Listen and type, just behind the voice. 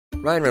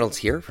Ryan Reynolds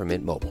here from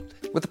Mint Mobile.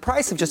 With the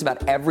price of just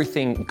about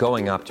everything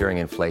going up during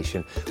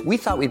inflation, we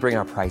thought we'd bring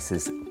our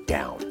prices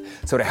down.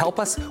 So to help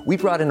us, we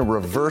brought in a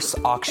reverse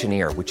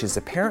auctioneer, which is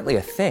apparently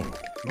a thing.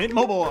 Mint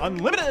Mobile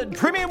Unlimited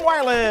Premium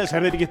Wireless.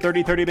 How to get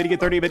 30, 30, bit to get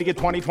 30, bit to get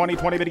 20, 20,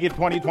 20, bit to get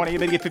 20, 20,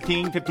 bit to get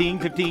 15, 15,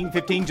 15,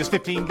 15, just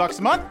 $15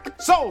 a month?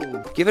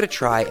 Sold! Give it a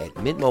try at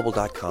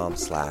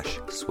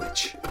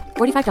mintmobile.com/switch.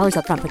 $45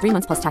 up front for 3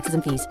 months plus taxes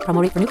and fees.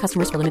 Promo rate for new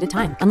customers for limited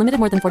time. Unlimited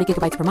more than 40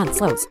 gigabytes per month.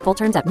 Slows full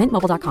terms at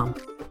mintmobile.com.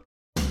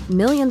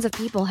 Millions of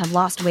people have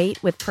lost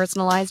weight with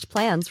personalized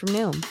plans from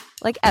Noom.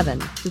 Like Evan,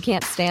 who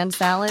can't stand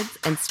salads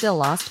and still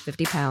lost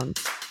 50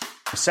 pounds.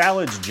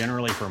 Salads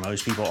generally for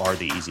most people are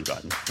the easy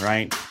button,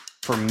 right?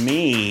 For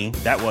me,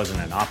 that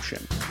wasn't an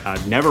option.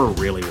 I never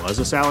really was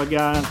a salad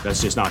guy.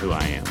 That's just not who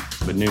I am.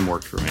 But Noom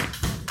worked for me.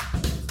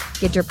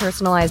 Get your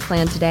personalized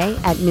plan today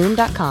at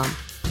Noom.com.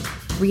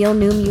 Real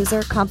Noom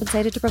user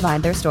compensated to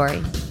provide their story.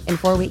 In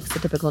 4 weeks, the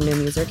typical Noom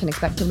user can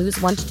expect to lose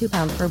 1 to 2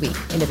 pounds per week.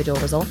 Individual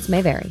results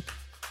may vary.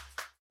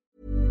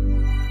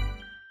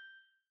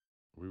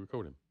 We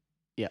recording?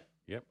 Yeah.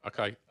 Yep.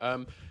 Okay.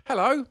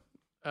 Hello.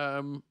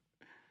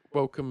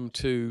 Welcome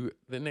to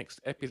the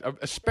next episode,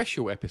 a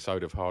special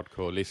episode of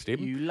Hardcore Listing.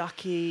 You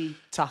lucky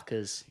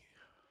tuckers.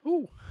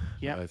 Ooh.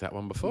 Yeah. Heard that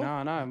one before?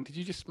 No. Did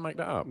you just make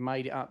that up?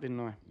 Made it up, didn't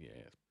I? Yeah,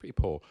 it's pretty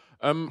poor.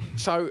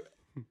 So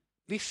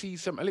this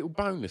is a little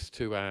bonus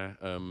to our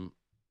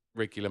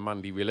regular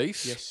Monday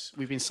release. Yes.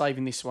 We've been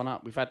saving this one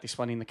up. We've had this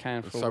one in the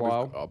can for a So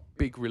while. we've got a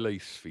big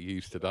release for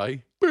you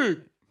today.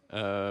 Big.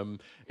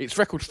 It's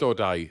Record Store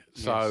Day.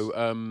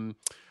 So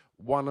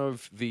one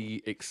of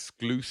the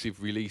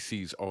exclusive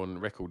releases on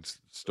Record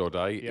Store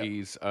Day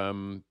is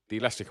the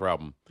Elastica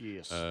album.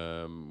 Yes.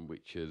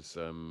 Which has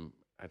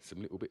had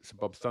some little bits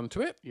and bobs done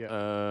to it. Yeah.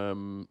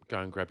 Go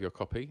and grab your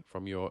copy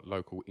from your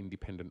local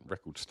independent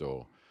record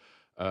store.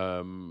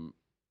 And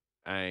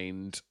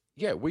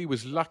yeah, we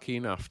was lucky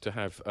enough to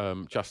have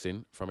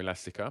Justin from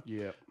Elastica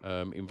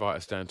invite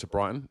us down to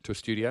Brighton to a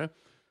studio.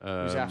 It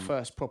was our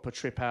first proper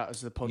trip out as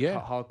the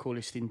podcast Hardcore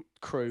Listing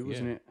crew,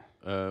 wasn't it?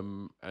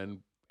 And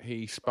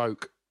he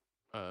spoke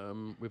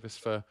with us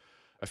for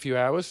a few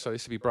hours, so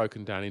this will be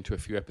broken down into a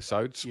few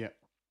episodes. Yeah,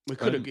 it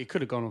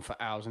could have gone on for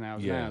hours and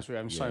hours and hours. We were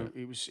having so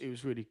it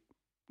was really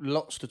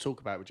lots to talk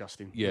about with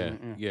Justin.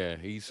 Yeah.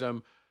 He's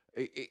and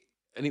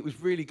it was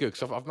really good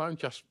because I've known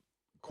Just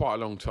quite a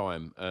long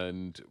time,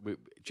 and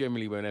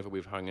generally whenever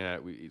we've hung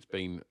out, it's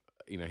been.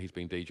 You know, he's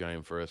been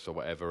DJing for us or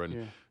whatever,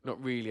 and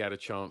not really had a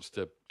chance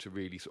to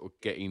really sort of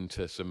get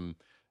into some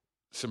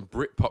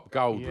Britpop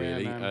gold,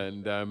 really.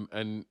 Man.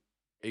 And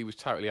he was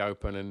totally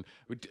open, and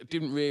we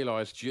didn't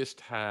realise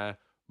just how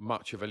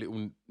much of a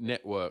little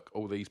network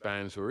all these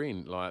bands were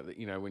in. Like,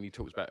 you know, when he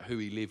talks about who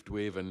he lived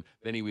with, and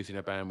then he was in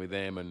a band with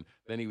them, and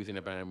then he was in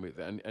a band with,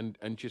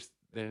 and just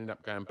then ended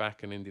up going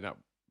back and ended up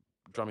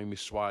drumming with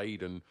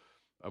Suede and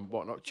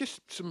whatnot.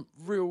 Just some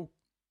real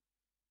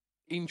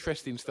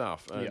interesting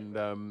stuff,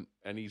 and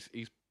he's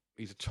a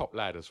top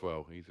lad as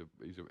well. He's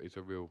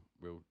a real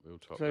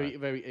top. Very lad.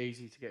 very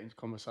easy to get into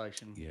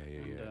conversation.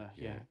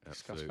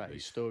 Discuss about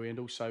his story and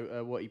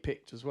also what he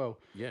picked as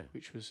well. Yeah,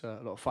 which was a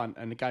lot of fun.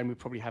 And again, we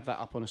probably have that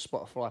up on a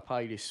Spotify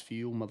playlist for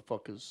you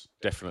motherfuckers.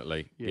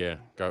 Definitely, yeah.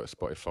 Go to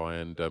Spotify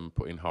and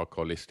put in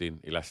Hardcore Listing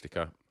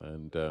Elastica,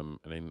 and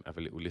then have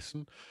a little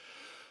listen.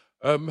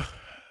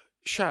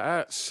 Shout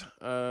outs.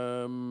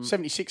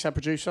 76, our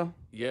producer.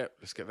 Yeah,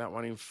 let's get that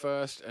one in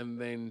first, and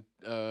then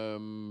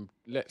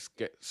let's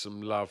get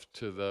some love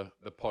to the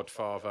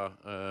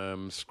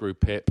Podfather, Screw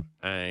Pip,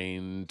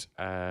 and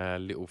our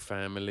little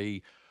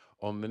family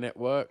on the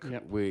network,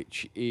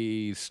 which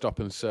is Stop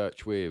and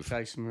Search with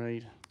Jason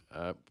Reed.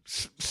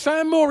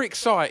 Sound more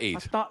excited.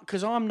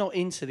 Because I'm not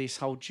into this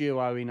whole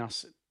duoing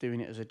us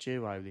doing it as a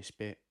duo, this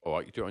bit. All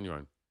right, you do it on your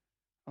own.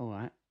 All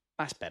right.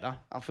 That's better.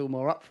 I feel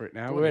more up for it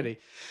now already.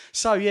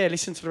 So,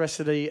 listen to the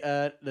rest of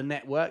the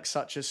network,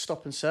 such as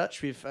Stop and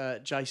Search with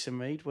Jason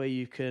Reed, where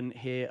you can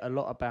hear a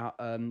lot about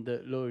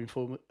the law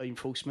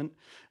enforcement.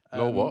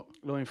 Law what?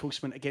 Law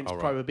enforcement against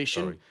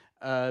prohibition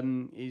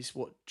is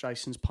what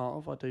Jason's part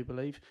of, I do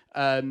believe.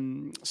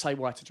 Say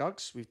Why to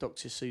Drugs with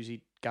Dr.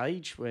 Susie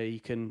Gage, where you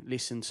can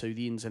listen to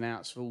the ins and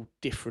outs of all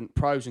different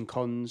pros and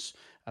cons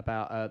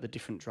about the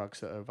different drugs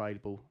that are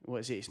available. What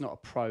is it? It's not a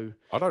pro.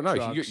 I don't know.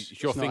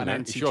 It's your thing.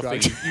 It's your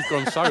thing. You've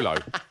gone solo.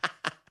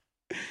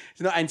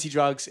 It's not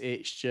anti-drugs.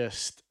 It's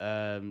just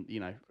I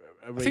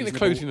think the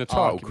clue's in the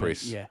title, argument.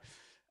 Chris. Yeah.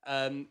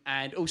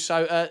 And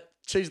also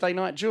Tuesday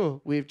Night Jaw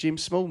with Jim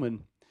Smallman,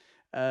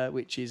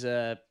 which is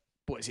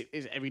what is it?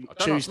 Is it every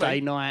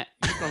Tuesday night?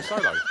 You've gone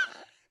solo.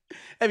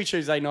 Every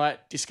Tuesday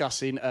night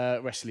discussing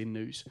wrestling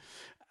news.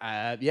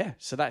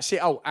 So that's it.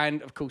 Oh,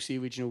 and of course the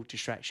original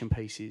Distraction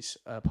Pieces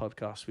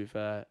podcast with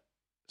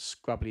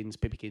Scrubblins,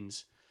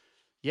 Pippikins.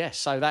 Yeah,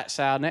 so that's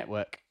our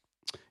network.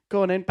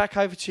 Go on then, back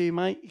over to you,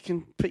 mate. You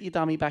can put your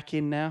dummy back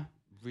in now.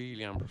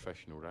 Really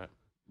unprofessional, that.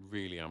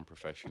 Really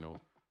unprofessional.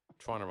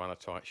 Trying to run a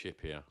tight ship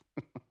here.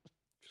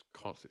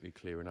 constantly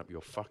clearing up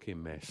your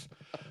fucking mess.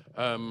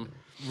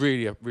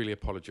 Really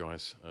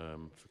apologise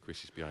for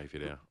Chris's behaviour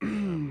there. He's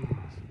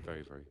a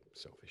very, very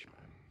selfish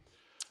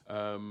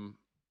man.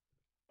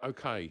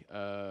 Okay,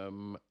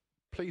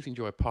 please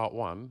enjoy part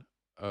 1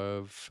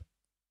 of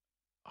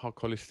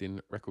Hardcore Listing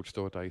Record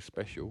Store Day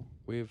special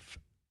with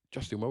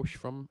Justin Welsh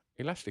from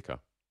Elastica.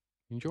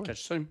 Enjoy.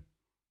 Catch you soon.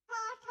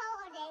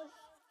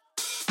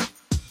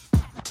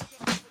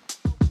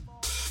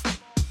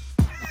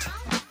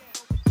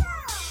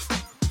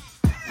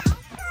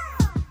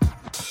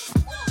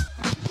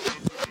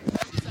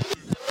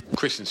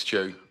 Chris and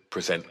Stu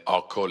present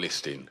Hardcore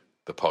Listing,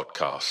 the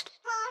podcast.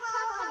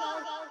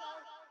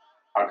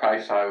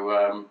 Okay,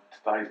 so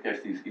today's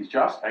guest is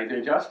Just. How you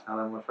doing, Just?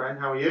 Hello, my friend.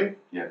 How are you?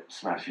 Yeah,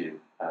 smashing.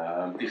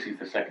 This is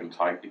the second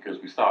take because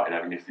we started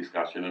having this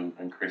discussion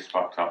and Chris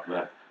fucked up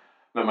the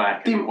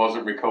Mac and it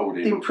wasn't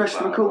recording. Didn't press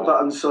the record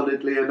button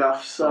solidly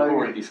enough, so... I've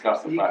already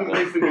discussed the You fact can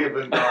be that...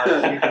 forgiven, guys.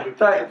 You can be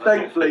forgiven.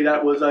 Thankfully,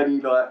 that was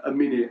only like a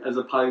minute as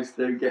opposed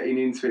to getting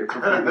into it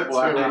for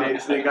 45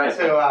 minutes. And it goes,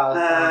 2 hours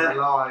down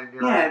the line.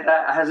 You know. Yeah,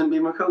 that hasn't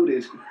been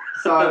recorded.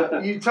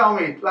 So, you tell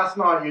me, last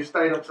night you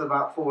stayed up to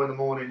about 4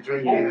 a.m.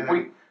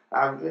 drinking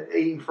and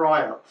eating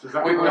fry-ups. Is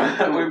that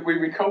right? we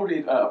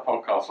recorded a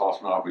podcast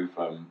last night with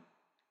my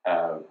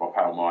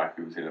pal Mike,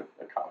 who was in a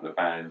couple of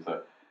bands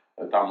that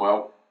had done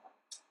well.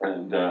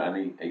 And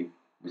he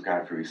was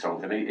going through his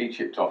songs, and he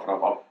chipped off.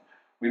 And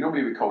we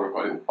normally record at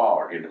a little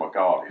bar at the end of my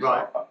garden. It's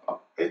Right.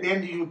 At the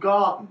end of your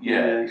garden?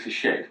 Yeah, it's a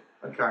shed.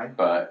 Okay.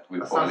 But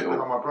we've That got a sounds a bit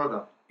little. like my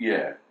brother.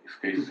 Yeah,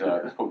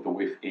 it's called the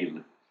Whiff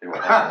Inn. See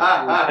what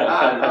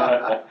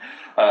happens.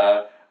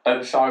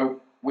 And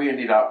so we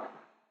ended up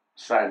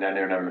staying down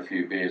there and having a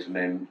few beers, and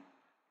then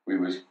we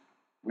was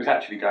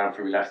actually going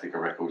through Elastica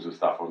records and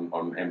stuff on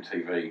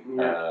MTV,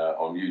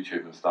 on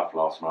YouTube and stuff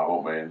last night,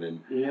 weren't we?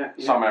 And then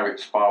somehow it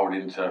spiraled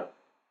into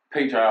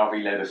PJ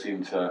Harvey led us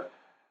into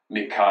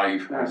Nick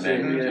Cave, and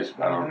then we just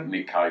went on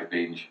Nick Cave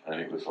binge, and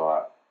it was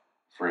like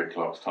 3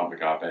 o'clock. It's time to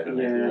go to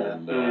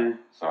bed,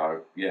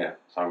 So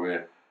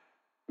we're.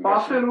 But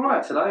I feel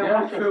alright today.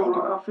 I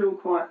feel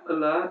quite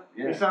alert.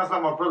 Yeah. It sounds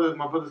like my brother.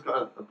 My brother's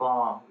got a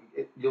bar.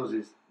 Yours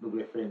is the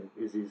Whiff Inn.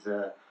 Is his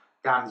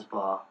dance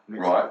bar. And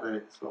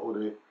it's got all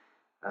the.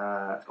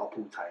 It's got a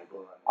pool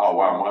table. Oh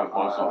wow,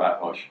 mine's not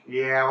that much.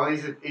 Yeah, well,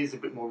 he's a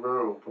bit more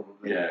rural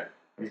probably. Yeah.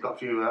 He's got a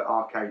few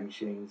arcade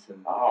machines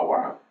and Oh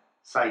wow.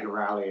 Sega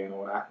Rally and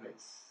all that. And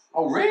it's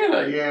Oh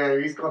really? Yeah,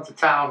 he's gone to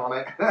town on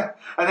it.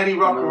 And then he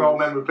rock and roll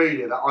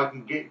memorabilia that I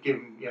can give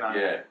him. You know,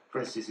 Yeah. for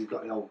instance, he's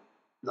got the old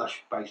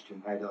Lush bass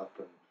drum head up,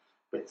 and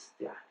it's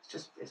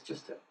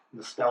just a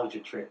nostalgia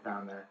trip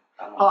down there.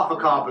 Half a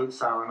car boot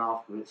sour and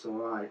half of it's all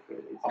right.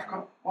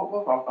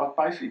 I've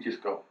basically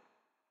just got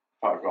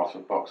photographs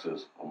of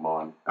boxers on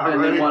mine.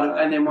 And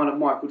then one of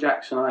Michael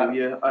Jackson over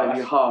your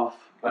half,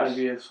 over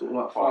your sort of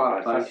like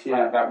fireplace.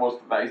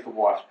 That is the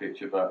wife's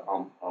picture, but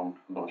I'm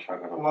not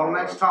showing that. Well,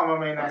 next time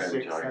I'm in Okay,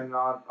 Essex, Joe. then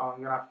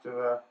I'm gonna have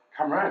to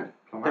Come round.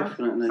 come round.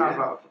 Definitely,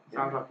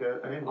 Sounds like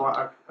an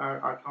invite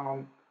I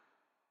can't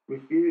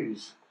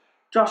refuse.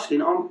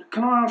 Justin,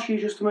 can I ask you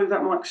just to move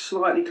that mic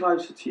slightly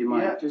closer to you,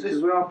 mate? Yeah, just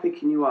because we are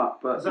picking you up.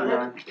 But Is that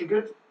good? You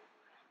good?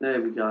 there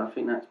we go. I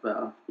think that's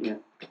better. Yeah.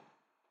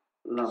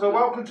 Lovely. So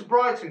welcome to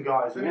Brighton,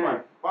 guys. Anyway,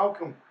 Yeah.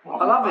 welcome.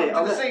 I love it.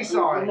 To the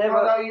seaside. Never...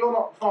 I know you're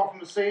not far from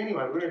the sea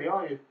anyway, really,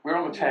 are you? We're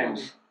on the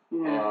Thames.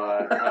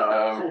 Yeah. It's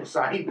all the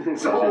same.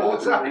 It's all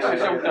water. It's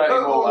all dirty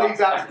All water.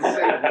 leads out to the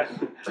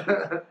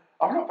sea.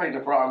 I've not been to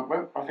Brighton.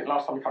 Well, I think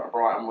last time we came to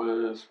Brighton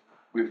was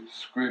with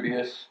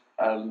Scroobius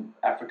and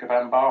Africa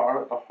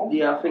Bambaataa at the Hall.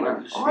 Yeah, I think that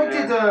was... I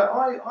did.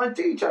 I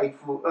DJ'd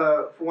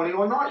for one of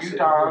your nights. You at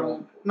done- the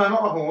Haunt. No,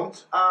 not the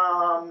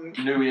Haunt.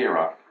 New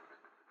Era.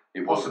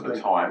 It was Possibly. at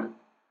the time,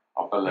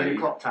 I The believe.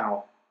 Clock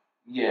Tower.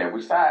 Yeah,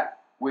 was that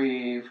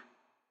with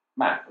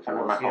Matt? Was that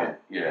with Matt?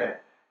 Yeah. Holland?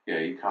 Yeah,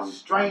 he comes.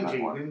 Strange on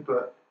that one. evening,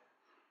 but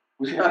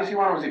Was it a busy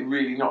one or was it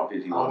really not a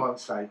busy I one? won't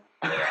say.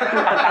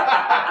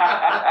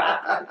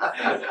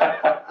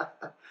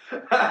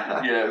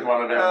 Yeah, it was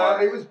one of them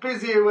ones. It was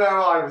busier where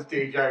I was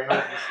DJing,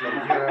 obviously.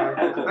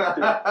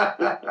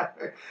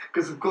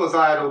 Because, of course,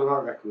 I had all the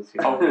rock records.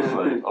 You know.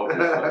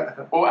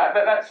 Obviously. Well,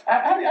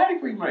 how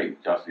did we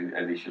meet, Justin,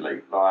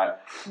 initially? Like,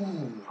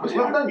 was it-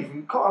 Well, I've known you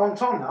for quite a long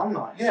time now, haven't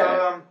I? Yeah.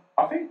 So,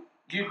 I think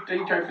you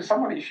DJ for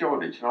someone in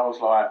Shoreditch, and I was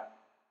like,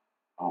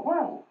 oh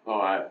wow,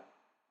 like,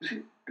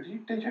 did you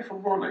DJ for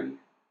Ronnie?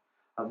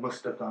 I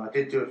must have done. I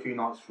did do a few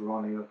nights for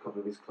Ronnie at a couple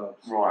of his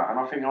clubs. Right, and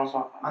I think I was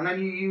like, And then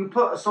you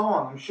put us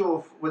on, I'm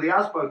sure, with the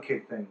Asbo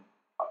Kid thing.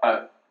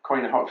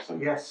 Queen of Hoxton.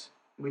 Yes,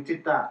 we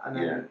did that. And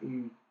then Yeah.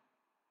 you...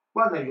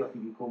 Well, no, I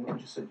think you called me and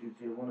just said, do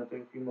you want to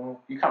do a few more?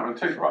 You come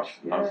with a toothbrush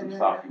and done some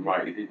stuff, you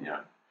rated, didn't you?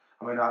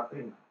 I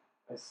mean,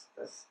 it's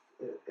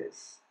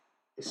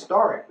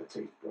historic, the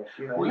toothbrush.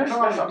 You know. Well, You let's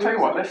can't I'll tell you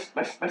what. use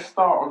Let's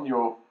start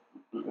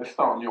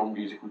on your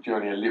musical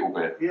journey a little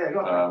bit. Yeah, go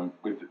on.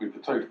 With the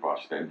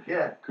toothbrush then.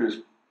 Yeah. Because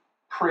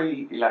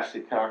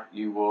pre-Elastica,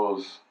 you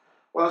was.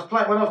 Well,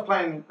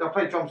 I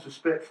played drums for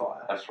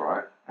Spitfire, That's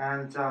right.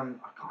 and I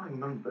can't even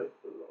remember.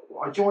 But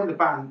I joined the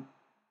band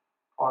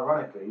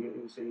ironically, it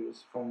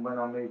was from when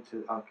I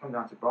come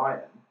down to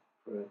Brighton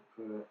for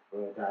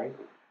a day,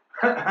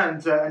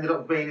 and ended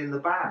up being in the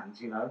band,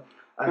 you know.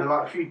 And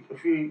like a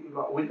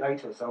week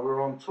later or so, we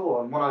were on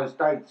tour, and one of those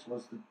dates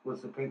was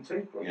the Pink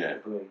Toothbrush, I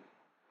believe.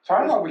 So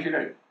how long was you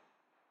doing?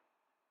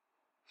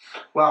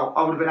 Well,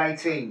 I would have been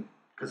 18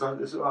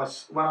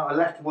 because when I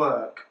left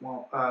work,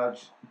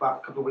 just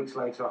about a couple of weeks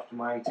later after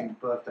my 18th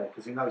birthday,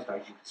 because in those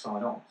days you could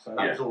sign on, so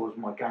that was always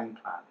my game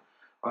plan.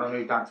 When I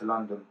moved down to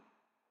London,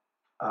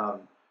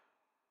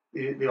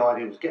 the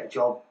idea was get a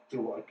job,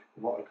 do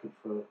what I could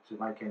to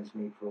make ends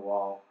meet for a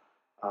while,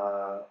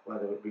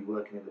 whether it be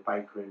working in the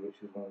bakery,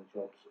 which was one of the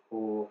jobs,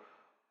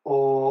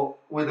 or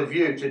with a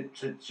view to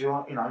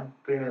you know,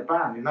 being in a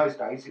band. In those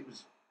days, it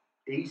was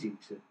easy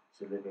to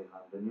live in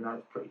London. You know, it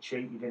was pretty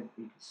cheap. You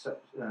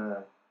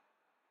could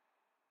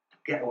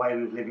get away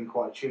with living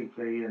quite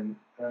cheaply, and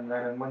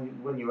then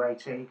when you were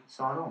 18, you could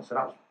sign on. So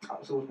that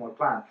was always my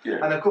plan.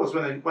 Yeah. And of course,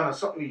 when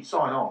you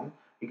sign on,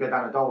 you go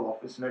down a dole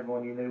office, and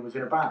everyone you knew was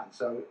in a band.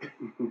 So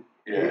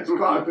it's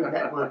quite a good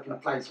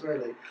networking place,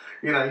 really.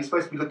 You know, you're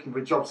supposed to be looking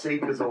for job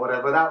seekers or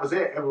whatever. That was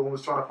it. Everyone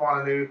was trying to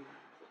find a new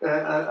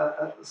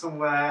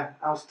somewhere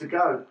else to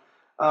go.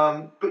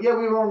 But yeah,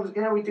 we were on.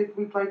 Yeah, we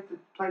played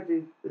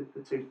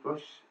the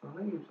Toothbrush. I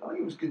think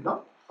it was a good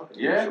night.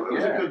 It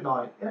was a good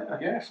night. Yeah.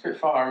 Yeah,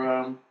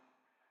 Spitfire.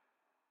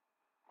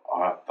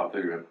 I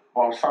do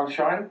Wild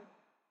Sunshine.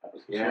 That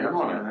was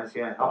wasn't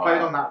it? I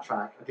played on that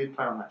track. I did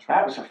play on that track.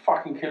 That was a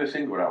fucking killer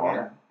single. That one.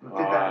 Yeah, I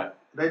did that.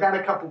 They'd had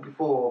a couple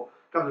before,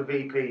 a couple of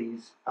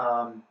EPs,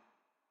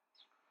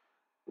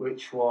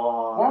 which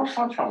was Wild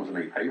Sunshine was an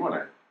EP,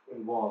 wasn't it?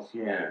 It was,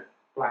 yeah.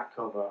 Black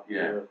cover, with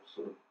a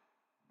sort of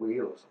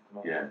wheel or something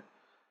like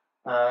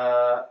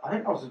that. I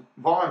think that was a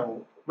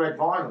vinyl, red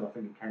vinyl. I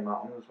think it came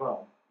out on as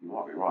well. You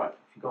might be right.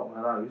 If you got one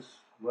of those,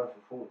 worth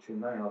a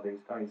fortune they are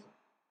these days.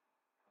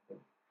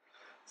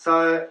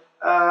 So,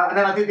 and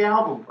then I did the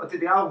album.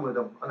 with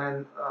them, and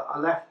then I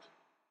left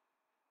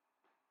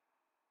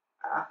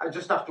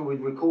just after we'd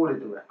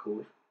recorded the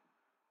record,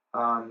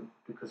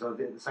 because I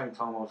did at the same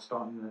time I was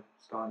starting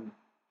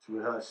to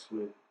rehearse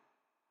with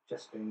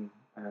Justine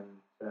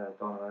and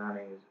Donna and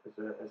Annie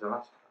as a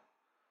last.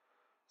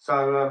 So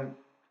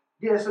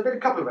so I did a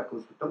couple of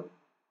records with them,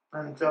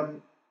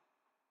 and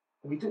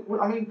we did.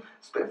 I mean,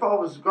 Spitfire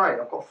was great.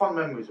 I've got fond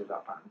memories of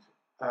that band.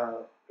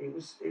 It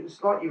was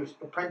like your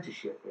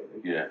apprenticeship,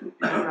 really. Yeah. You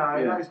know,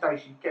 in those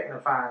days, you'd get in a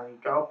van,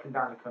 you'd go up and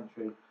down the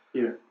country.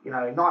 Yeah. You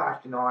know, night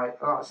after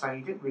night. Like I say,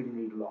 you didn't really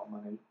need a lot of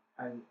money,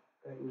 and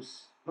it was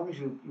as long as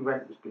your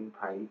rent was being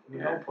paid.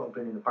 And the whole point of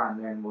being in the band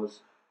then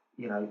was,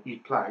 you know,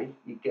 you'd play,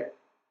 you'd get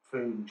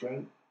food and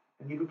drink,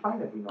 and you'd be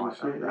playing every night.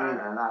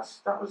 And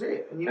that was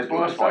it. And there's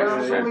worse ways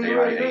to 17,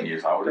 18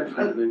 years old, isn't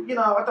it? You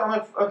know, I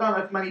don't know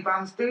if many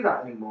bands do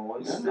that anymore.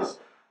 There's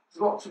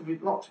a lot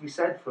to be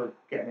said for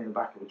getting in the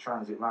back of a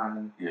transit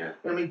van. And,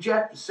 I mean,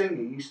 Jeff, the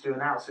singer, used to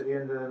announce at the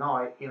end of the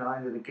night, you know,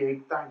 end of the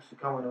gig, thanks for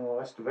coming and all the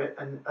rest of it,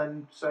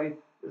 and say,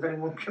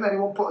 can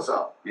anyone put us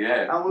up?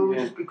 Yeah. And we would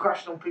just be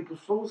crashing on people's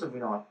floors every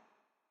night.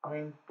 I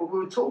mean, but we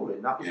were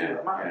touring, that was all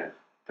that mattered.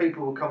 Yeah.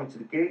 People were coming to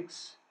the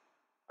gigs,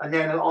 and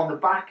then on the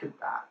back of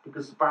that,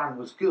 because the band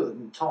was good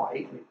and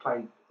tight and it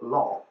played a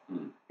lot,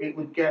 it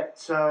would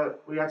get,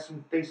 we had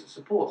some decent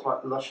supports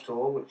like the Lush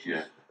Tour, which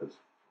has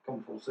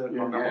come full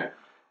circle on that one.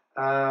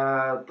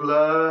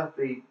 Blur,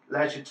 the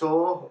Leisure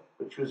Tour,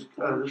 which was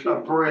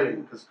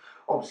brilliant, because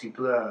obviously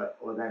Blur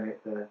were then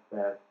at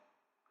their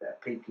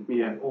peaking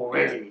point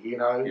already. You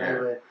know,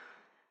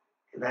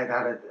 they'd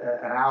had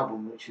an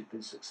album which had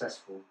been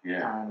successful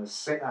and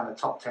a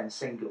top 10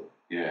 single,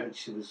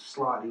 which was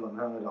slightly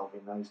unheard of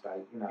in those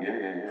days. You know,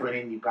 for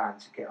an indie band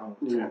to get on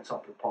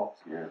top of the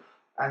pops. Yeah.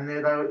 And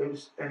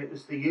it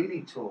was the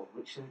Uni Tour,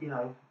 which, you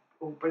know,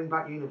 will bring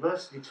back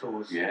university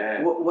tours.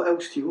 Yeah. What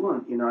else do you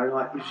want? You know,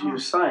 like as you were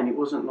saying, it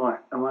wasn't like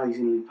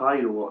amazingly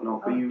paid or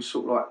whatnot, but you were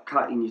sort of like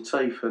cutting your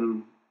teeth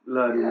and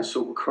learning the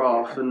sort of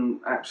craft and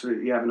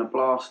absolutely having a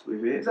blast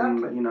with it.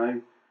 Exactly. And, you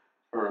know,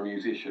 for a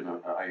musician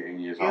at 18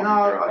 years old,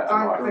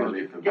 I don't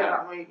think.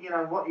 I mean, you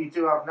know, what you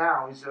do have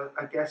now is,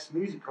 I guess,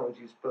 music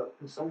colleges, but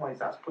in some ways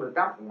that's put a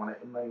damper on it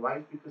in many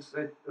ways, because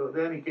the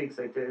only gigs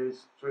they do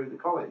is through the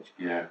college.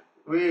 Yeah.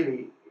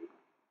 Really,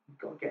 you've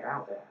got to get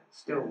out there.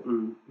 Still,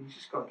 you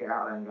just got to get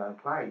out there and go and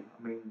play.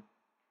 I mean,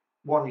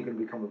 one, you're going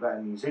to become a better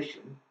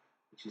musician,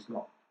 which is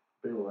not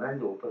be all and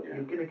end all, but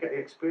you're going to get the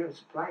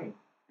experience of playing.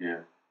 Yeah.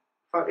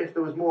 But if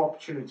there was more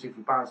opportunity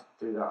for bands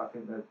to do that, I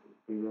think there'd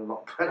be a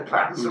lot better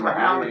bands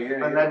around,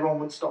 and everyone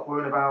would stop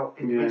worrying about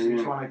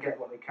individually trying to get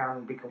what they can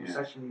and become a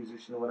session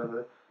musician or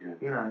whatever. Yeah.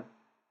 You know,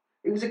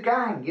 it was a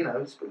gang. You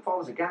know, Spitfire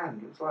was a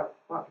gang. It was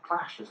like the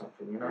Clash or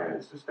something. You know,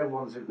 it's just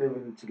everyone's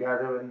living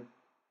together and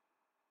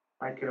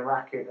making a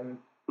racket and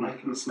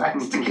making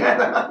mistakes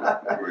together,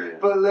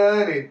 but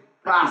learning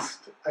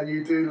fast, and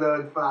you do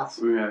learn fast.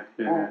 Yeah.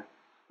 Well,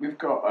 we've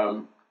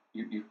got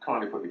you've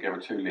kindly put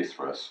together 2 lists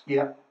for us.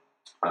 Yeah.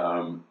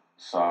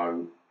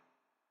 So,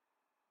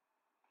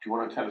 do you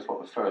want to tell us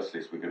what the first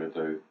list we're going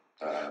to do?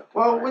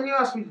 Well, when you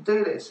asked me to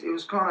do this, it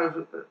was kind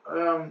of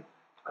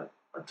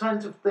I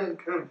tend to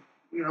think of,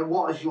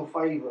 what is your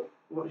favourite?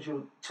 What is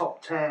your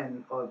top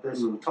 10 or the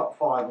sort of top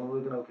 5? And we're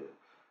going to look at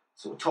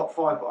sort of top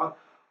 5. But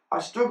I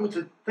struggle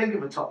to think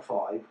of a top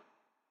 5,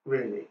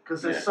 really,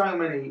 because there's so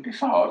many. It's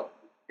hard.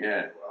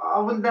 Yeah. I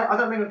don't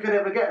think I could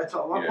ever get a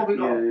top. I've probably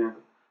got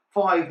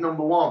 5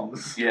 number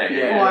 1s,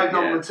 5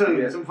 number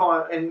 2s, and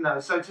 5.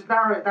 And so to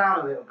narrow it down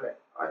a little bit,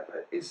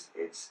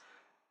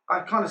 I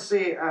kind of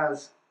see it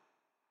as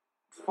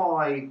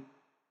 5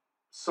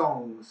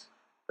 songs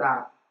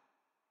that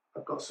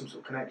I've got some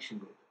sort of connection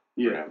with.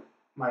 Yeah.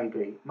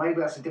 Maybe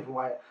that's a different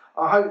way.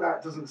 I hope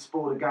that doesn't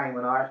spoil the game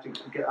and I have to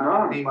get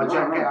out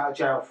of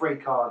jail free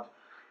card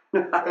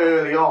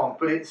early on.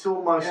 But it's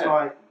almost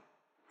like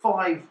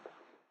 5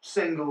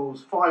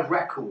 singles, 5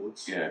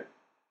 records,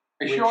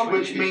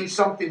 which means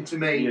something to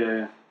me.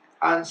 Yeah.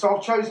 And so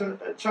I've chosen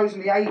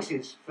the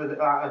 80s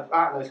for out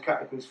of those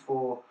categories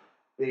for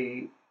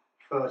the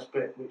first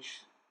bit,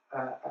 which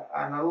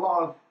and a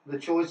lot of the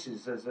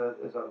choices as I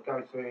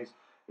go through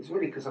is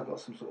really because I've got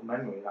some sort of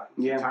memory that's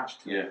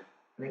attached to it.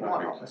 And it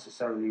might not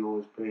necessarily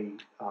always be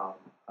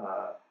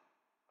the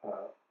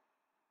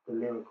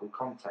lyrical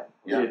content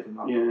or something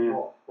like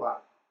what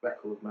that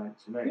record meant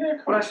to me. Yeah,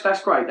 well,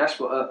 that's great. That's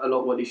what a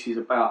lot what this is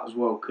about as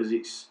well, because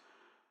it's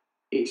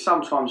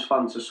sometimes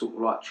fun to sort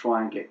of like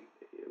try and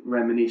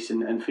reminisce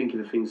and think of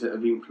the things that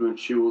have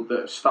influenced you or that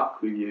have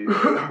stuck with you.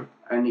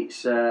 And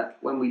it's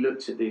when we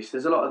looked at this,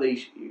 there's a lot of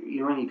these.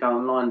 When you go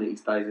online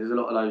these days, there's a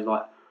lot of those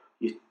like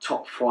your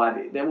top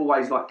 5. They're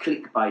always like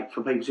clickbait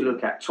for people to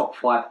look at. Top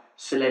 5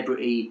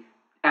 celebrity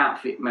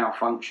outfit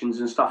malfunctions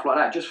and stuff like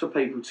that, just for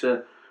people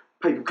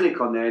click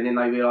on there and then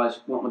they realise,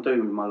 what am I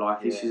doing with my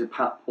life? This is a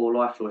poor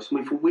life choice. And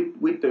we thought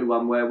we'd do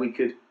one where we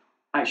could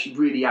actually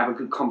really have a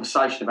good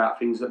conversation about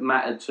things that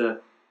matter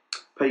to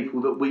people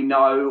that we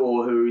know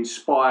or who are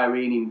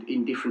inspiring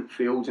in different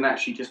fields, and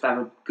actually just have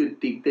a good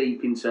dig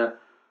deep into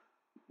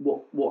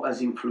what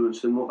has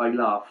influenced them, what they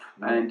love.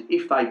 And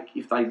if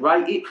they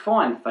rate it,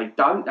 fine. If they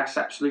don't, that's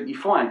absolutely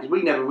fine, because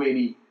we never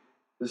really,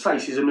 as I say,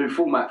 this is a new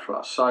format for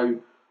us, so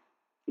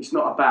it's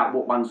not about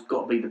what one's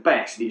got to be the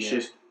best. It's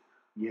just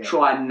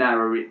try and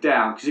narrow it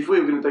down, because if we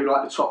were going to do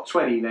like the top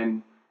 20,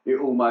 then it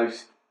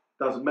almost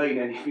doesn't mean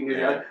anything.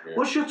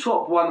 What's your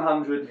top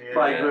 100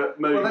 favourite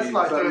movies? Well, that's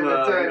like doing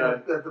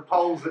the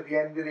polls at the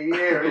end of the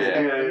year,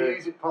 isn't it? The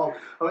music poll.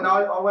 I mean,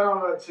 when I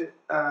worked at,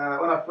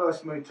 when I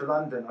first moved to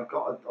London, I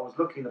was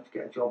lucky enough to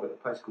get a job at a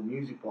place called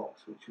Music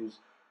Box, which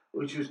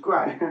was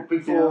great.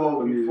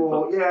 Before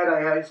they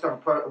used to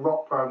have a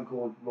rock program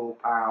called Raw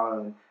Power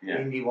and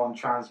Indie One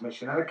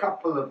Transmission, and a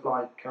couple of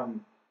like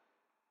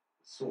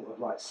sort of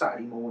like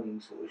Saturday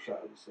morning sort of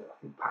shows. I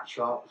think Pat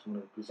Sharp was one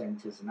of the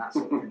presenters and that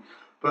sort of thing.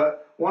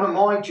 But one of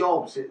my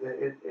jobs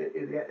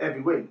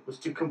every week was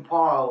to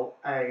compile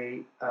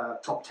a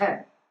top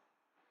 10.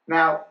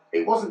 Now,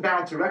 it wasn't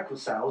down to record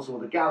sales or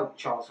the Gallup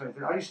charts or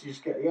anything. I used to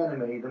just get the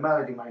Enemy, the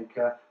Melody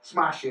Maker,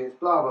 Smash Hits,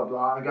 blah, blah,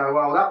 blah, and go,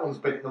 well, that one's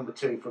been at number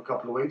 2 for a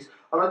couple of weeks.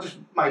 And I'd just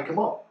make them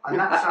up. And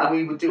that's how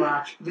we would do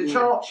the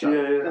chart show.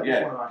 That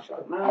was one of our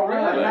shows.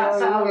 And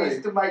that's how we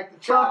used to make the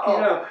chart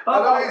up.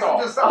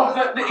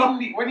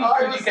 When you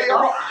get the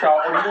rock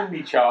chart or the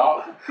indie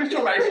chart, we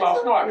talked about this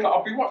last night.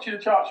 I've been watching the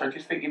chart show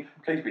just thinking,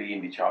 please be the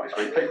indie chart this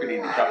week, please be the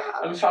indie chart.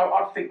 And so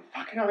I'd think,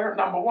 fucking hell, they're at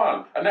number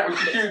 1. And that was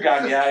just you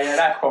going,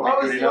 that's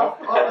probably good enough.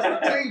 I was the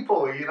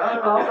T-boy, I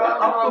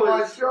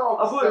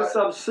thought it was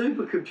some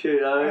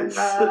supercomputer.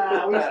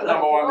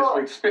 Number 1 this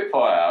week,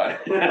 Spitfire.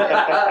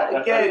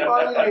 Again,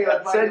 finally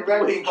I'd made a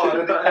record spot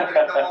and it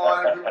at number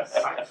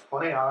 1. It's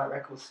funny how that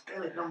record's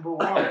still at number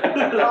 1.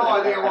 No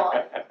idea why.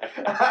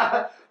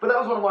 But that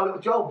was one of my little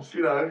jobs,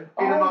 in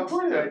amongst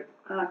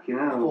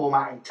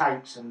formatting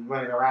tapes and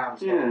running around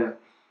stuff.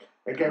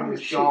 Again,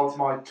 this job,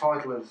 my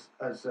title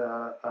as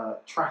a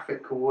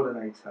traffic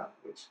coordinator,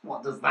 which,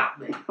 what does that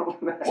mean?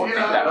 What does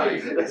that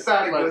mean? It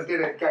sounded good,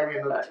 didn't it? It gave me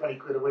another 20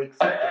 quid a week.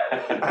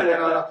 And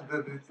then I'd have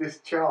to do this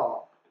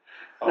chart.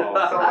 So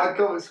I'd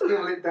go and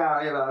scribble it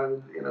down,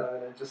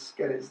 and just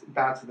get it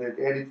down to the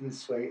editing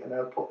suite, and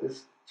they'll put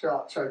this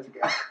chart show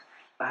together.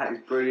 That is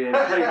brilliant.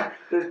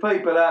 There's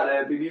people out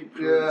there being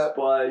influenced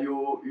by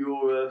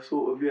your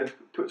sort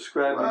of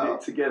scrambling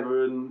it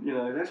together, and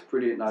that's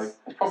brilliant. No,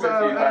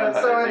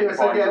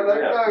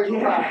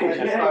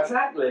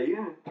 exactly.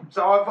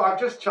 So I've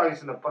just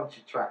chosen a bunch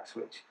of tracks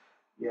which,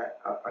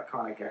 I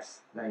kind of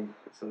guess they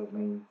sort of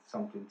mean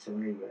something to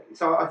me really.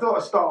 So I thought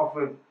I'd start off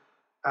with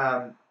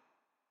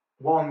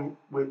one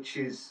which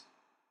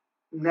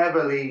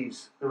never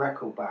leaves the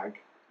record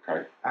bag,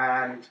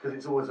 and because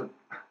it's always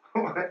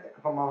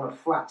if I'm on a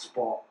flat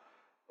spot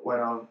when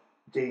I'm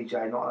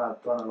DJing, not that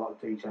I've done a lot of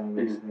DJing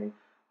recently,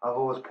 I've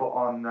always put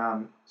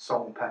on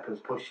Salt and Pepper's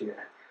Push It.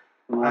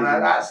 And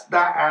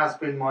that has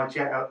been my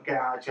get out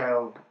of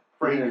jail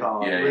free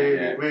card.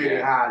 Really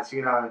has,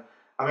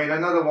 I mean,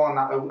 another one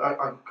that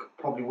I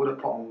probably would have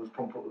put on was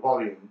Pump Up the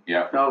Volume.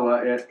 Yeah.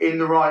 In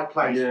the right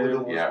place would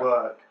always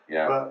work.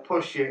 Yeah. But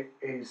Push It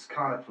is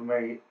kind of, for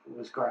me, it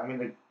was great. I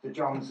mean, the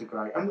drums are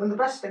great. And the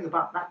best thing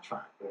about that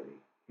track, really,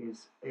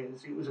 is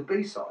it was a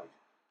B-side.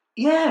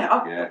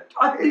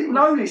 I didn't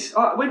know this.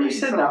 When you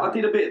said that, I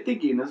did a bit of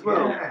digging as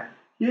well.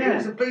 Yeah. It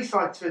was a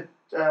B-side to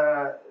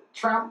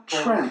Tramp or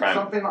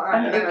something like that.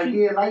 And then a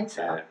year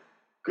later,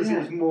 because it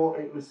was more,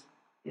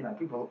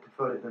 people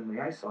preferred it than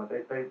the A-side.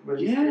 They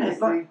released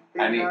it.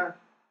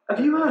 Have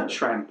you heard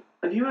Tramp?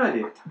 Have you heard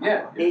it?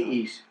 Yeah. It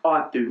is.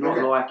 I do not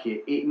like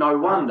it. No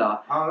wonder.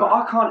 But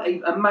I can't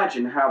even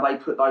imagine how they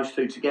put those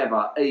two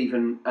together,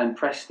 even and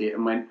pressed it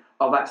and went,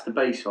 oh, that's the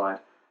B-side.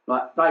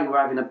 Like, they were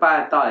having a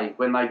bad day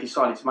when they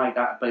decided to make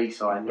that a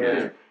B-side.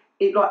 Yeah.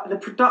 It, like, the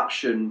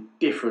production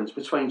difference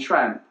between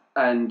Tramp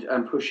and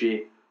Push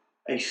It,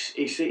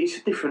 it's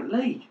a different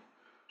league.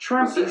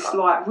 Tramp is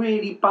like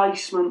really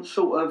basement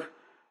sort of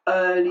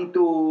early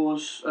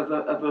doors of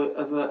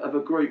a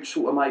group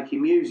sort of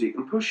making music,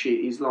 and Push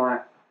It is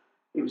like,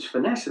 it was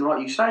finesse, and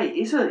like you say, it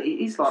is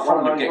like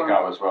from one the of those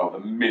get-go ones. as well. The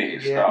minute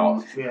it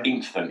starts, it's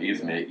instant,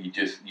 isn't it?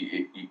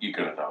 You're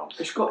gonna dance.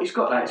 It's got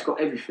that. It's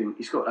got everything.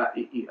 It's got that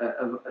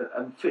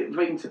a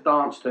thing to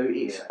dance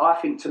to. I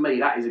think to me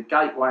that is a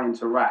gateway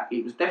into rap.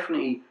 It was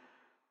definitely.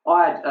 We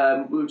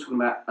were talking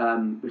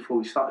about before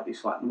we started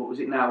this. Like, what was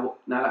it now?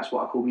 Now that's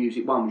what I call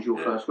Music One. Was your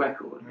first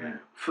record? Yeah.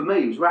 For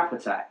me, it was Rap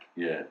Attack.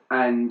 Yeah.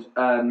 And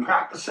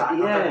Rap Attack.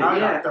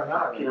 I don't know.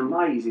 Fucking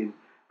amazing.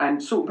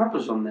 And Salt and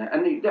Pepper's on there,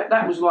 and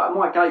that was like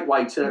my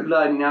gateway to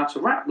learning how to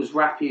rap. Was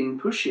rapping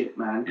Push It,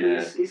 man.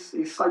 Yeah.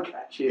 It's so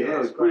catchy.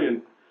 Yeah, It's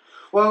brilliant.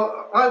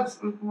 Well,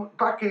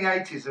 back in the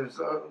 80s,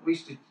 we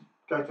used to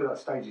go through that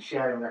stage of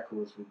sharing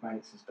records with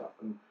mates and stuff,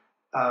 and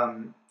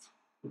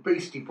the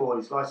Beastie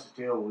Boys, License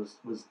to Ill was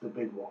the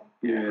big one.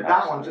 Yeah,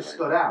 that one just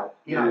stood out.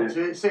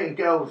 Seeing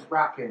girls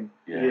rapping,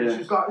 Yeah. she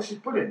was like, "This is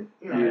brilliant."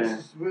 This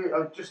is really.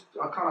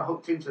 I kind of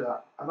hooked into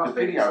that, and I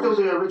think it's video still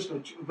the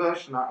original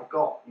version that I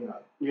got.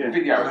 The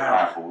video was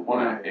powerful,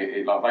 wasn't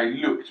it? Like, they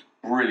looked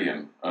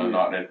brilliant, and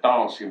like their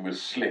dancing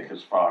was slick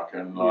as fuck,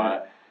 and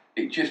like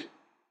it just,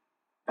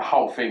 the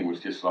whole thing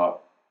was just like,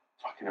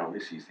 fucking hell,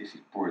 this is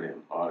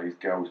brilliant. Like, these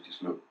girls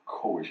just look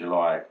cool as you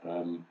like.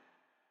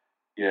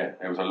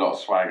 There was a lot of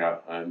swagger,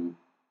 and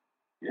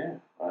they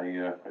done all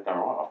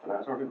right after that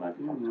as well, didn't they?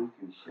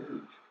 Fucking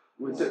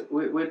huge.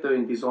 We're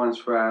doing designs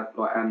for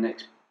our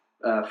next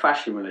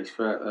fashion release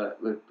for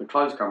the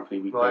clothes company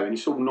we do, and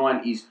it's all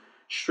 90s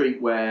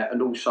streetwear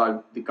and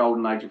also the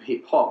golden age of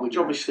hip hop, which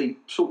obviously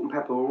Salt and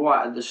Pepper were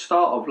right at the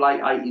start of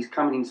late 80s,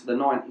 coming into the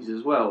 90s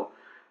as well.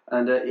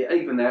 And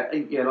even there,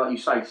 like you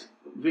say,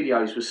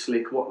 videos were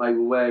slick. What they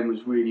were wearing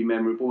was really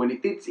memorable, and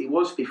it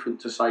was different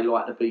to say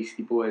like the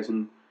Beastie Boys.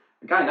 And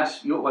again,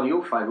 that's one of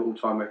your favourite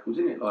all-time records,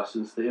 isn't it?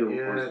 License to Ill.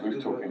 Yeah, we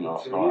were talking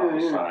last night. I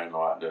was saying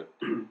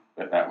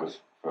like that was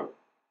for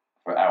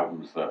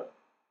albums that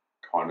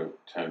kind of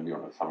turned me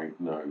on to something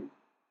new.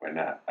 When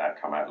that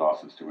came out,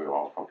 License to Ill,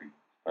 I was probably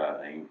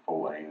 13,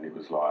 14, and it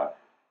was like,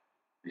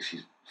 this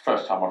is the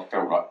first time I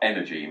felt like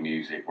energy in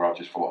music, where I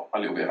just thought a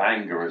little bit of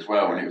anger as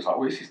well, and it was like,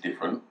 well, this is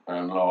different,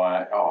 and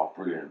like, oh,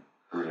 brilliant.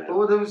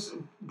 Well, there was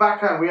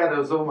back home. It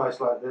was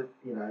almost like that.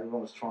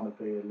 Everyone was trying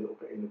to be a little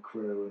bit in the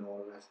crew and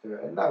all the rest of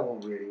it, and no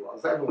one really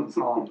was. Everyone's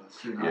harmless,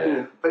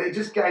 But it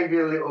just gave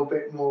you a little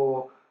bit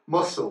more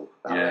muscle.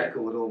 That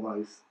record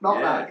almost. Not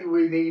that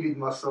we needed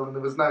muscle, and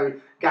there was no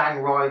gang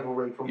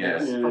rivalry from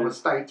a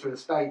state to a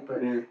state.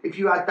 But if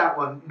you had that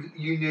one,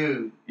 you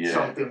knew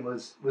something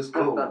was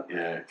cool. Do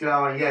you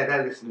know?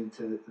 They're listening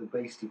to the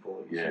Beastie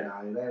Boys.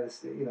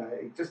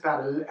 It just had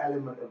an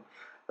element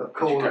of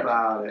cool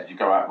about it. Did you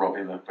go out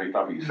robbing the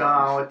VW? No,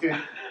 I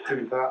didn't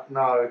do that.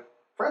 No,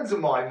 friends of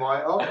mine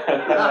might have.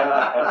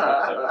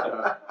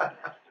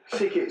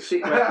 Sick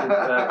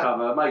record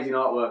cover, amazing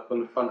artwork on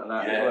the front of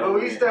that. Yeah. Well,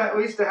 we used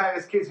to hang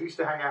as kids. We used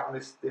to hang out on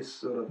this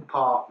sort of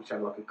park, which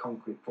had like a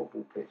concrete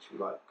football pitch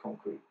with like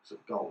concrete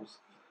sort of goals,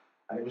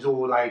 and it was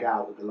all laid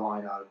out with the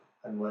lino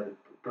and where the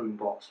boom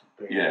box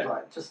would be. It was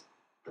like just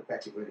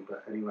pathetic, really.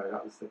 But anyway,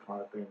 that was the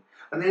kind of thing.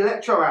 And the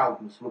electro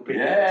albums were big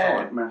at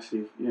the time.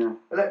 Massive.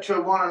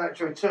 Electro 1 and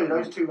Electro 2.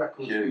 Those two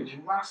records were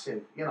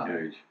massive.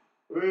 Huge.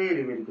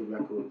 Really, really good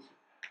records.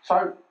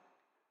 So,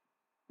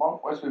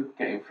 as we're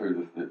getting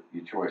through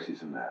your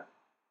choices and that,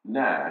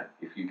 now,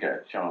 if you get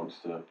a chance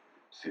to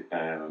sit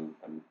down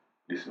and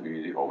listen to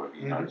music, or whether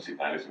you don't sit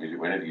down and listen to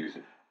music, whenever you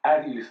listen,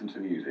 how do you listen to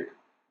music?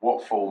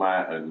 What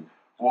format and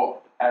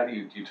how do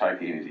you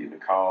take it in? Is it in the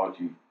car?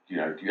 Do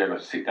you ever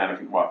sit down and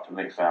think, right, for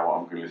the next hour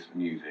I'm going to listen to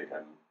music?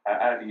 And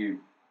how do you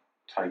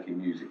take in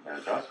music now,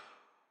 Gus?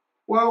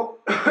 Well,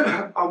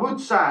 I would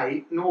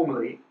say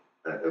normally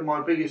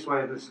my biggest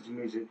way of listening to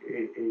music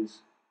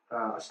is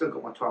I still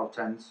got my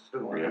 1210s,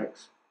 still got my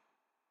decks.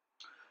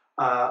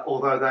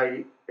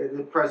 Although at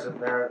the present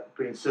they're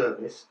being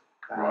serviced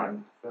for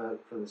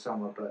the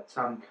summer, but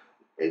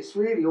it's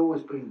really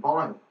always been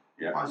vinyl.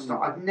 Yeah.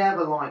 I've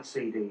never liked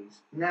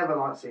CDs.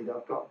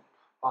 I've got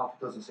half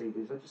a dozen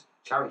CDs. I just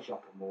cherry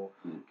shop them or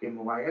give them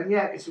away. And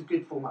it's a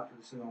good format to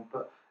listen on,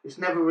 but it's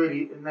never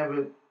really,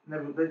 never.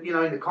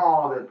 In the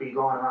car they'd be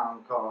lying around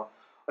in the car.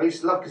 I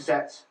used to love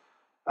cassettes,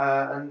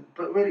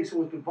 but really it's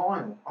always been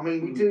vinyl. I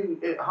mean, we do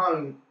at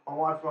home. My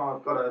wife and I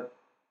have got a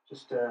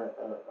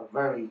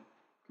very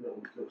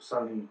little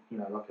Sony,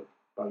 like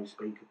Bose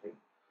speaker thing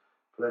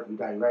for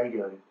everyday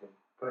radio and thing.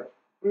 But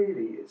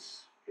really,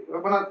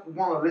 when I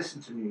want to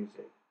listen to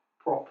music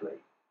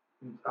properly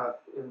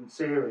and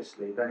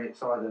seriously, then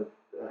it's either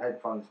a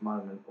headphones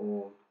moment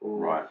or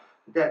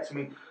the decks. I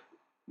mean,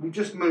 we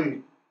just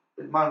moved.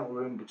 At the moment,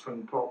 we're in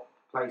between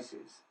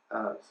places,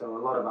 so a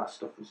lot of our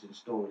stuff is in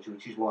storage,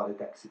 which is why the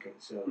decks are getting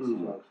serviced as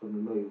well. Because when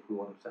we move, we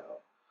want them set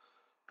up.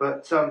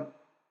 But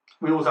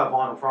we also have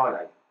Vinyl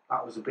Friday.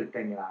 That was a big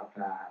thing in our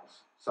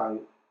house.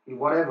 So in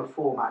whatever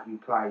format you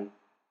play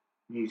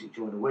music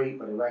during the week,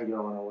 whether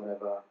radio on or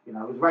whatever, the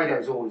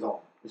radio's always on.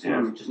 It's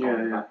always just on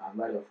in the background,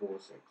 radio 4 or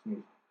 6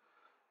 music.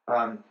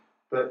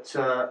 But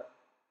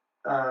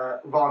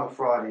Vinyl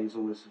Friday is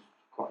always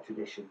quite a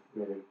tradition,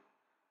 really.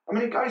 I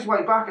mean, it goes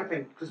way back, I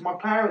think, because my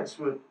parents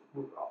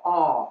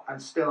are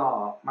and still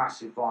are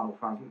massive vinyl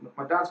fans.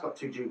 My dad's got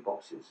 2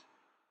 jukeboxes,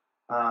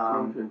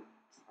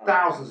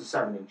 thousands of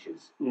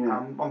 7-inches.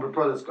 Yeah. My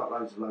brother's got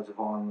loads of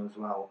vinyl as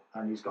well,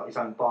 and he's got his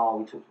own bar.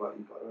 We talked about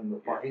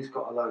but he's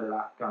got a load of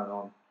that going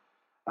on.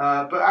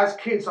 But as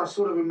kids, I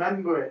sort of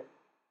remember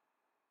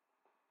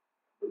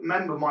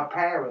my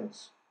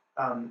parents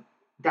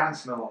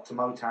dancing a lot to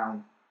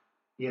Motown,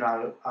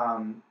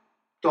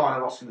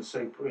 Diana Ross and the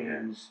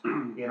Supremes,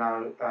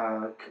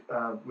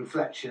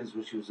 Reflections,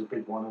 which was a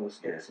big one, always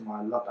sticks in my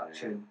I love that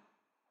tune.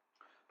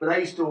 But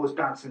they used to always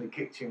dance in the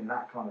kick tune and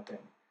that kind of thing.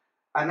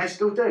 And they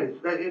still do.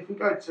 If we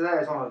go to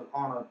theirs on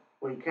a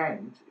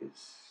weekend,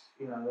 it's,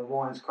 the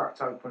wine's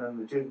cracked open and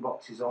the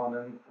jukebox is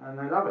on and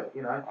they love it,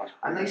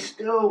 And they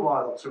still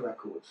buy lots of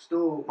records.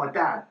 My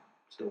dad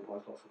still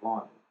buys lots of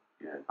vinyl.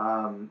 Yeah.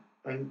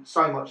 And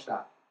so much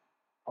that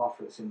half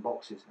it's in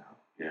boxes now.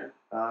 Yeah.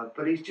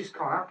 But he just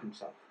can't help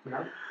himself,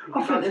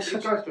 If he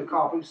goes to a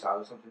car boot sale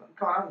or something, he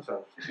can't help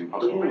himself. It's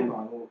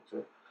impossible. Yeah.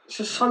 It's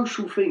a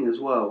social thing as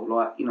well.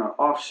 Like,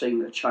 I've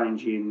seen a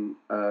change in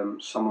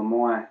some of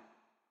my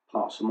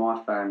parts of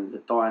my family, the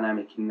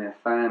dynamic in their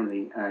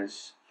family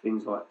as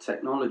things like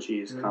technology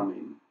is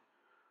coming,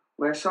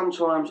 where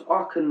sometimes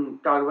I can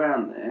go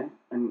around there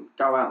and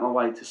go out my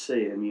way to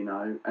see them,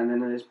 and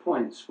then there's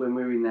points when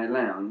we're in their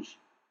lounge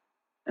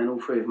and all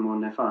 3 of them are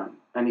on their phone.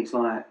 And it's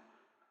like,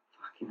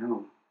 fucking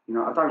hell.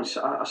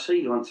 I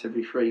see you once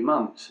every 3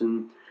 months,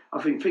 and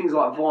I think things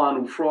like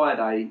Vinyl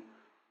Friday,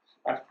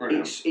 that's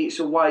brilliant. It's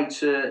a way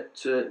to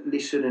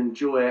listen and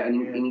enjoy it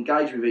and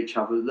engage with each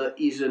other that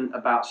isn't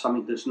about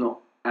something that's not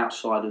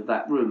outside of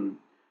that room.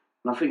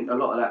 And I think a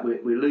lot of that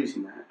we're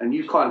losing that. And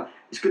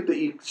it's good that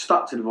you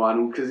stuck to the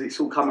vinyl because it's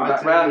all coming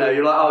back round now.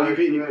 You're like,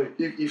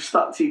 you've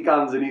stuck to your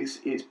guns and it's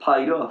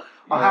paid off.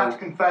 I have to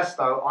confess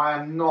though, I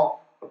am not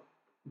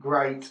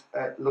great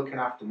at looking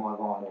after my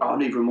vinyl. Oh,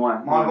 neither am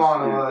I. My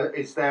vinyl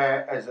is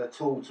there as a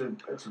tool to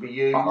be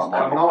used.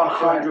 I'm not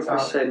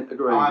 100%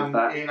 agree with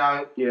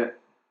that.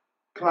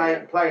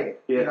 Play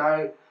it.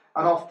 And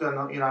often,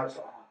 it's like,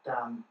 oh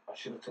damn, I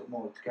should have took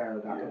more care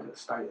of that. Look at the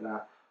state of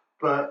that.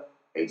 But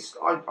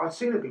I've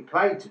seen it be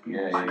played, to be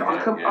honest.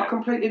 I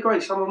completely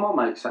agree. Some of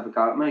my mates have a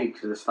go at me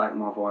because of the state of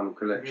my vinyl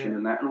collection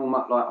and that, and all my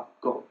I've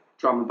got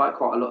drum and bass,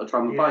 quite a lot of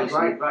drum and bass,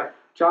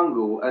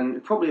 jungle,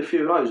 and probably a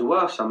few of those are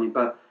worth something.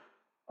 But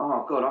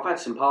oh god, I've had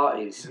some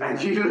parties,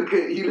 and you look at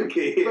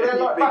it, but they're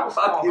like battle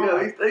scars.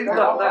 Who's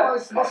done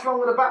that? What's wrong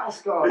with a battle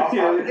scar? I've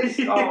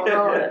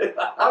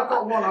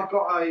got one. I've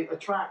got a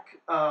track,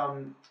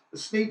 the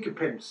Sneaker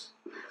Pimps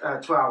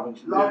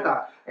 12-inch. Love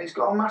that. And it's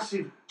got a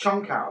massive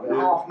chunk out of it,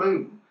 Half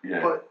Moon,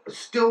 but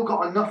still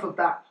got enough of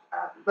that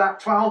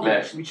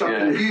 12-inch which I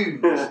can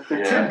use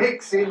to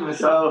mix in with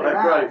something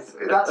else.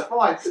 That's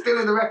fine. It's still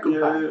in the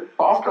record band.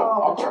 But I've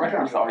got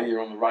records that I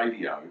hear on the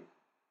radio,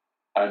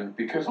 and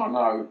because I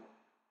know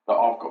that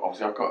I've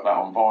got that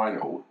on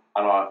vinyl,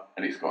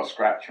 and it's got a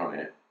scratch on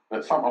it.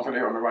 But sometimes I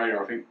hear it on the radio,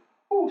 and I think,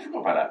 oh, I forgot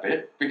about that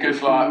bit,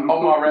 because on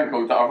my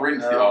record that I've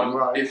rinsed it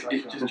on,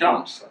 it just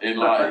jumps.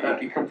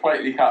 It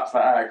completely cuts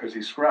that out because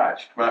it's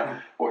scratched.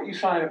 But what are you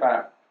saying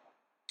about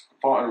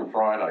Vinyl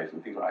Fridays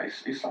and things like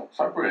that? It's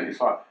so brilliant. It's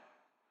like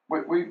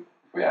we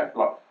have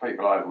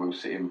people over. We'll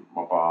sit in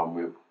my bar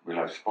and we'll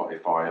have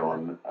Spotify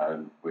on,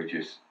 and we're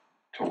just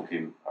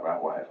talking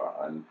about whatever,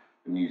 and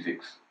the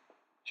music's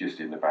just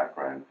in the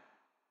background.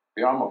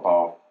 Behind my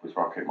bar was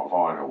where I keep my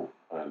vinyl,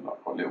 and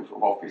I've got a little sort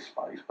of office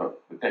space,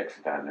 but the decks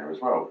are down there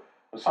as well.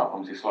 And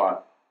sometimes it's like,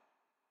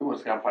 who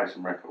wants to go and play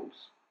some records?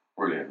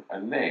 Brilliant.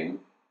 And then,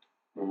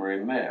 when we're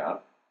in there,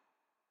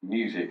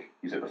 music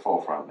is at the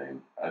forefront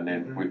then, and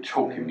then we're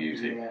talking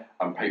music,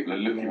 and people are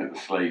looking at the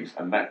sleeves,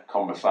 and that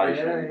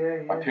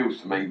conversation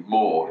appeals to me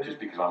more just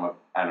because I'm an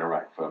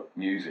anorak for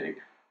music.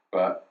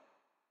 But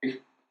it's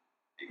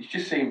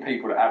just seeing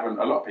people that haven't,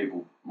 a lot of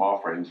people, my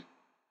friends,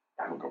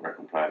 haven't got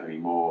record players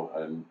anymore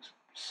and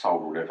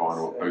sold all their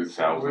vinyl at boot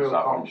sales and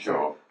stuff, I'm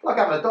sure. Like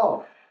having a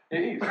dog.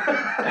 It is. But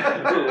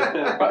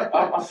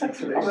I said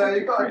to them,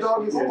 you've got a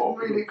dog, it's a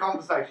really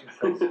conversation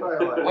piece.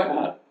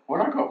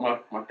 When I got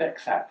my deck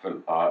sat for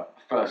the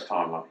first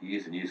time,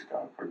 years and years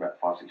ago, probably about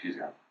 5-6 years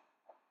ago,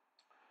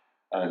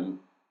 and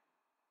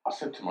I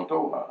said to my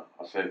daughter,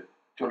 I said, do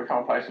you want to come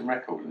and play some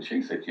records? And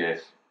she said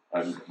yes,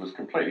 and was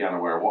completely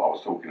unaware of what I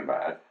was talking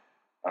about.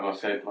 And I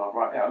said, like,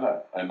 right, yeah,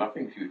 look. And I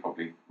think she was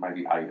probably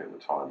maybe 8 at the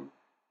time,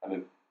 and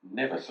had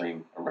never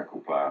seen a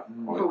record player.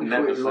 Probably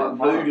never thought it was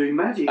like seen voodoo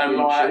magic, and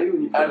didn't like, she,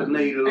 when you put a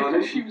needle on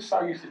because it? she was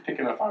so used to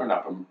picking her phone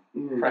up and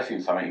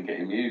pressing something and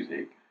getting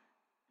music,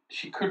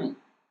 she couldn't.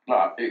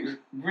 Like, it was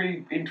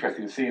really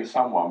interesting seeing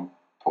someone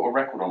put a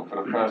record on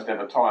for the first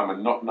ever time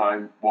and not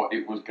knowing what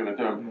it was going to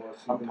do,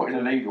 and putting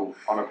a needle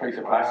on a piece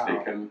of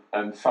plastic and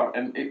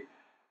it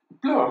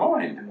blew her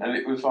mind. And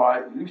it was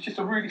just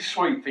a really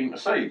sweet thing to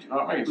see. Do you know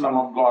what I mean?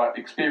 Someone like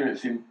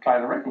experiencing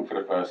playing a record for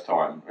the first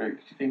time. You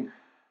think,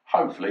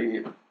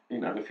 hopefully,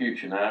 the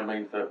future now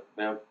means that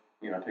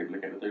people are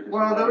going to do this.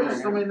 Well, there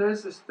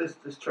is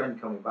this trend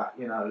coming back.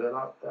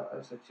 Like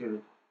I said to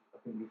you, I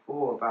think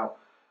before about,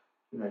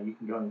 you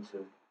can go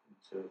into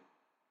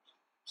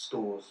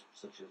stores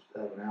such as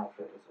Urban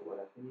Outfitters or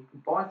whatever, and you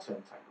can buy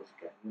turntables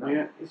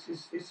again. This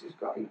is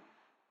great.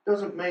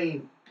 Doesn't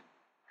mean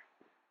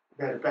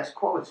they're the best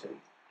quality,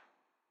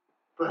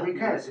 but who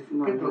cares if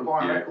people are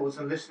buying records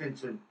and listening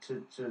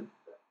to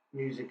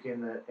music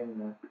in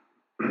the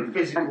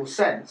physical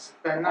sense?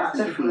 Then that's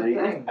definitely. a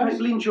good thing. And if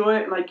people enjoy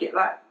it and they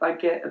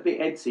get a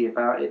bit headsy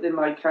about it, then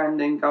they can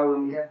then go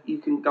and you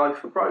can go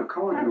for broke,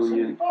 can't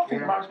you? I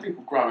think most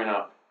people growing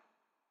up,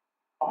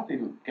 I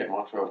didn't get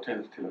my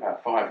 1210s till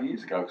about 5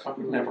 years ago because I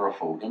could never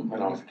afford them.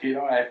 When I was a kid,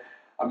 I had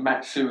a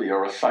Matsui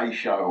or a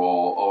Seisho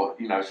or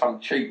some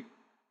cheap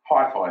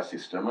hi-fi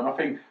system. And I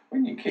think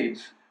when you're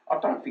kids, I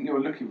don't think you're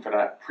looking for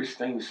that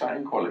pristine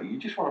sound quality. You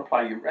just want to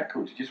play your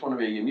records. You just want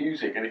to hear your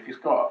music. And if it's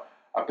got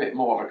a bit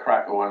more of a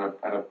crackle and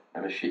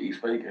a shitty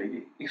speaker,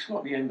 it's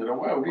not the end of the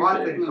world, is it?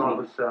 I think I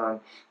was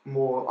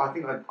more. I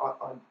think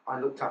I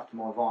looked after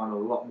my vinyl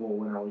a lot more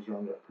when I was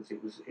younger because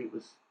it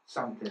was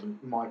something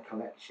in my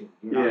collection.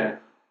 Yeah.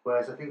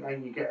 Whereas I think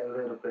then you get a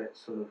little bit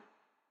sort of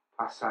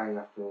passé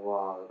after a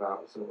while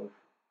about sort of,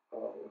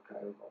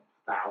 we've got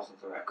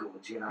thousands of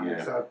records,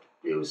 Yeah. So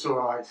it was all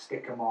right,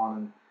 stick them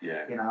on,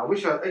 and I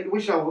wish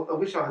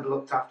I had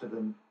looked after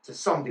them to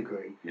some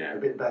degree a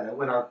bit better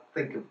when I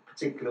think of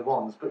particular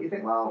ones. But you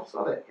think, well,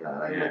 sod it,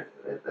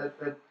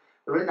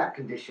 they're in that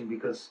condition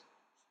because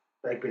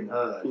they've been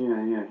heard.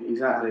 Yeah,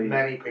 exactly.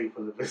 Many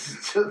people have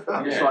listened to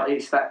them.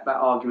 It's that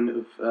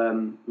argument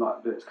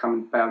of that's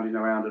coming bounding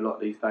around a lot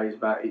these days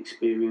about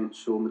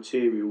experience or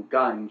material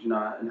gains,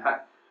 and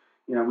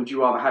would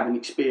you rather have an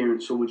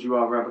experience or would you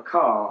rather have a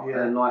car?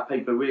 Yeah. And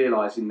people are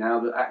realising now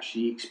that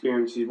actually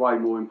experience is way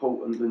more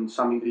important than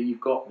something that you've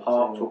got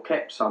parked or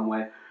kept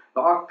somewhere.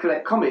 But I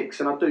collect comics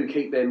and I do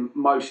keep them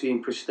mostly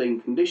in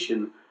pristine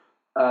condition.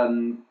 Are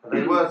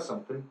they worth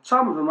something?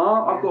 Some of them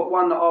are. Yeah. I've got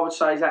one that I would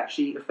say is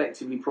actually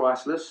effectively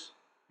priceless.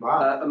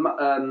 Wow.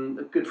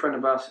 A good friend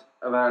of ours,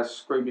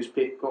 Scroobius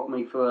Pip, got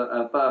me for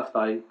a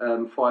birthday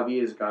 5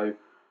 years ago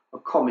a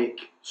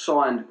comic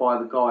signed by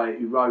the guy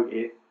who wrote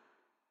it.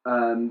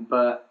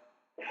 But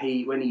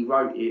when he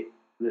wrote it,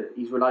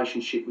 his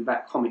relationship with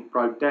that comic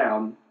broke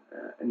down,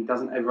 and he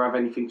doesn't ever have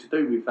anything to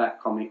do with that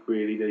comic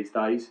really these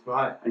days.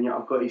 Right. And yet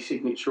I've got his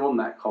signature on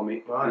that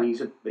comic, right. And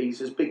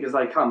he's as big as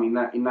they come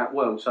in that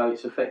world. So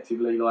it's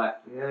effectively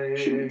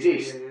shouldn't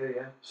exist.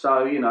 Yeah.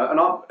 So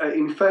and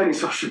in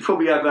fairness, I should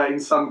probably have that in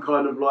some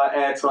kind of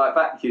airtight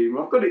vacuum.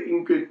 I've got it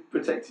in good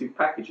protective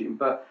packaging,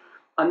 but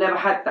I never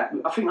had that.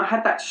 I think I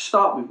had that to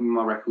start with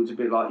my records, a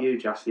bit like you,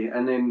 Justin,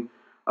 and then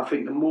I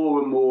think the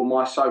more and more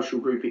my social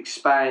group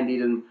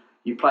expanded and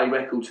you play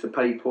records for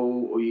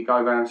people or you go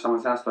around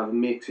someone's house to have a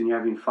mix and you're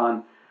having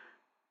fun.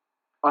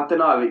 I don't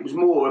know, it was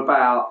more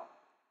about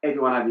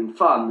everyone having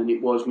fun than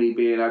it was me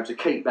being able to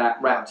keep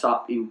that wrapped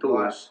up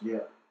indoors.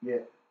 Right. Yeah.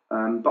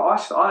 But I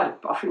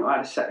think I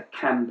had a set of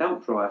cam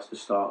belt drives to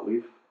start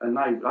with and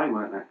they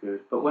weren't that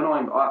good. But when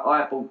I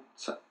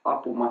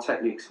bought my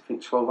Technics, I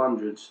think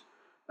 1200s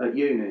at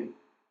uni,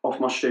 off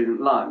my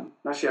student loan.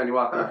 That's the only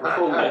way I could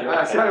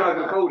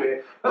afford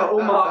it. But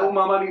all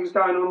my money was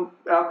going on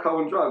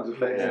alcohol and drugs,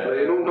 effectively.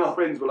 Yeah. And all my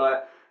friends were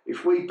like,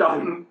 if we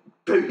don't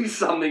do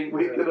something,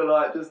 we're going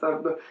to just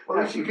have the...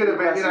 Well, you could have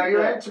been,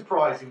 you're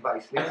enterprising,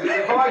 basically.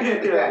 If I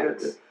get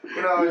debts,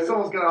 if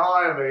someone's going to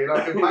hire me and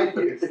I can make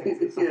these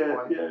things at some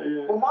point.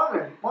 Yeah. Well,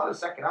 mine was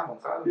second-hand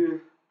ones.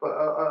 But,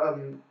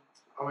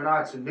 I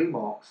had some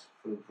Newmarks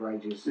for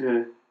ages.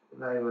 Yeah.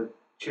 They were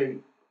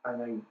cheap and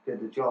they did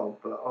the job,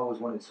 but I always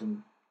wanted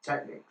some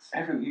Technics.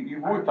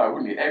 You would though,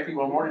 wouldn't you?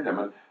 Everyone wanted them,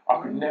 and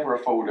I could never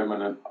afford them.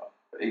 And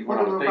even when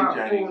I was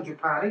DJing,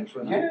 about £400 each,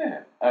 wasn't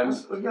it?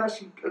 Yeah,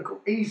 actually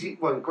easy.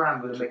 Well,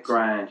 £1,000 with a mix.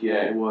 £1,000,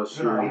 yeah, it was.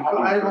 Anyone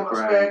got a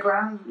spare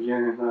 £1,000? Yeah,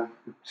 no.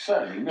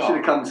 Certainly not. Should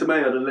have come to me.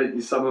 I'd have lent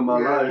you some of my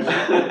loans.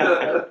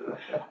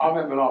 I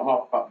remember,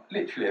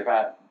 literally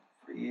about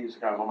 3 years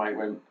ago, my mate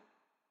went,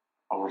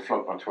 "I'm gonna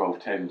flog my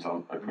 1210s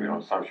on. I put it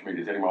on social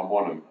media. Does anyone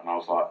want them?" And I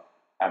was like,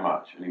 "How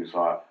much?" And he was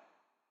like,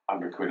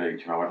 £100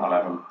 each, and I went, "I'll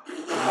have them."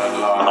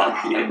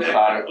 And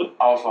so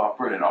I was like,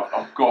 "Brilliant!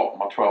 I've got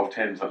my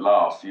 1210s at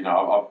last."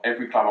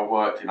 Every club I've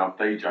worked in, I've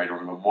DJ'd on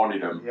them and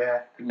wanted them. Yeah.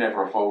 Could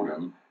never afford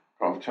them.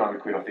 Got them for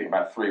 £200. I think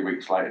about 3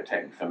 weeks later,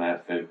 Technics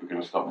announced that we're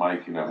going to stop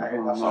making them.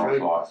 That's so I was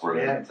true. like,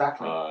 "Brilliant!" Yeah,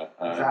 exactly.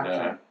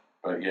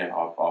 But yeah,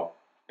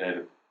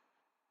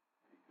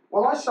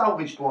 Well, I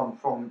salvaged one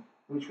from,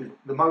 which was,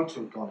 the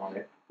motor had gone on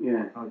it.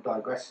 Yeah. I'm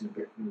digressing a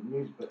bit from the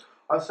music, but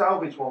I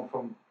salvaged one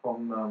from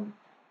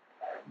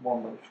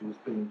one which was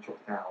being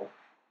chucked out.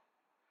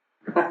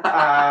 The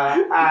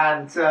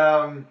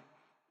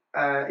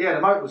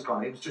motor was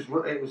gone. It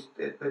was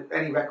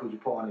any record you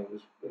put on it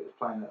was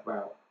playing at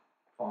about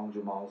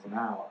 500 miles an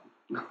hour.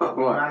 But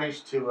we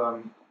managed to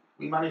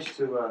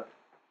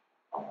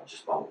I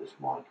just hold this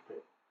mic a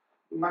bit.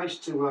 We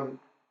managed to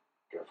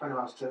get a friend of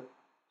ours to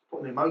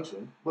put a new motor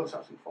in. Works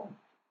absolutely fine.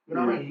 You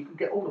know what I mean? You can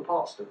get all the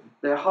parts to them.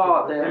 They're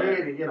hard. They're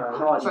really,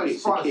 hard so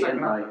bits of kit,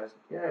 aren't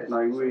they? Yeah,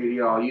 they really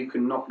are. You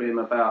can knock them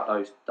about.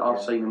 Those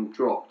I've seen them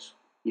dropped,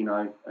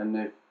 and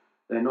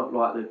they're not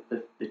like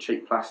the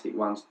cheap plastic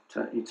ones.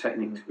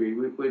 Technics,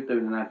 we're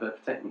doing an advert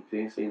for Technics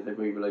here, seeing as they've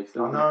re-released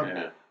them. I know.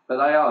 Yeah. But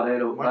they are. They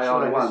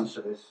are the ones.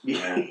 To this.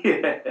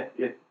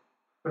 Yeah.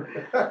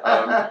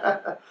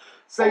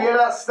 So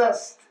that's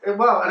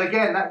well, and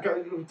again,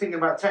 we're thinking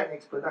about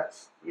Technics, but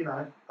that's the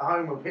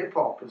home of hip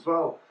hop as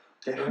well.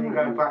 So when you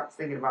go back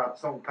thinking about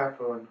Salt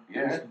Pepper and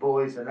Mr.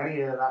 Boys and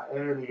any of that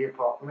early hip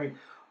hop, I mean,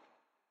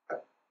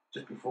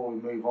 just before we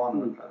move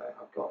on,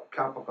 I've got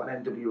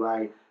an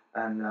NWA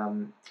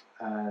and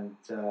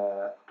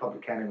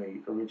Public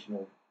Enemy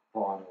original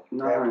vinyl.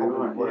 They're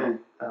probably and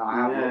I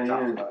have looked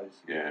after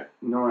those. Yeah,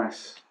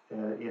 nice.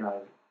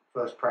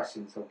 First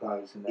pressings of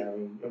those, and they're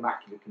in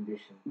immaculate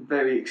condition.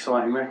 Very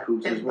exciting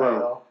records as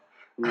well.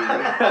 You go,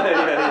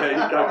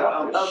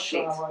 I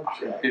shit. I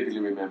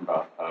vividly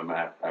remember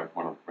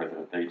one of the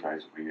resident DJs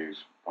that we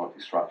use, Art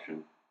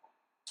Destruction.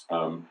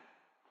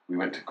 We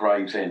went to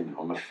Gravesend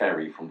on the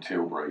ferry from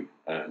Tilbury,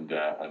 and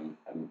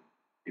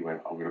he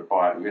went, "I'm going to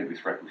buy it." We went to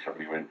this record shop,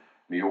 and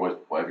he always,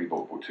 whatever he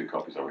bought 2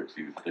 copies of it because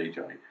he was the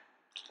DJ,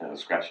 a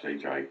scratch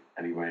DJ,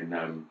 and he went,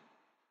 "Yeah,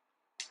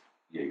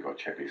 you got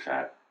to check this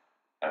out."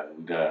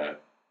 And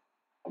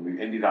we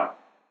ended up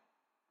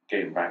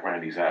getting back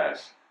round his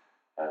house,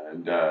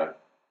 and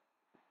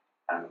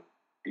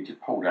he just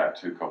pulled out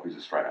 2 copies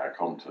of Straight Outta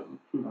Compton,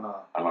 and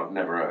I'd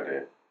never heard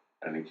it,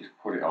 and he just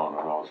put it on,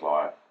 and I was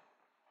like,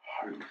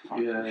 holy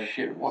fucking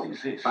shit, what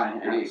is this?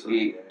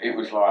 It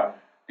was like,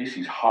 this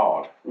is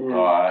hard.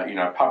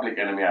 Public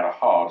Enemy had a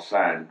hard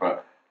sound,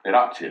 but they'd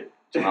upped it.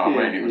 Do you know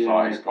what I mean? It was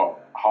like, it's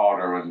got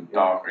harder and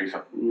darker. It's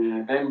like,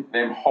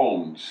 them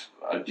horns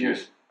are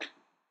just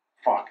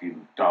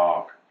fucking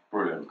dark,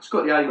 brilliant. It's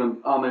got the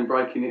Amen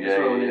breaking it as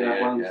well,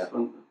 that one's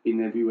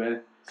been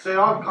everywhere.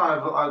 So I've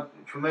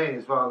for me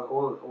as well,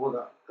 all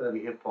that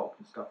early hip hop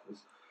and stuff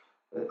was,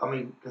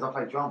 because I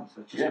play drums,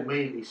 so just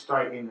immediately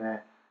straight in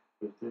there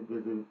with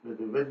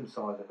the rhythm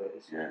side of it.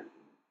 It's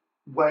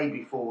way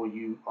before I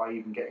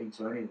even get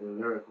into any of the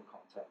lyrical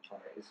content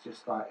on it. It's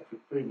just like, if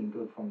it's feeling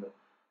good from the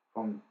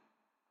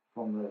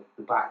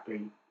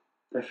backbeat,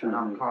 definitely. And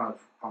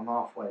I'm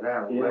halfway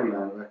there already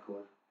on the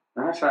record.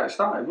 And that's how it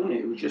started, wasn't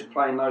it? It was just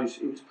playing those.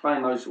 It was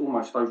playing those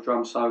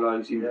drum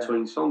solos in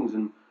between songs,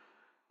 and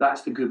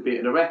that's the good bit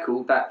of the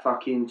record. That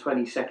fucking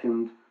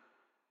 20-second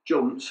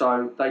jump.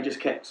 So they just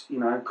kept,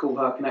 Cool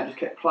Herc and that just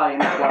kept playing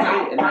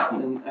that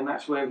one bit, and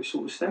that's where it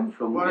sort of stemmed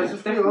from. Well, there's a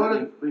few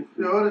other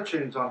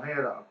tunes on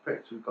here that I've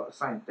picked who've got the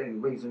same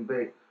thing. The reason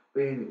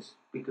being is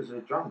because of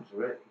the drums,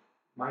 really,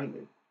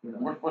 mainly.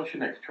 What's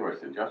your next choice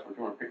then, Just? What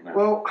do you want to pick now?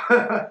 Well,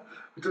 we're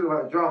talking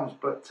about the drums,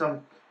 but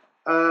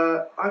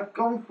I've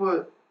gone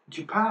for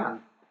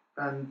Japan,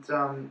 and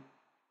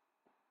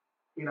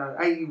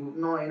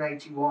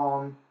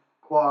 1981,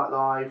 Quiet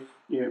Life.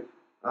 Yeah.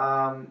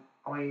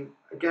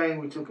 Again,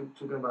 we're talking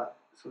about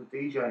sort of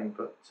DJing,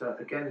 but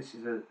again, this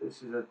is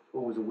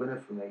always a winner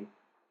for me.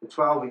 The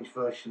 12-inch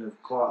version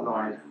of Quiet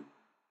Life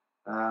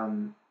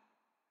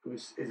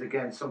is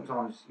again,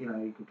 sometimes you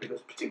can pick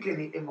up,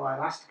 particularly in my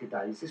Elastica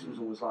days. This was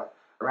always like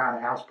around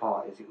at house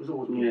parties. It was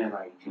always being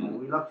played.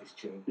 We love this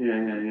tune.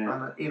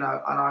 Yeah.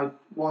 And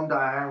one day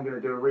I am going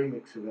to do a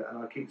remix of it,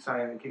 and I keep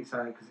saying it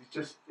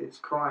because it's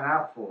crying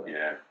out for it.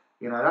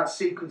 Yeah. That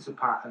sequence of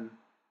pattern,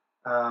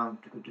 and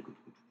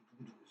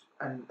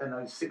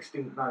those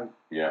 16th note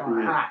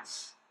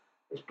hats.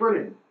 It's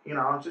brilliant.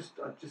 I just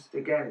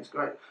again, it's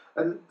great.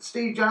 And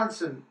Steve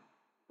Jansen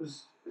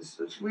is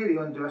really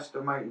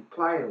underestimated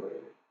player,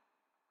 really.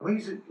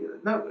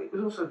 It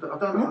was also, I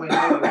don't know, maybe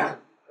I wasn't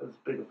as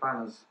big a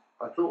fan as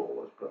I thought it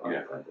was, but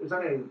it was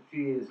only a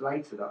few years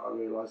later that I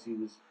realised he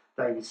was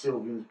David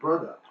Sylvian's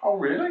brother. Oh,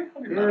 really?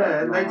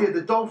 And they did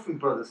the Dolphin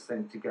Brothers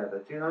thing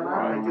together. Do you know that?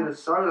 Right. They did a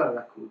solo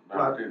record.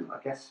 No, I didn't. I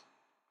guess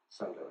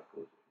solo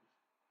record.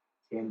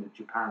 It's the end of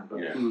Japan,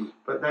 but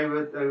but they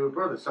were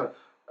brothers. So,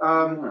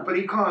 but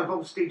he kind of,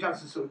 obviously, Steve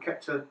Jansen sort of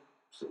kept a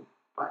sort of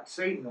back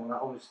seat and all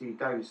that. Obviously,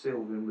 David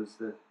Sylvian was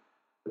the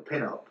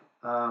pin-up.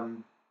 A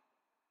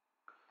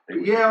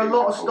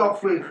lot of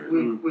stuff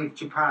with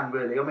Japan,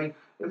 really.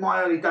 In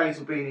my early days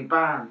of being in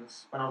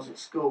bands, when I was at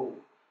school,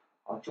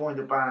 I joined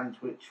a band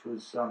which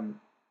was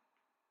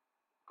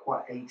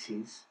quite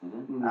 80s,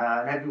 and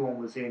everyone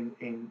was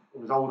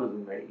was older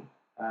than me.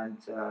 And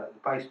the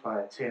bass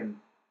player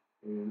Tim,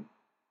 who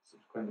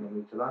subsequently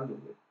moved to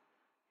London with,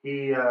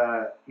 he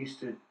used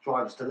to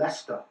drive us to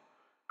Leicester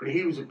but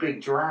he was a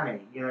big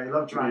Durrani. You know, he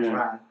loved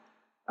Duran.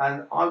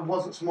 And I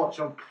wasn't so much.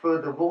 I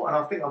preferred the and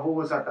I think I've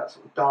always had that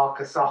sort of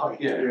darker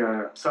side.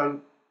 Yeah. So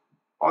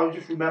I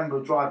just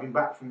remember driving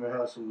back from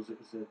rehearsals.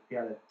 He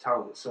had a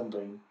terrible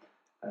sunbeam,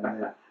 and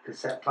the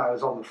cassette player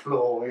was on the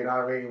floor. You know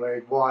what I mean? Where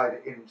he'd wired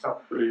it in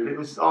himself. Brilliant. It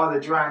was either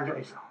Duran.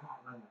 He's like, oh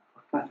no,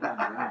 fucking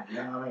Duran. You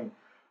know what I mean?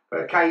 But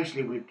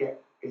occasionally we'd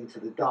get into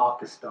the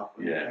darker stuff,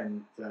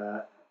 and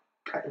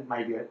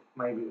maybe it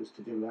was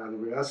to do with how the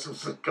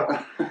rehearsals had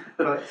gone.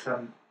 But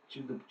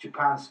the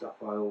Japan stuff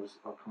I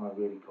kind of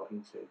really got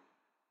into.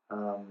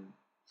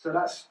 So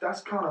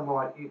that's kind of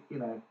like, you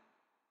know,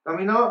 I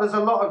mean, there's a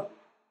lot of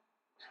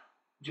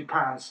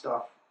Japan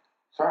stuff.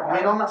 So I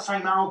mean, on that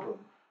same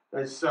album,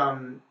 there's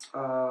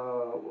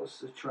what's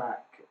the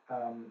track?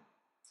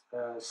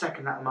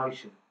 Second That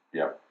Emotion.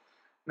 Yep.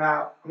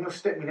 Now I'm going to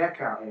stick my neck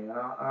out here, and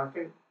I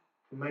think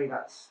for me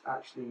that's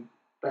actually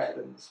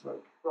better than the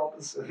Smokey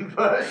Robinson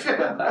version.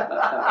 No,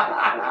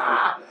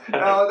 I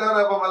don't know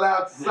if I'm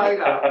allowed to say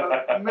that,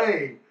 but for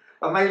me,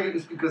 or maybe it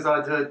was because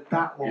I'd heard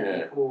that one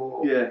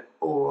before,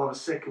 or I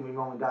was sick of my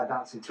mum and dad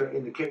dancing to it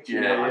in the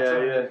kitchen.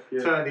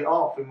 Turned it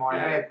off in my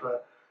head,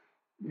 but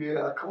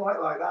I quite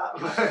like that.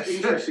 It's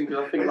interesting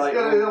because I think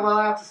I'm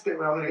allowed to stick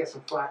with. I'm going to get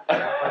some flack for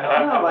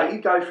that. No, mate, you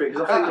go for it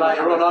because I think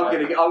later on I'm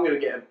going to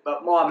get.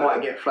 But I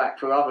might get flack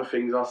for other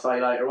things I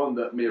say later on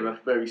that mirror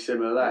very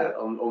similar to that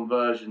on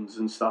versions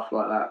and stuff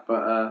like that.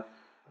 But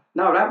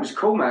no, that was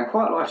cool, man.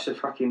 Quite Life's a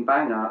fucking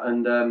banger,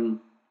 and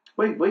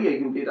we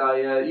even did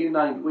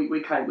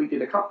we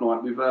did a cup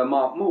night with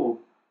Mark Moore.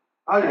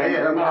 Oh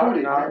yeah.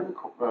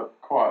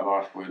 Quiet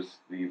Life was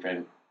the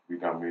event we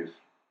done with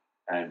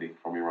Andy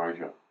from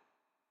Erasure.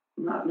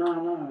 No, it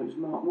was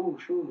Mark Moore,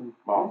 surely.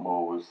 Mark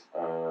Moore was.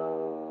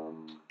 Oh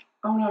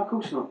no, of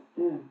course not.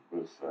 Yeah.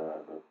 Was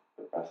the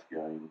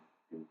Basquiat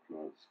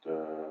influenced? Can't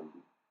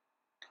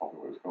remember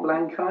what it was called.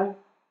 Blanco.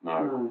 No,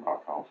 I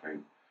can't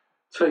think.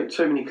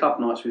 Too many club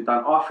nights we've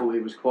done. I thought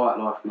it was Quiet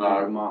Life with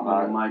Mark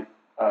Moore, mate.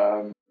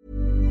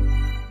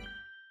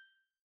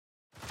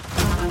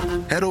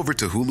 Head over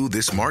to Hulu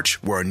this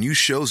March, where our new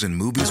shows and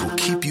movies will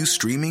keep you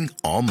streaming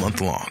all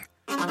month long.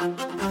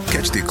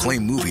 Catch the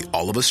acclaimed movie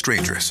All of Us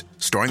Strangers,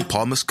 starring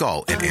Paul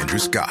Mescal and Andrew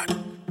Scott.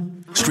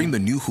 Stream the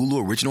new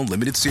Hulu original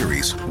limited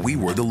series We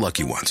Were the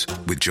Lucky Ones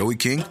with Joey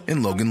King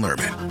and Logan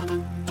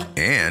Lerman.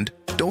 And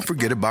don't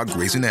forget about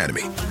Grey's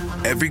Anatomy.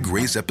 Every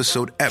Grey's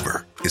episode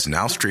ever is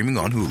now streaming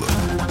on Hulu.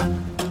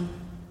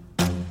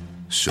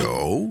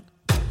 So,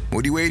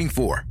 what are you waiting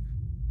for?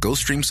 Go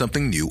stream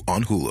something new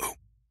on Hulu.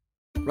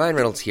 Ryan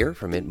Reynolds here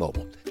from Mint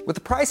Mobile. With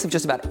the price of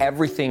just about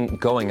everything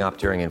going up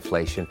during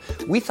inflation,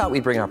 we thought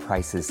we'd bring our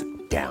prices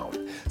down.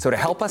 So to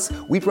help us,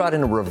 we brought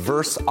in a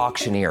reverse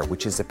auctioneer,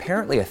 which is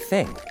apparently a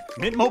thing.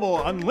 Mint Mobile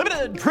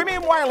Unlimited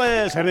Premium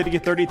Wireless. How to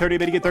get 30, 30,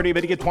 bit to get 30,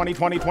 bit to get 20,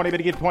 20, 20, bit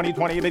to get 20,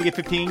 20, bit to get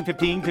 15,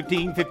 15,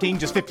 15, 15,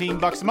 just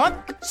 $15 a month?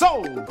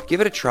 Sold!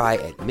 Give it a try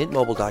at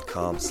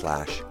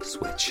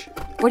mintmobile.com/switch.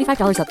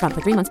 $45 up front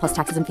for 3 months plus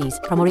taxes and fees.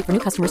 Promo rate for new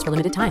customers for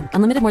limited time.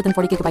 Unlimited more than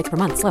 40 gigabytes per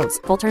month. Slows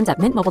full terms at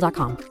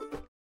mintmobile.com.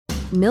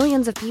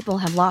 Millions of people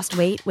have lost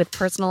weight with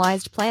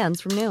personalized plans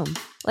from Noom.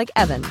 Like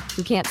Evan,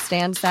 who can't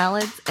stand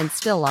salads and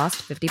still lost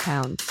 50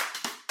 pounds.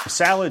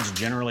 Salads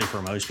generally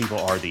for most people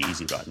are the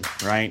easy button,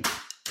 right?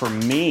 For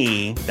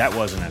me, that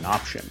wasn't an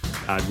option.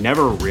 I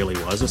never really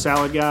was a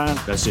salad guy.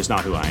 That's just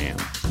not who I am.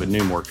 But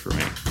Noom worked for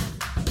me.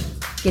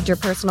 Get your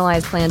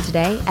personalized plan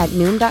today at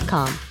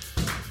Noom.com.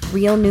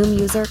 Real Noom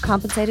user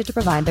compensated to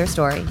provide their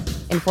story.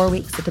 In 4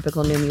 weeks, the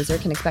typical Noom user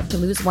can expect to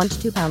lose 1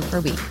 to 2 pounds per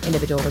week.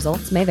 Individual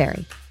results may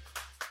vary.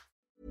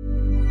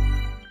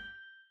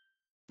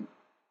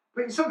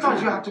 But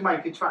sometimes you have to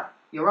make a track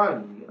your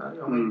own, you know.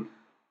 I mean,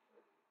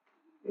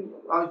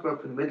 I grew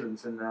up in the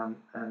Midlands, and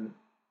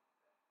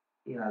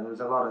you know, there was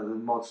a lot of the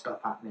mod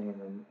stuff happening,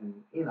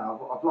 and you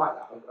know, I've liked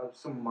that.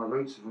 Some of my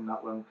roots are from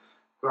that when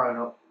growing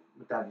up.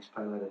 My dad used to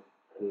play with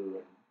Who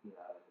and you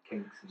know the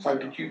Kinks. And so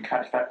did you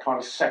catch that kind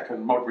of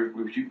second mod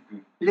with you?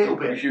 Little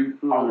bit. Was you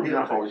old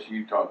enough, or was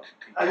you to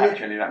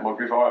catch any of that mod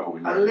revival?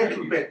 A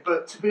little bit,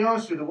 but to be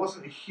honest with you, there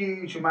wasn't a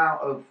huge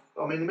amount of.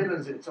 I mean, the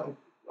Midlands. I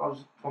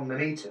was from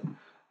Nuneaton.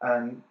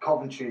 And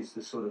Coventry is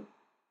the sort of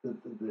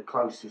the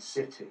closest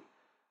city,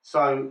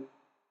 so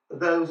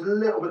there was a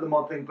little bit of the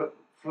mod thing. But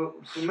for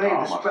me,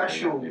 the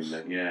specials,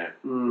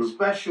 the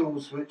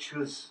specials, which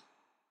was,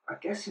 I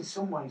guess, in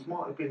some ways,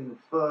 might have been the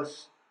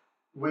first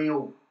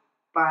real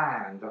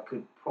band I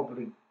could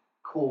probably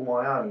call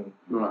my own.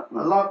 Right.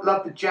 I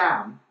loved the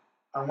Jam,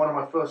 and one of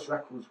my first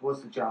records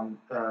was the Jam.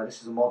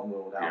 This is a Modern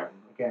World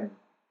album. Again,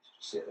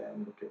 just sit there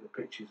and look at the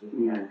pictures of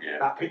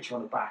that picture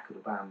on the back of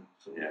the band.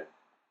 Sort of,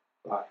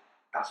 like.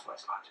 That's what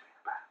it's like to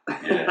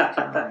be in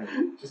a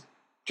band. Just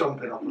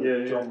jumping off the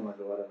drumlines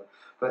or whatever.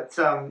 But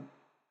I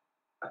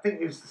think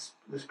it was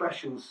the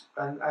specials,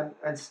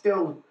 and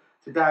still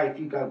today, if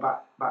you go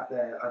back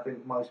there, I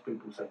think most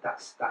people say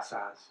that's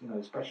ours. You know,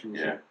 the specials.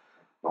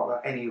 Not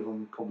that any of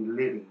them probably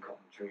live in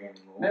Coventry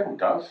anymore. Neville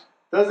does.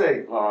 Does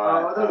he?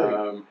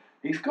 Does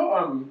he? He's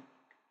got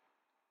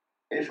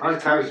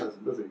Terry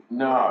doesn't, does he?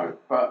 No,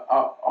 but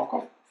I've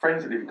got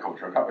friends that live in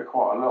Coventry. I go up there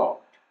quite a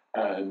lot,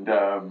 and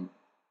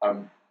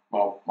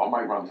my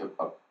mate runs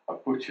a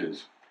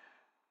butcher's,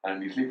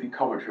 and he's lived in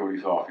Coventry all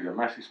his life. He's a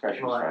massive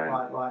Specials fan,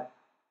 Right.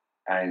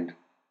 And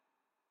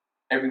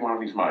every one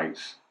of his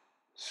mates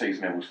sees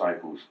Neville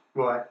Staples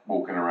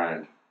walking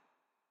around.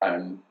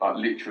 And like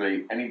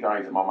literally any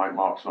days that my mate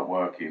Mark's not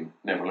working,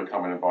 Neville will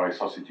come in and buy his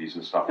sausages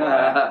and stuff like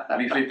that.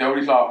 And he's lived all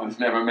his life and has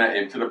never met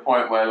him, to the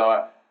point where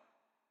like,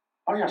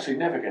 oh yeah, I see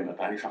Nev again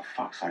today. He's like,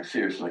 fuck's sake,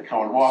 seriously, come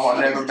on, why have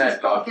I never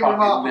met like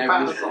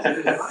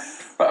fucking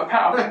Nev? But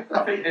apart,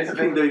 I think there's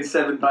been doing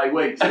 7-day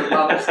weeks for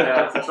months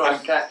now to try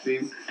and catch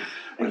him.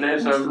 But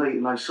there's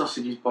eating those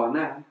sausages by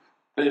now.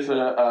 There's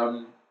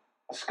a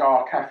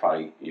Scar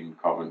Cafe in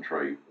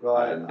Coventry,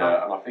 and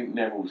I think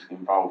Neville's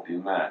involved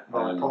in that.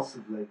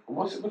 Possibly.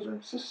 What's it?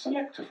 It's a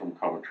selector from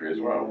Coventry as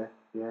well.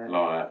 Yeah.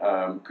 Like,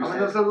 I mean,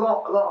 there's a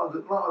lot of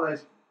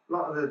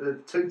the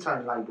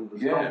two-tone label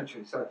was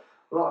Coventry, so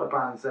a lot of the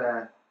bands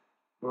there,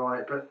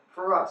 right? But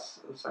for us,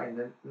 I was saying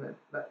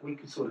that we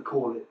could sort of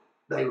call it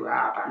they were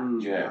our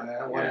band.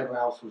 Whatever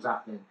else was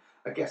happening,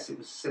 I guess it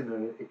was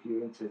similar if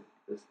you're into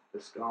the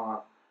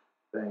Scar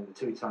thing, the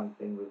two-tone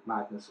thing with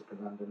Madness up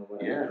in London or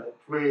whatever. But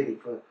really,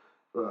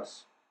 for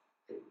us,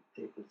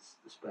 it was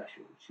the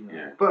Specials, you know.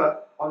 Yeah.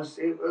 But I was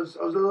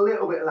a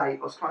little bit late.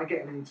 I was kind of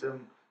getting into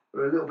them. They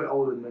were a little bit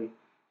older than me,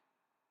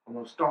 and I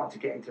was starting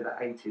to get into the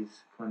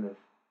 80s kind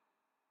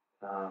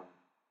of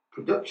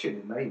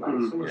production in many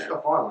ways. Some of the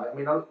stuff I like. I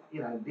mean,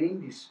 the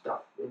indie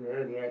stuff in the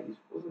early 80s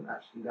wasn't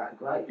actually that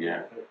great.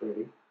 Yeah.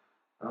 Really.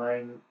 I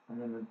mean,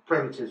 the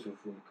Primitives were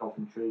from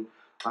Coventry,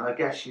 and I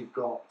guess you've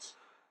got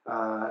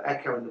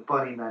Echo and the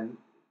Bunnymen,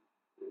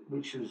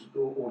 which was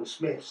or the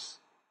Smiths,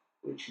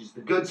 which is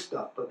the good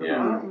stuff. But I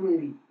don't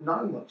really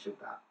know much of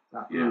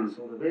that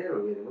sort of era.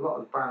 Really, a lot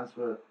of the bands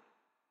were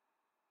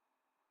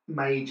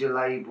major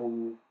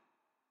label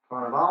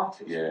kind of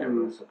artists,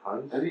 really, I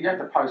suppose. And you had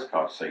the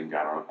postcard scene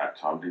going on at that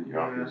time, didn't you?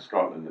 Up in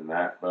Scotland and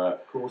that, but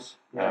of course,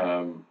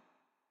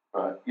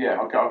 but yeah,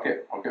 I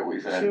get what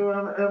you're saying. So,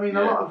 I mean,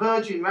 a lot of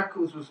Virgin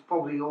Records was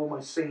probably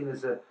almost seen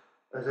as an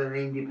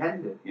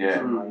independent in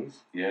some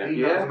ways. Yeah,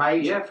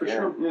 for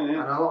sure.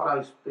 Yeah. And a lot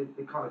of those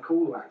the kind of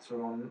cool acts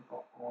are on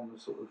the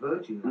sort of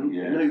Virgin.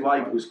 New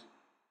Wave was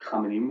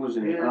coming in,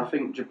 wasn't it? And I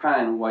think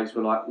Japan always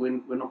were like,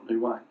 we're not New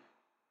Wave.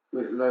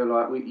 They're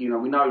like, we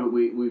know that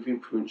we've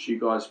influenced you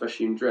guys,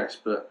 especially in dress,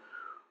 but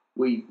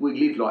we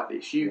live like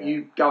this.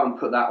 You go and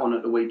put that on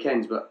at the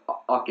weekends, but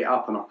I get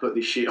up and I put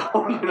this shit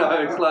on. You know,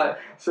 it's like,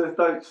 so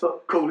don't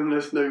stop calling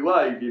us New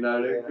Wave. You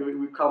know,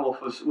 we've come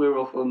off we're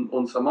off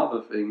on some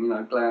other thing. You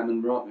know, glam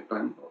and rock.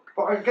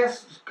 But I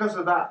guess because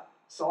of that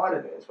side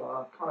of it as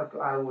well,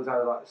 I always had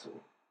like sort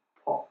of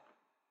pop.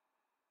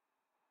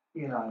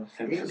 You know,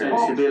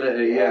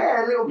 sensibility.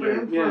 A little bit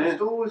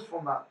influenced always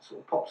from that sort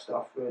of pop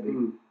stuff,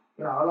 really.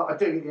 You know, I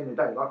do at the end of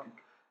the day like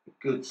a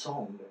good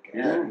song, I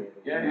guess.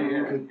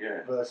 Good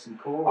verse and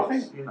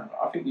chorus.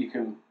 I think you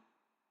can.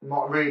 I'm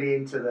not really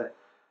into the.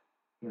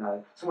 You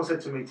know, someone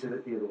said to me the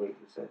other week,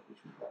 which was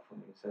quite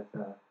funny. He said,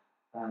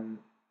 I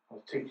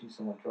was teaching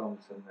someone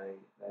drums, and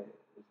it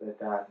was their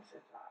dad, and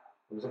said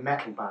there was a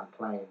metal band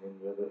playing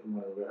in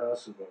one of the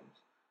rehearsal rooms,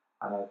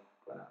 and I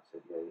went out and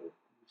said, your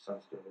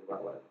son's doing really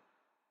well, whatever.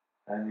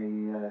 And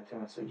he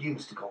turned and said, you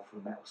must have gone for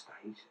a metal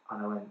stage,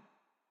 and I went.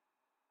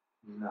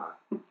 No,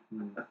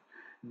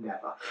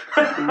 never.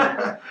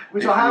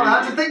 Which I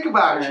had to think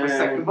about it for a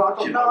second, but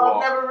I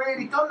thought, I've never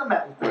really done the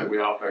metal thing. We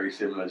are very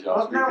similar,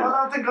 Josh. I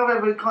don't think I've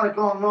ever kind of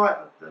gone right,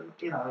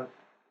 you know.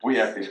 We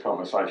have this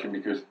conversation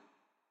because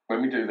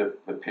when we do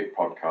the Pip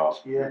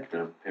podcast,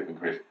 Pip and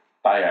Chris,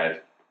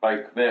 they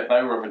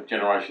were of a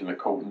generation that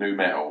called new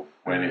metal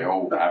when it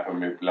all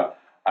happened with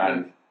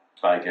and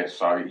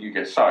you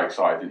get so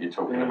excited that you're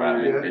talking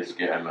about Limp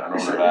Bizkit and all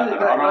of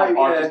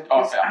that.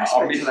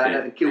 I missed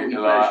it. The guilty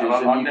pleasures,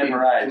 I've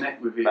never had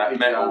connect with it, that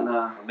metal.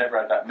 I've never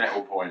had that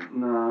metal point.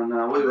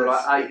 No. We were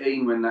like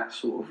 18 when that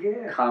sort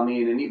of come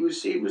in, and it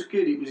was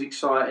good. It was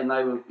exciting.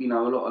 They were, you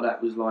know, a lot of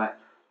that was like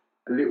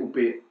a little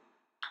bit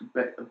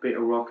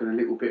of rock and a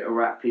little bit of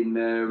rap in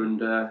there,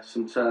 and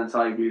some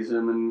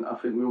turntablism, and I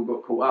think we all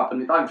got caught up.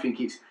 And I don't think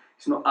it's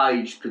not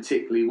aged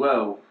particularly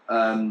well.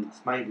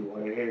 That's maybe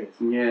what it is.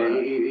 Yeah,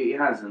 it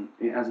hasn't.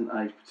 It hasn't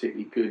aged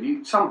particularly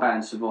good. Some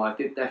bands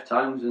survived it,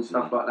 Deftones and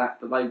stuff like that,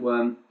 but they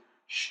weren't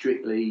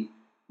strictly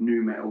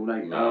new metal.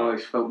 They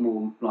always felt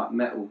more like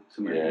metal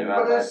to me. Yeah,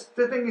 but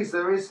the thing is,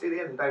 at the end of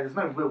the day, there's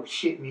no real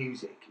shit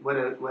music.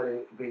 Whether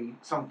it be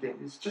something,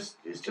 it's just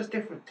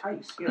different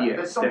tastes. You know,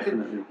 there's something.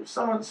 Definitely. If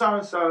someone so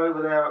and so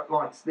over there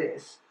likes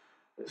this.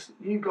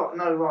 You've got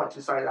no right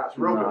to say that's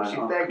rubbish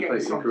if they're getting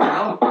something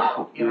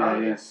on. You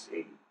know,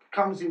 it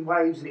comes in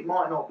waves and it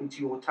might not be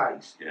to your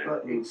taste,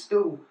 but it's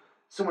still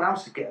someone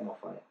else is getting off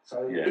on it.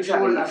 So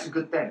surely that's a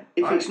good thing.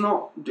 If it's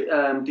not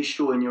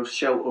destroying your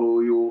shelter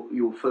or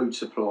your food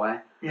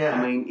supply,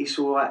 I mean, it's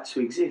all right to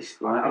exist,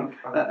 right?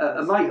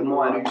 A mate of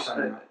mine who's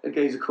a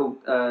geezer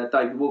called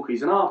David Walker,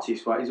 he's an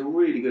artist, right? He's a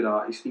really good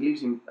artist. He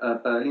lives in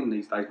Berlin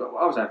these days, but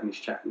I was having this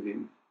chat with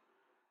him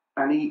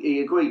and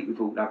he agreed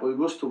with all that, but we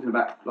was talking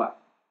about like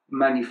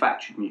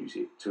manufactured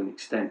music to an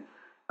extent.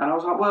 And I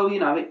was like, well, you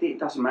know, it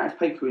doesn't matter if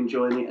people are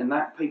enjoying it, and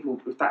that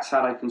people, if that's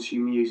how they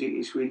consume music,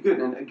 it's really good.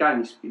 And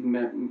again, it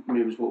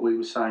mirrors what we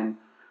were saying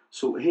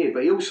sort of here.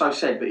 But he also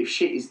said that if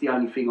shit is the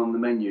only thing on the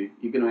menu,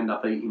 you're going to end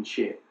up eating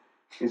shit.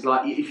 It's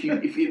like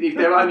if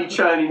they're only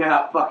churning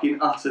out fucking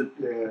utter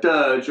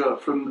dirge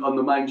on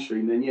the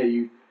mainstream, then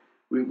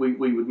we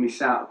would miss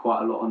out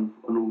quite a lot on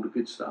all the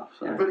good stuff.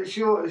 So. Yeah, but it's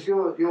your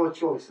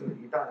choice, and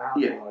you don't have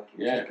to like it.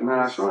 Yeah,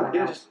 that's right.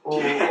 Yeah.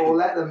 Or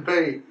let them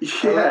be.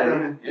 Let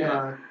them, you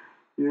know.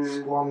 Yeah.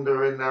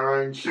 Squander in their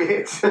own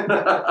shit.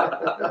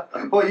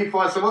 Or you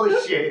find some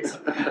other shit.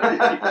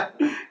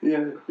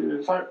 yeah.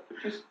 So,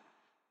 just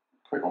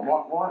quick one.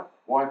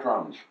 Why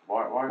drums?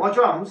 Why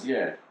drums?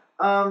 Yeah.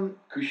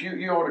 Because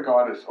you're the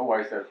guy that's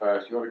always there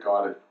first. You're the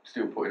guy that's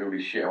still putting all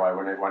this shit away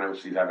when everyone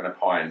else is having a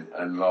pint,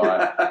 and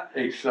like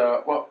it's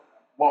what.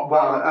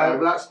 Well,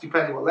 that's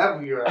depending what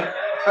level you're at.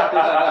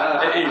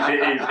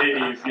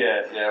 It is.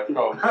 Yeah, of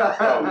course.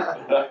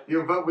 But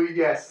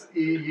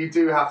you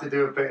do have to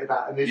do a bit of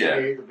that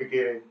initially at the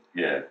beginning.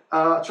 Yeah.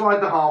 I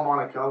tried the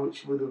harmonica,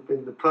 which would have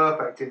been the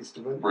perfect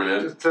instrument.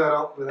 Brilliant. Just turn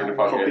up with in the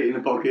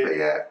pocket. But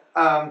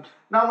yeah.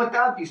 No, my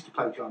dad used to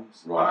play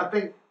drums. Right. And I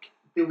think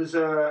there was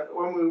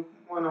when we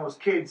were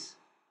kids,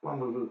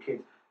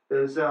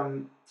 there was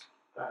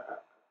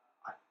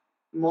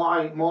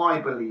my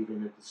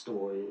believing of the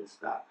story is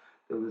that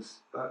there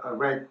was a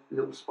red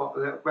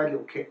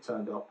little kit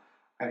turned up,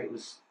 and it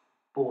was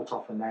bought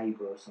off a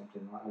neighbour or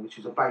something like that, which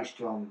was a bass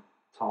drum,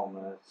 tom,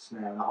 and a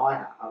snare and a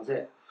hi-hat. That was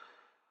it.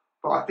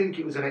 But I think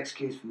it was an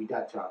excuse for my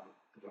dad to have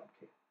a drum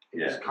kit.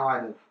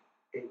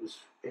 It was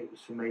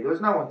for me. There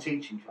was no one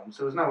teaching drums,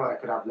 so there was no way I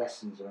could have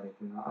lessons or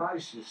anything like that. I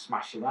used to just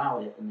smash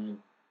around it, and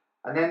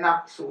then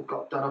that sort of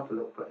got done up a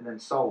little bit and then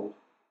sold.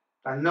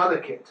 Another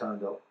kit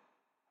turned up.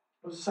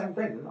 It was the same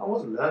thing. I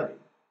wasn't learning.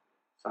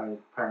 So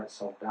parents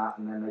sold that,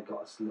 and then they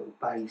got us a little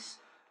bass.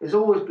 There's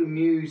always been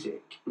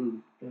music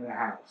in the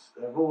house.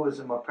 And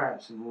my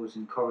parents have always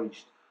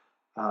encouraged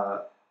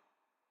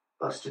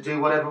us to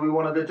do whatever we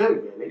wanted to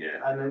do, really.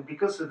 Yeah. And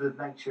because of the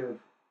nature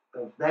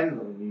of them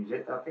loving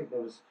music, I think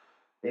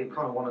they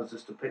kind of wanted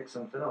us to pick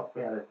something up.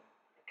 We had a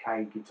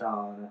K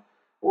guitar, and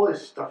all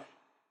this stuff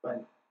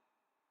went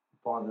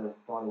by the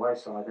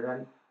wayside. And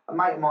then a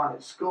mate of mine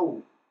at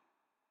school,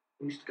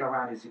 we used to go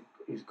around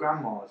his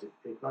grandma's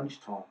at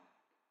lunchtime.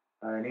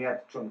 And he had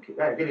the drum kit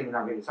there. He didn't even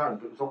have it his own,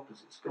 but it was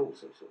opposite school,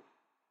 so sort of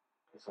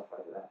piss off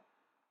over there.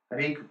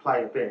 And he could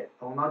play a bit,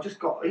 and I just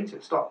got into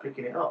it, started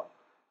picking it up.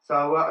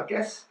 So I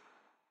guess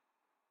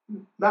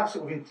that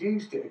sort of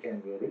enthused it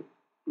again, really.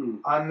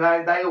 And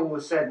they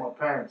always said, my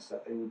parents,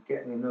 that they would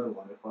get me another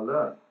one if I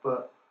learned.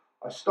 But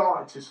I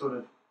started to sort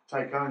of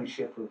take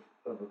ownership of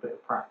a bit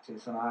of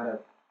practice, and I had a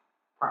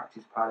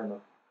practice pad and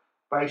a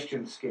bass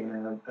drum skin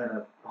and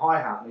a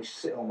hi-hat, and I used to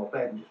sit on my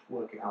bed and just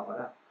work it out like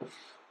that.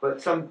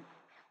 But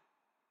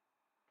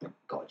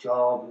got a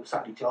job, a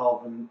Saturday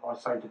job, and I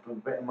saved up a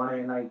bit of money,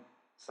 and they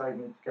gave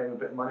me a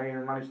bit of money, and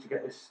I managed to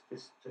get this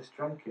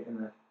drum kit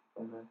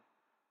from the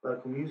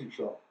local music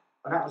shop.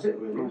 And that was it,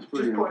 really. Just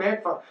putting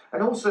headphones.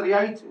 And also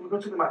we're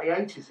talking about the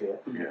 80s here.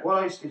 Yeah. What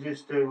I used to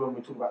just do when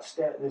we talk about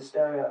the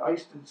stereo, I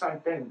used to do the same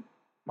thing.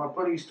 My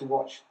brother used to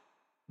watch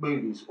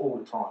movies all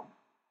the time.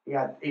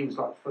 He was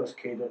like the first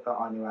kid that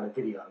I knew had a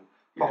video.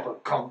 Proper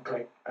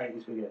click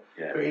 80s video.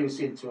 Yeah. But he was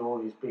into all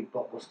these big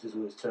blockbusters,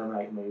 all his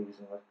Terminator movies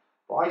and all that.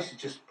 But I used to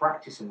just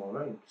practice in my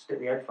room, stick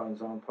the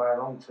headphones on and play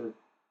along to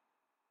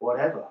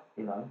whatever,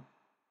 you know.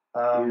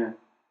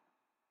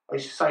 I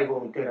used to save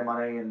all my dinner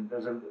money, and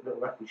there's a little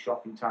record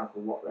shop in town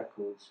called What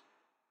Records,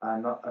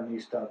 and I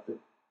used to have the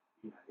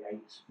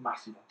 8s,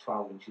 massive,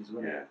 12 inches,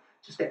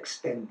 just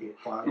extend it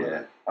by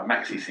a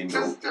maxi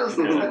single.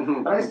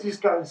 I used to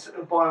just go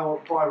and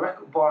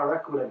buy a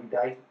record every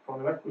day from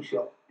the record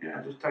shop. Yeah.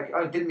 And just take it.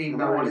 I didn't even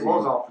know what it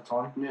was half the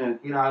time. Yeah.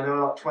 You know, there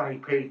were like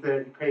 20p,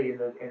 30p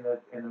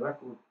in the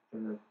record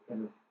in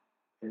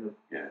the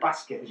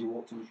basket as you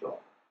walked in the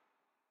shop.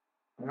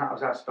 And that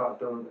was how I started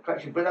building the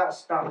collection. But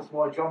that was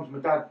why drums. My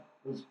dad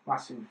was a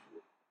massive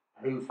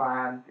Who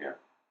fan. Yeah.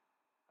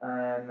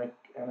 And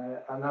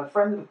a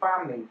friend of the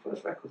family,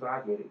 first records I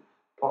had really,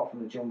 apart from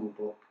the Jungle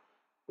Book,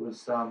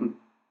 was a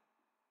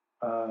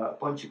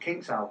bunch of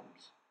Kinks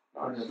albums.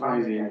 That's the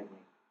family gave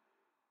me.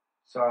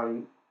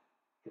 So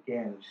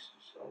again,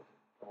 just all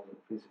the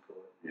physical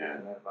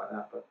and like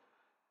that. But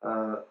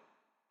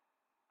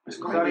it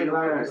was only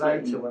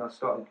later when I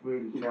started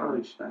really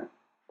trying to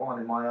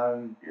finding my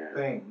own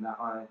thing that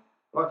I.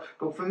 But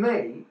for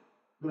me,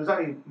 there was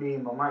only me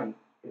and my mate.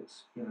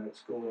 It's at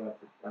school we had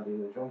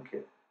the drum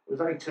kit. There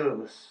was only two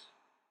of us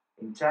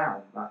in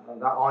town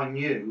that I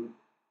knew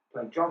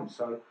played drums.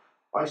 So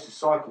I used to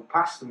cycle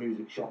past the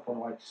music shop on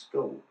the way to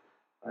school,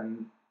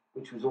 and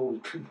which was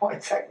always my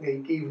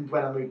technique, even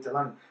when I moved to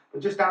London.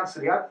 But just answer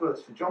the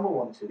adverts for Drummer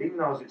Wanted, even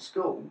though I was at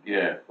school.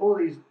 Yeah. All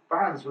these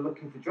bands were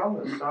looking for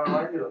drummers, so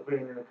I ended up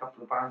being in a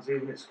couple of bands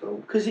even at school.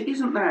 Because it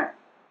isn't that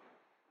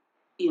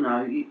you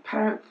know,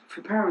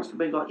 for parents to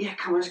be like, yeah,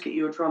 come on, let's get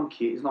you a drum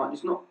kit. It's like,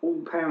 it's not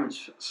all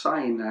parents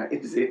saying that,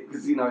 is it?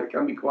 Because, you know, it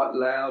can be quite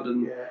loud.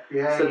 And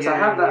so to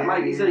have that,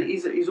 mate,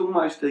 is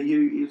almost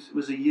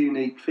was a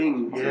unique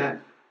thing. Yeah.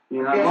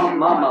 You know, my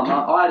mum,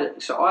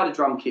 I had a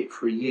drum kit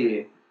for a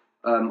year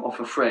off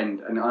a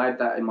friend, and I had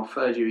that in my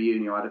third year of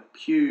uni. I had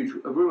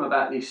a room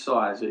about this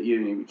size at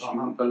uni, which you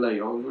wouldn't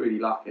believe. I was really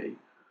lucky.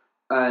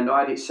 And I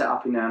had it set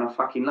up in there, and I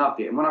fucking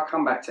loved it. And when I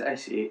come back to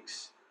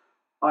Essex,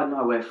 I had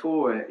nowhere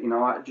for it, you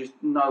know, I had just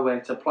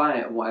nowhere to play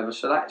it or whatever.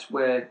 So that's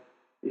where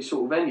it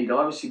sort of ended. I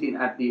obviously didn't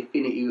have the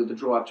affinity or the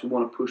drive to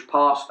want to push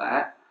past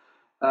that.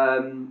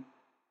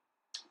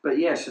 But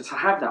yeah, so to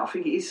have that, I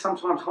think it is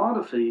sometimes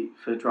harder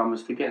for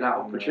drummers to get that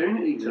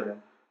opportunity to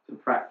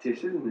practice,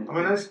 isn't it? I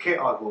mean, this kit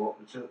I bought,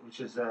 which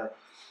is I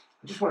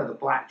just wanted the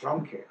black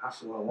drum kit.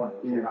 That's what I wanted.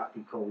 I thought that'd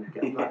be cool.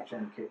 Get a black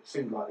drum kit.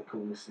 Seemed like the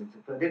coolest thing.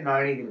 But I didn't know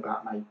anything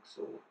about makes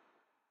or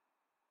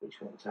which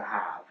one to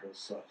have as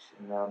such.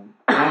 And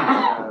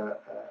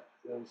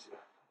what's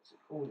it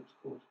called? It's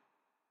called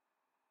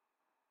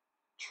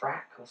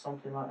Track or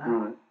something like that.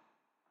 Right.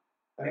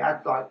 And it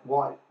had like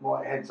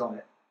white heads on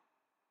it.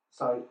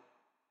 So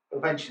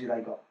eventually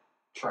they got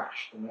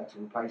trashed and we had to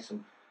replace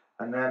them.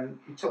 And then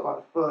you took like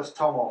the first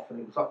tom off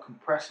and it was like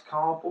compressed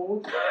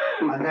cardboard.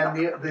 And then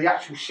the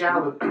actual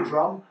shell of the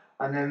drum.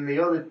 And then the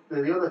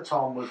other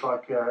tom was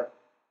like a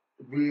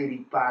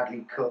really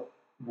badly cut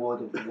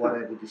wood of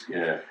whatever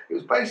description. It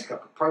was basically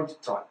like a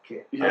prototype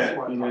kit. That's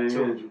why it's like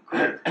 200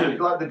 quid.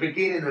 Like the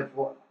beginning of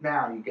what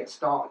now you get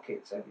starter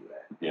kits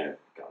everywhere. Yeah.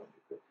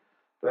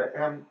 But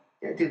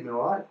it did me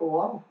alright for a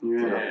while.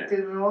 It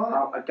did me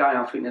alright. Again,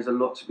 I think there's a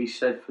lot to be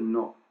said for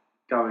not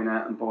going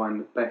out and buying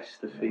the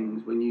best of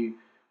things when you're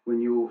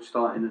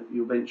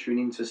venturing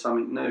into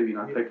something new. You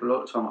know, people a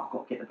lot of the time, I've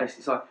got to get the best.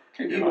 It's like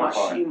you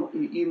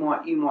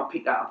might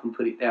pick that up and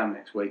put it down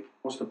next week.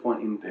 What's the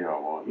point in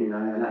DIY? You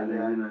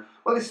know.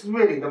 Well, this is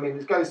really. I mean,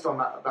 it goes on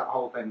that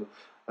whole thing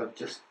of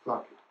just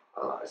like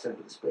I said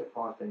with the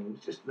Spitfire thing. It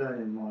was just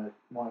learning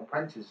my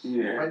apprenticeship.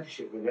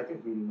 Really, I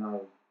didn't really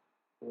know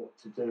what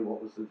to do.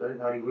 What was to do?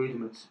 No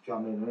rudiments of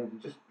drumming. I mean,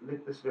 just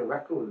listen to a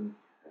record and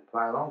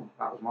play along.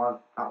 That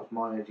was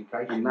my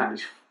education. And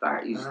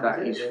that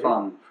is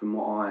fun from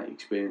what I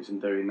experienced in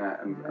doing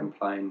that and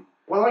playing.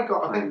 Well, I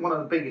think one of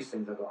the biggest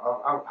things I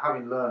got,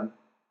 having learned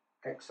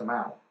X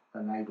amount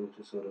and able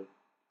to sort of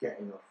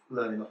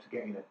learn enough to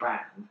get in a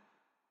band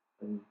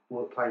and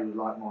play with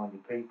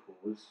like-minded people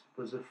was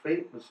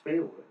feel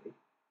really.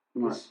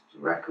 Right.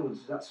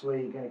 Records, that's where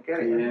you're going to get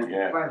it.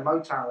 You're playing a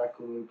Motown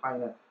record or you're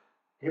playing a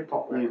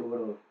hip-hop record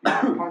or a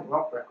punk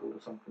rock record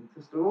or something.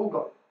 Because they've all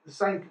got the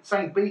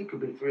same beat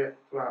could be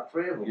throughout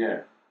three of them.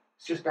 Yeah.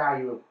 It's just how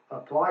you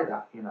apply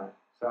that, you know.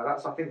 So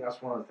I think that's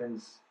one of the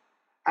things.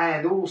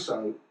 And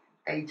also,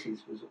 80s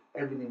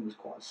everything was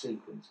quite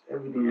sequenced.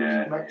 Everything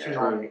was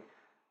metronomic.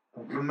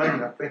 And for me,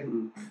 I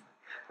think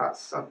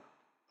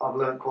I've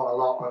learned quite a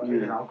lot.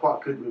 You know, I'm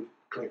quite good with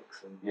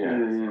clicks.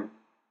 And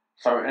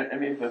So,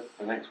 any of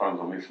the next ones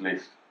on this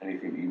list,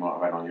 anything that you might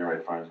have had on your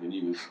headphones when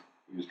you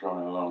was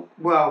driving along?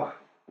 Well,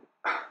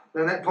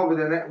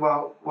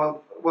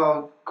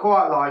 Well,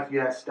 Quiet Life,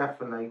 yes,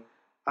 definitely.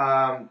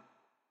 I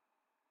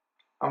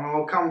mean,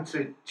 we'll come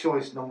to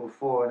choice number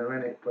 4 in a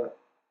minute, but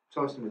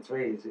choice number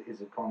 3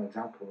 is a prime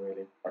example,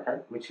 really.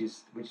 Okay. Which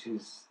is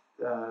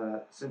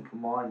Simple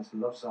Minds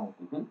and Love Song.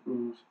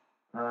 Mm-hmm.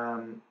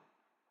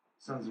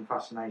 Sons and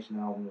Fascination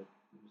album was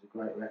a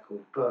great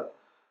record, but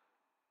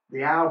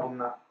the album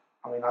that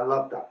I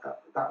loved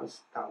that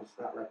was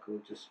that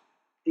record. Just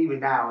even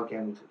now,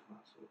 again, we talked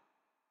about sort of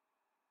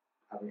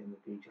having it in the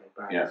DJ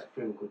bag. It's a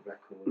feel good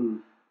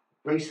record.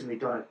 Recently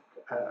done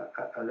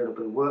a little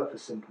bit of work for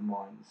Simple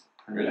Minds.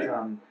 And, really?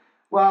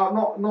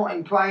 Well, not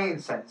in playing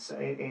sense,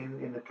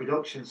 in the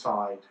production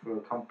side for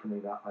a company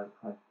that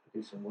I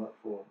do some work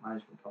for, a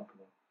management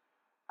company.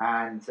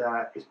 And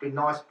it's been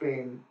nice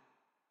being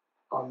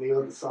on the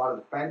other side of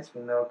the fence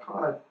when they were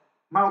kind of...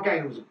 Mal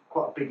Gaynor was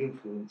quite a big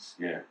influence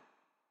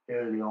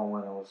early on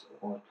when I was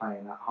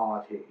playing that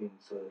hard-hitting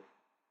sort of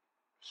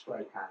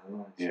straight down the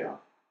line stuff.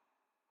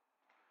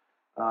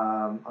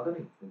 I don't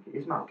even think it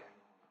is Mal Gaynor,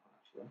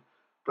 actually.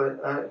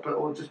 But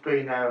all just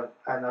being there,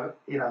 and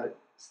you know,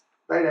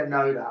 they don't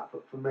know that,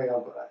 but for me, I've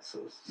got that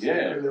sort of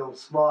little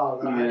smile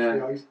that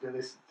actually I used to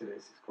listen to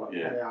this. It's quite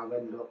funny how I've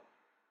ended up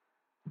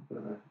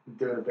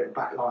doing a bit of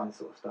backline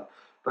sort of stuff.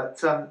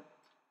 But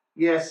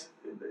yes,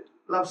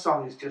 Love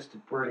Song is just a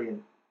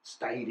brilliant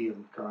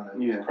stadium kind of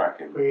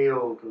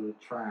feel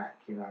good track,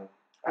 you know.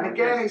 And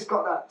again, it's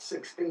got that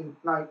 16th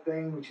note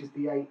thing, which is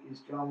the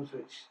 80s drums,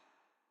 which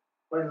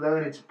when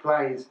learning to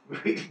play is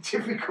really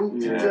difficult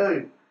to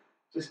do.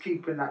 Just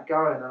keeping that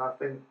going, and I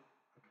think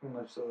I kind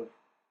of sort of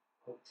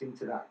hooked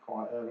into that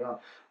quite early on.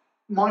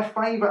 My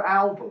favourite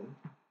album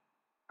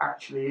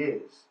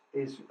actually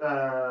is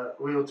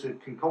Real to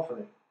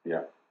Cacophony.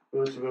 Yeah.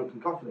 Real to Real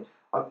Cacophony.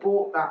 I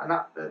bought that, and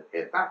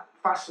that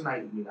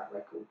fascinated me, that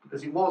record,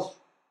 because it was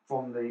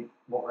from the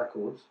What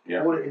Records.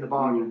 Yeah. Bought it in the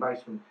bargain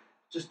basement.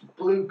 Just a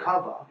blue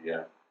cover.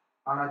 Yeah.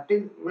 And I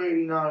didn't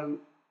really know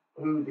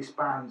who this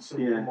band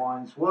Simple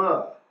Minds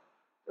were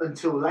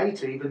until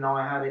later, even though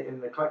I had it in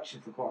the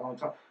collection for quite a long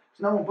time.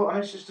 Because no one put, and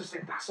it's just to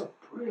think that's a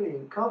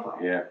brilliant cover.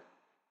 Yeah.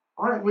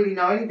 I don't really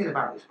know anything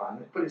about this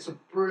band, but it's a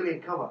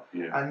brilliant cover.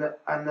 Yeah.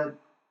 And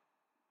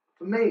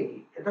for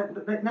me,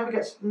 it never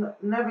gets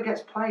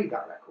played,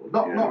 that record.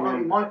 Not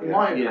only my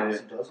house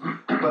it does,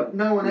 but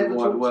no one ever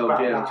talks about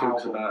that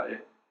album. About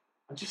it.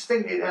 I just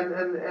think it,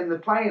 and the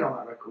playing on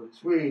that record,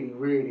 it's really,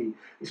 really,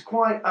 it's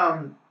quite.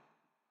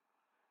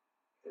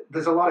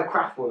 There's a lot of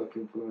Kraftwerk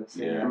influence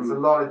in it. There's a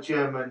lot of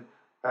German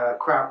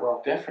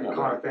krautrock kind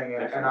of thing,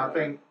 and I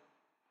think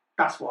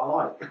that's what I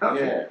like.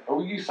 Yeah.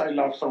 Well, you say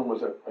Love Song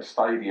was a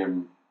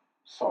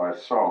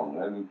stadium-sized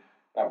song, and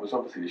that was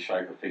obviously the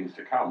shape of things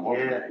to come,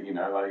 wasn't it? You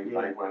know, they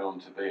went on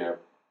to be a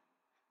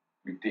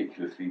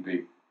ridiculously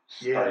big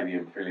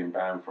stadium-filling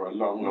band for a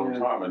long, long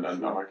time, and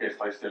I guess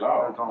they still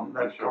are. They've gone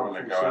full circle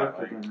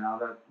again now.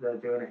 They're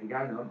doing it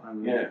again,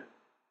 aren't they? Yeah.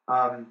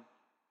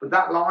 But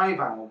that live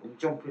album,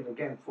 jumping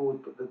again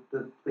forward, but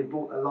they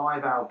brought a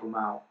live album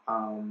out,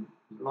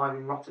 live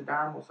in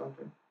Rotterdam or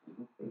something.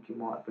 I think it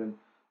might have been.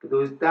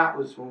 But that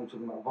was when we were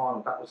talking about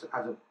vinyl. That was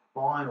as a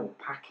vinyl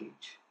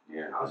package.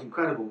 Yeah. That was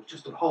incredible.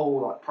 Just a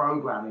whole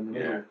program in the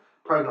middle. Yeah.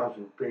 Programs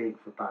were big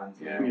for bands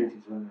in the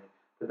 80s, weren't they?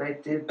 But they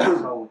did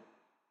this whole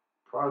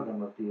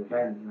program of the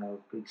event, you know,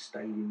 big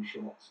stadium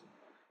shots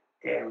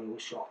and aerial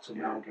shots of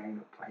Mel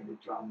Gaynor playing the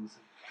drums.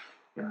 And,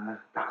 you know,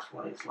 that's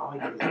what it's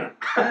like, isn't it?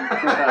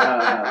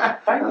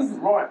 They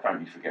didn't write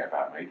Don't You Forget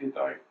About Me, did they?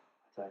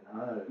 I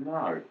don't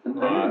know.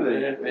 No.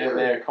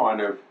 They're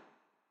kind of,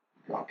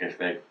 I guess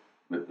they're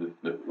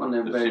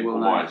the Simple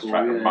Minds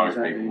track that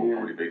most people will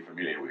probably be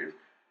familiar with.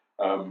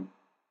 I'm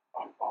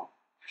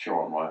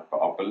sure I'm right, but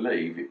I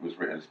believe it was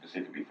written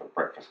specifically for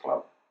Breakfast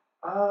Club.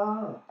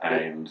 Ah.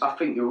 And I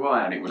think you're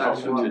right. And it was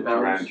offered to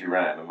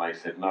Duran, and they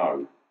said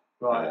no.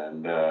 Right.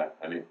 And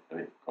it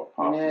got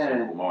past the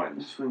Simple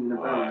Minds.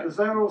 Because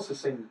they were also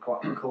seen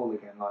quite cool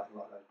again, like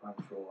those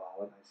bands for a while,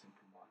 weren't they?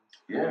 Simple Minds.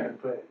 Yeah.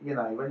 But you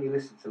know, when you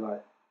listen to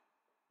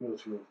Real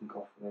to Roof and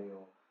Coffee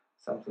or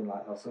something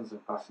like that, Sons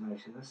of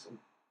Fascination, there's some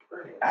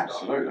brilliant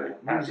stuff.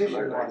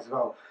 Musician-wise as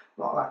well.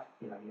 Not like,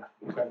 you know,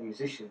 you're a great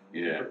musician.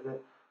 Yeah. But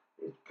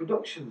the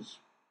production's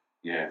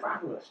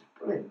fabulous. It's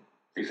brilliant.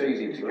 It's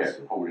easy to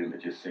get pulled into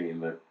just seeing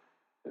the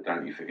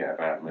Don't You Forget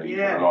About Me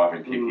live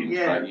and kicking.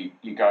 So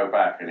you go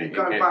back and it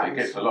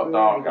gets a lot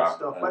really darker.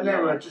 Stuff. And they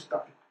were just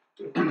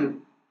a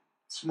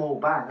small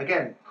band.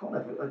 Again, kind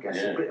of, I guess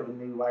a bit of a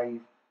new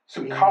wave.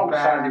 Some cold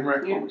sounding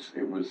records.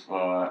 It was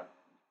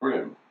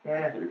brilliant. Yeah.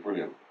 Absolutely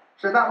brilliant.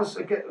 So that was,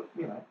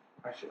 you know,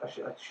 I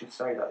should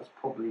say that was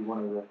probably one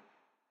of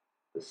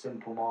the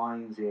Simple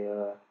Minds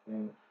era.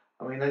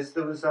 I mean,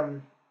 there was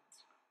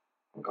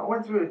I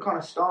went through a kind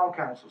of Style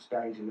Council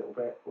stage a little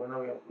bit when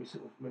we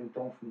sort of moved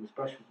on from the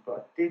specials,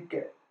 but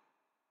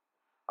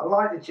I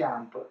like the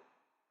Jam, but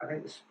I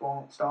think the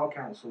Style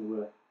Council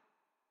were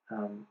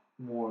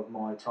more of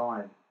my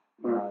time.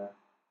 And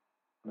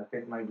I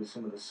think maybe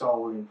some of the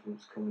soul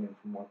influence coming in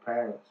from my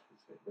parents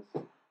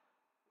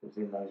was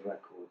in those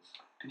records.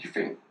 Did you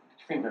think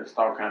that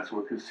Style Council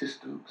were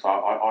consistent? Because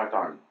I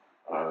don't.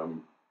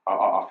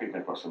 I think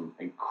they've got some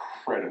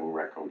incredible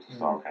records,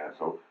 Style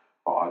Council,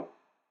 but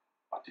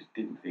I just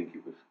didn't think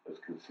it was as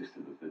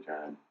consistent as the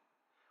Jam.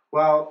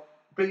 Well,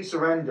 Beat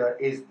Surrender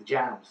is the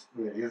Jams,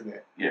 really, isn't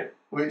it? Yeah.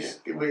 Which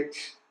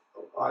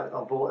I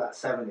bought that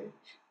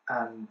 7-inch,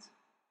 and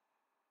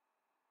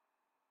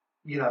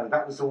you know,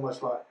 that was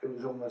almost like it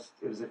was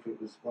as if it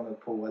was one of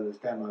Paul Weller's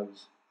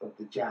demos of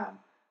the Jam,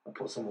 and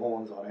put some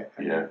horns on it,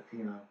 and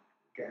you know,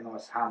 get a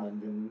nice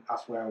Hammond, and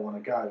that's where I want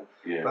to go.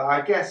 Yeah. But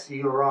I guess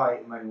you're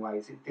right in many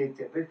ways. It did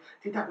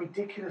that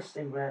ridiculous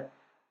thing where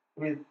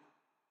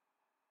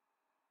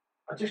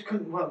I just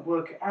couldn't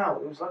work it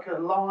out. It was like a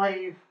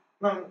live,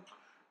 no,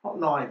 not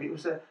live. It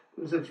was a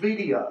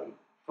video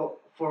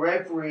for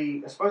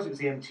every. I suppose it was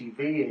the MTV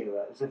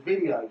era. It was a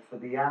video for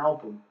the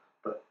album,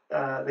 but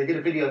they did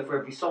a video for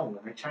every song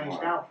and they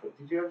changed outfit.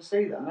 Did you ever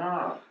see that?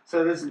 No.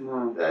 So there's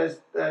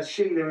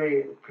Sheila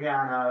E. at the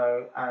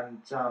piano,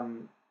 and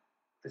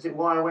is it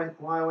Why I Went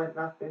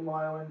Nothing?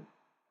 Why I Went.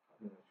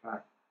 I don't know the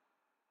track.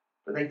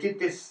 But they did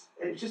this.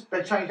 It's just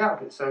they changed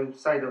outfits. So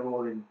say they're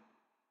all in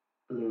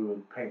blue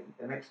and pink.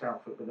 The next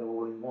outfit, but they're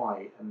all in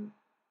white, and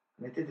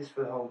they did this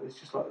for the whole. It's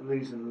just like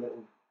losing a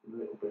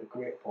little bit of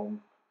grip on.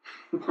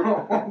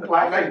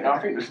 I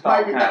think the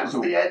Style maybe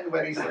Council. That's the end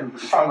when he said,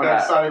 "I'm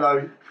going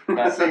solo."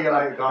 See you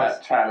later, guys.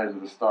 That challenge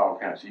of the Style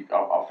Council.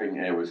 I think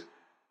there was.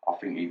 I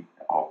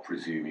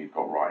presume he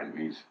got right into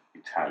his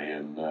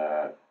Italian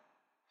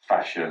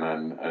fashion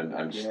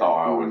and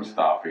style and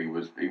stuff. He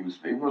was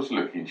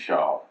looking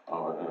sharp.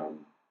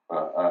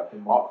 But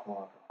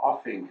I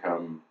think.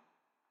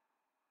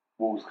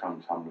 Walls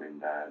Come Tumbling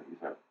Down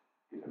he's a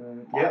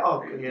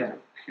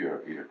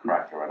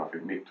cracker, and I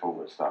think Mick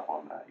Talbot stuff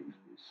on that. He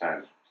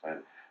sounds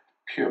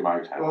pure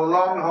Motown. Well,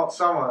 Long Hot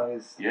Summer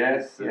is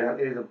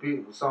a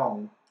beautiful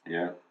song.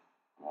 Yeah,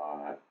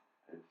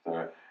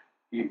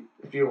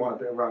 If you want a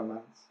bit of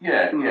romance.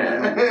 Yeah.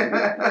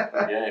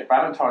 Yeah,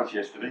 Valentine's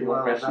yesterday.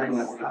 Well, best thing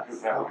that would have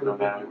gone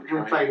down a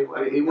little train.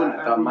 He wouldn't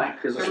have done, mate,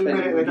 because I spent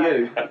it with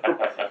you.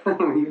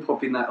 You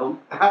popping that on.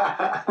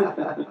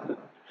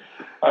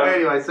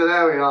 Anyway, so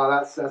there we are.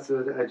 That's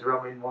a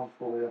drumming one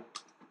for you.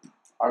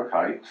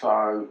 Okay,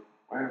 so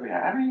where are we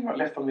at? How many you got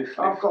left on this list?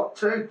 I've got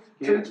two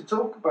to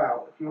talk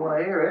about. If you want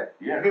to hear it,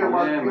 yeah,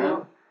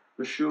 man,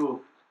 for sure.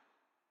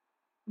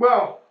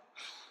 Well,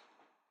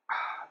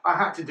 I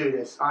had to do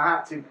this. I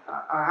had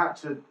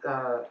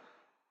to.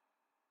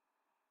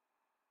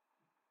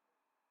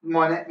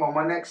 My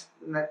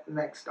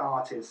next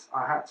artist.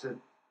 I had to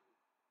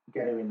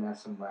get her in there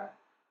somewhere.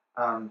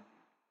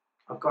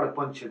 I've got a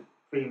bunch of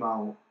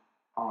female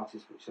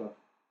artists which I've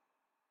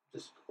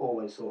just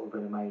always thought have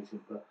been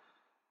amazing, but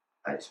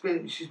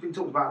she's been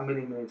talked about a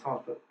million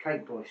times. But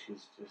Kate Bush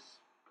has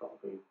just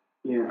got to be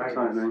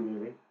totally.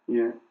 Really.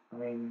 Yeah. I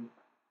mean,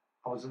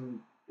 it was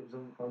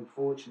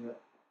unfortunate.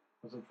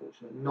 I was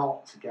unfortunate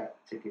not to get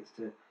tickets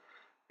to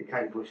the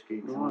Kate Bush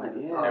gigs. Right,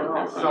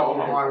 I sold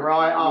my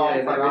right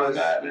arm for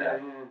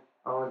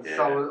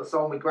those.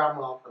 Sold my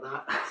grandma for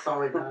that.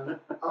 Sorry, man.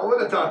 I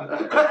would have done.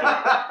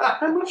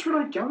 How much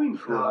were they going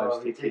for those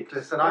tickets?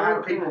 Ridiculous. And I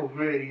had people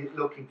really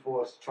looking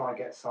for us to try and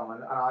get some,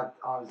 and I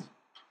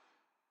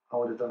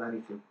would have done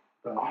anything.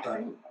 But I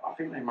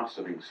think they must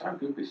have been so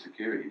good with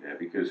security there,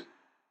 because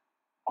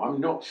I'm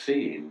not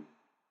seeing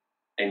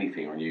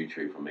anything on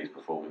YouTube from these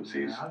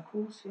performances. Yeah, of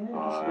course, yeah.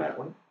 That's a good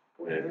point.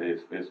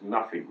 There's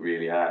nothing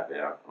really out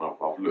there, and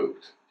I've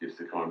looked just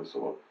to kind of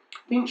sort of.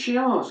 Didn't she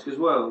ask as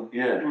well?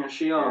 Yeah.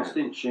 She asked,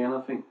 didn't she? And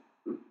I think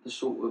the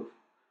sort of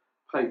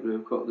people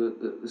who've got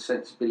the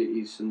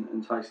sensibilities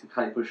and taste of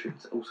Kate Bush,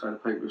 also the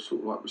people who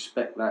sort of like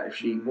respect that if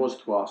she was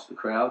to ask the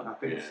crowd. I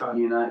think so.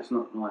 You know, it's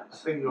not like. I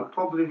think you'll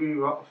probably be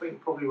right. I think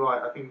you're probably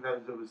right. I think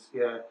there was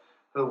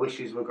her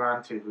wishes were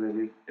granted,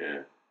 really.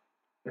 Yeah.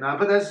 You know,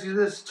 but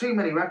there's too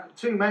many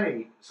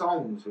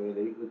songs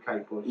really with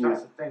Kate Bush.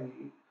 That's the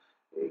thing.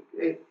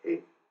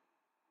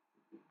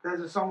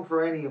 There's a song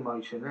for any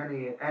emotion,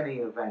 any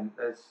event.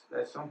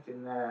 There's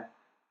something there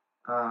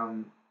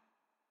for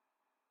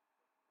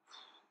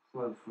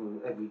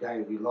every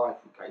day of your life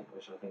with Kate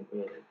Bush. I think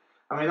really.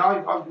 I mean,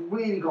 I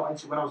really got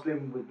into when I was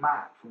living with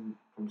Matt from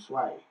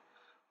Sway.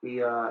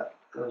 That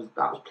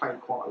was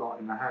played quite a lot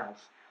in the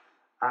house,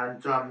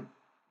 and.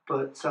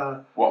 But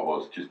what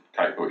was just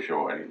Kate Bush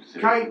or any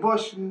specific? Kate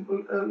Bush,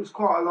 it was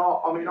quite a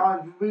lot. I mean,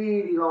 I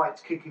really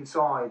liked Kick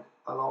Inside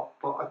a lot,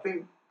 but I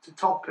think to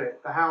top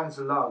it, The Hounds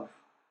of Love,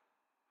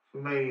 for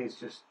me,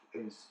 is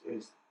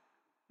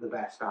the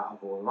best out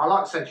of all of them. I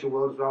like Sensual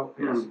World as well.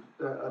 It's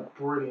a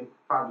brilliant,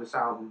 fabulous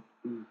album.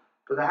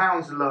 But The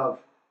Hounds of Love,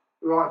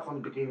 right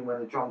from the beginning when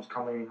the drums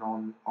come in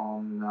on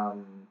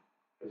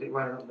is it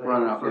Running Up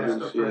the Hill?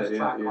 First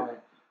track on it.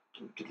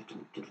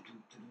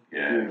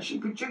 Yeah. She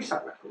produced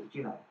that record,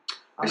 you know.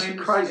 It's a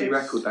crazy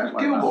record, that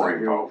one. Gilmore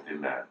involved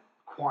in that?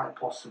 Quite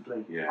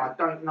possibly. Yeah. I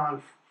don't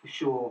know for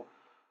sure.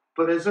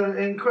 But there's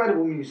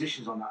incredible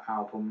musicians on that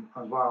album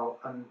as well.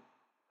 And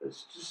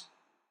it's just,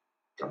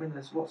 I mean,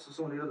 there's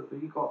some of the other,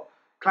 you've got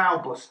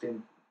Cloud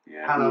Busting,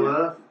 Hello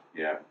Earth.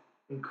 Yeah.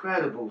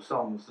 Incredible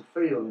songs. The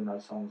feel in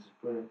those songs is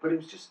brilliant. But it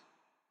was just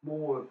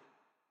more of,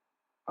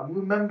 I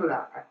remember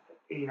that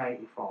in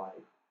 85.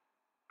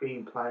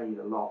 Being played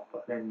a lot,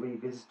 but then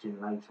revisiting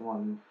later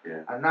on,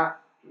 and that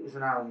is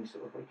an album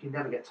you can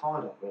never get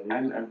tired of, really.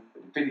 And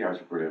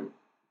videos are brilliant.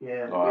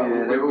 Yeah,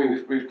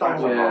 we've done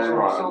some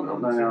last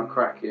night. They are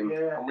cracking.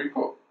 Yeah. And we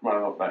put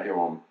Running Up That Hill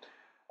on,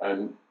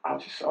 and I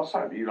was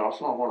saying to you last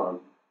night when I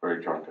was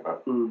very drunk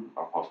about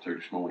 2:30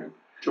 this morning.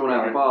 Do you want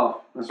to have a bath?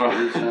 That's what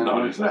it is.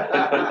 No, it's not.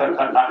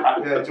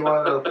 Yeah, do you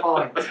want another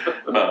pint?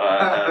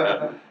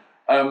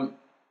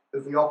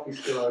 Is the office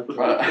still open?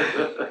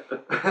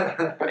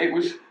 But it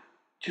was.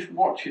 Just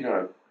watching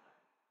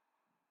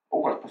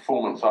almost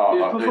performance art.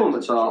 It's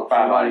performance art for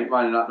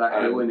running up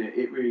that hill, isn't it?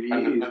 It really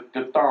is.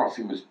 The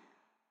dancing was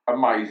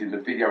amazing, the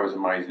video was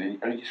amazing,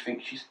 and you just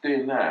think she's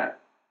doing that,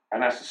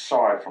 and that's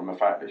aside from the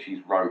fact that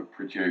she's wrote,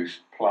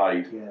 produced,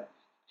 played. Yeah.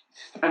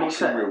 It's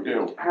the real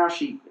deal. How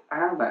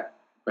that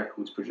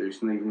record's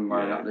produced and even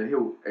running up the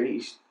hill,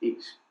 it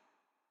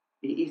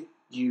is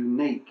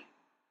unique.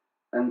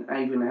 And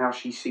even how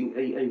she sings,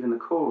 even the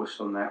chorus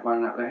on that,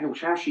 running up the hill,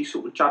 how she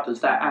sort of judders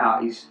that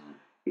out is.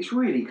 It's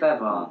really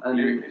clever, and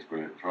it's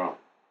brilliant as well.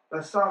 But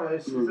it's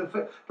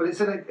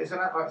like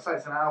I say,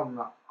 it's an album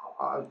that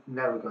I'd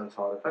never go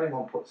tired. If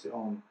anyone puts it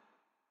on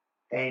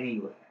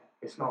anywhere,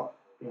 it's not.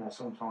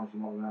 Sometimes you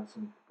might have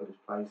somebody's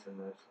place, and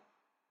there's,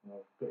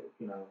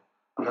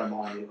 I don't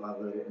mind it. I've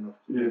heard it enough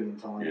a million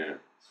times. Yeah.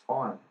 It's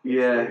fine.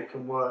 Yeah, it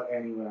can work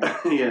anywhere.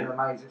 It's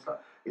amazing.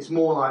 It's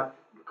more like,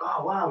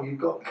 oh wow, you've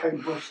got Kate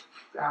Bush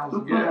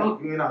album,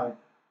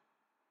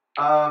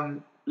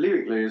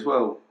 lyrically as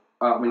well.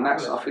 I mean, I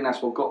think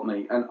that's what got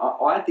me. And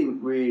I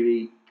didn't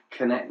really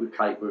connect with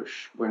Kate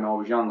Bush when I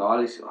was younger.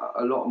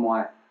 A lot of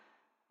my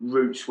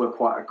roots were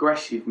quite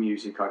aggressive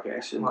music, I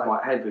guess, and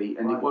quite heavy.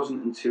 And it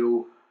wasn't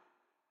until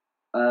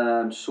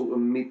sort of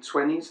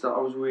mid-20s that I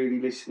was really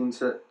listening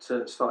to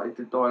started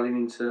to dialing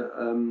into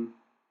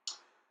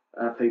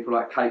people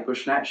like Kate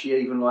Bush, and actually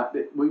even like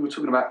we were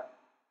talking about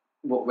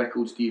what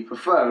records do you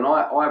prefer, and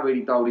I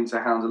really dialed into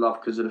Hounds of Love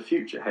because of the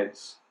Future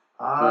Heads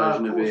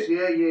version of it.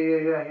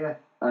 Yeah.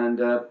 And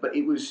but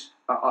it was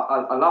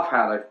I love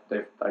how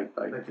they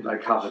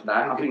covered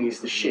that. I think it's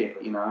the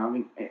shit, you know. I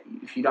mean,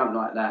 if you don't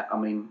like that, I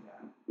mean,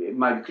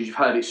 maybe because you've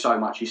heard it so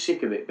much, you're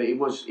sick of it. But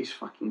it's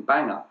fucking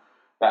banger.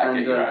 That'd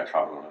get you out of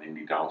trouble on an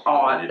indie dance.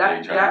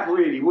 That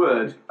really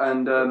would.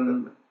 And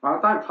I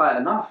don't play it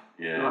enough.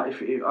 Yeah. Like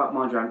if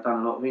mind you, I haven't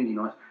done a lot of indie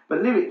nights,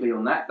 but lyrically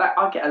on that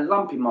I get a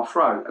lump in my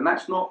throat, and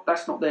that's not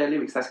their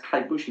lyrics. That's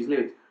Kate Bush's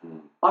lyrics.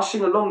 I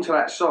sing along to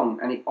that song,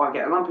 and I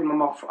get a lump in my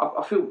mouth.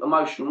 I feel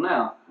emotional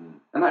now,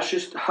 and that's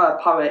just her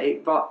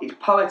poetic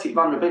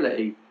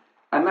vulnerability,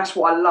 and that's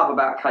what I love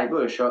about Kate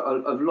Bush.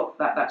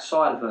 That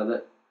side of her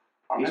that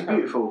is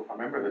beautiful. I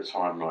remember at the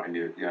time, like in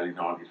the early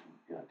 '90s,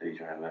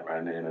 DJing that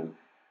around then, and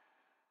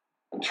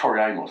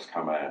Tori Amos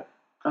come out.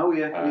 Oh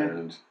yeah,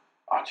 and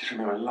I just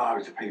remember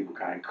loads of people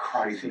going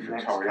crazy for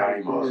Tori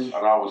Amos, and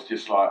I was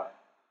just like,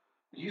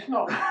 "You've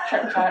not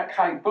checked out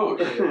Kate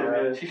Bush?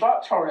 Yeah. She's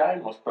like Tori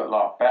Amos, but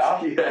like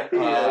better. It's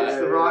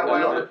the right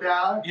way on the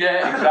piano.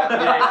 Yeah,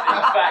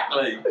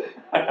 exactly.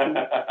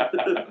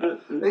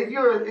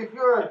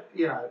 If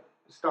you're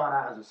starting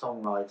out as a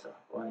songwriter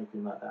or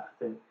anything like that,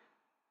 I think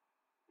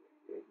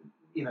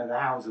the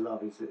Hounds of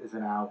Love is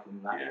an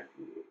album that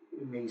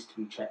it needs to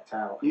be checked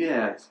out.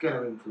 Yeah, it's going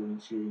to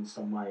influence you in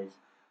some ways.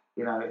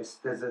 It's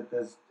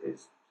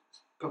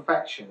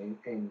perfection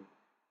in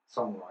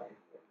songwriting,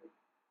 really.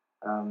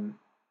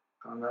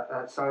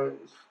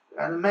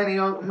 And many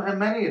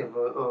of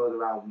the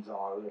other albums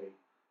are really,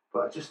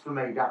 but just for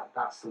me,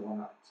 that's the one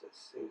that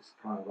it's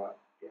kind of like,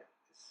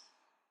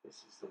 this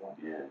is the one.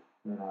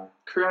 Yeah.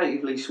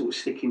 Creatively, sort of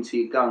sticking to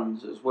your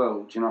guns as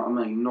well. Do you know what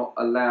I mean? Not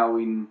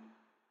allowing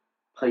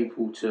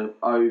people to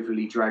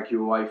overly drag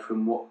you away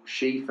from what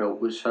she felt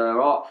was her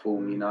art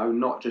form.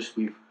 Not just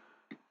with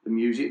the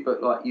music,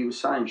 but like you were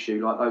saying, Stu,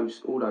 like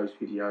all those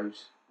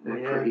videos,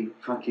 they're pretty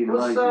fucking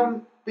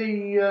amazing.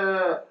 The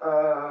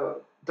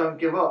Don't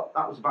Give Up,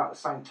 that was about the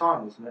same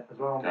time, wasn't it, as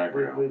well,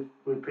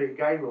 with Peter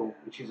Gabriel,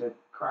 which is a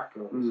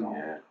cracker song.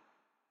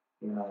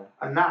 Yeah.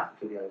 And that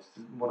video is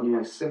one of the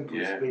most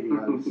simplest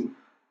videos.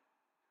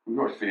 We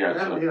watched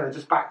videos.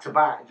 Just back to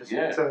back, just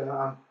turn it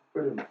on.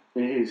 Brilliant.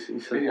 It is.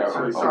 It's video,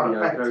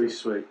 very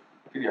sweet.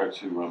 Video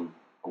to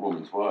A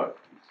Woman's Work.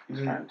 It's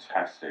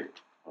fantastic.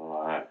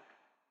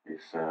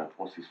 It's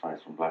what's his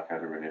face from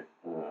Blackadder in it?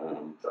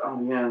 What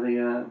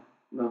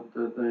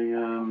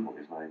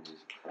his name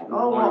is? A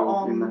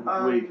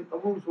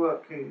Woman's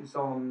Work is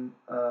on.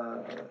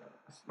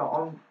 It's not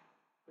on.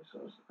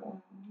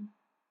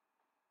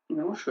 I'm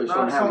not sure it's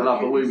on Hounds of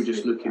Love, but we were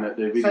just looking at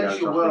the videos.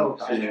 Essential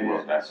World.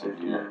 That's it.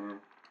 Yeah.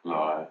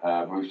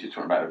 Like, we were just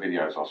talking about the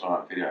videos. I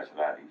saw a video to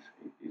that.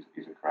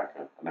 He's a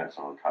cracker, and that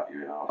song will cut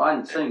you in half. I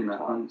hadn't seen that.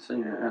 My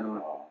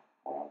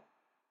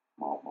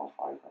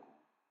favourite.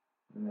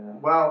 Yeah.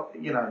 Well,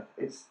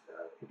 it's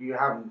if you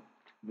haven't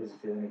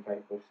visited any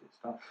Kate Bush, it's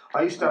time.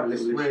 I used to have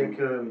this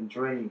recurring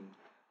dream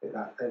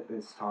at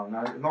this time.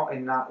 Now, not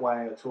in that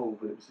way at all,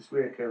 but it was this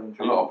recurring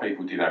dream. A lot of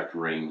people did have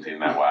dreams in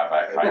that way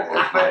about Kate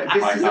Bush.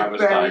 This is a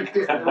very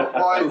different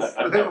voice.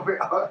 A little bit.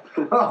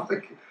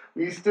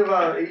 It used to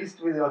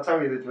be. I'll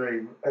tell you the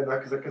dream,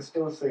 because I can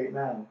still see it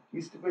now. It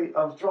used to be.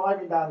 I was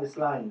driving down this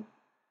lane,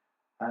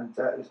 and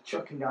it was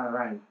chucking down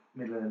rain,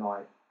 middle of the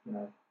night.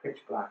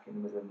 Pitch black in the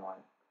middle of the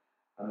night.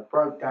 And I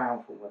broke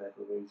down for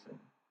whatever reason.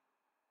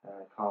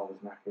 Car was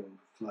knackered and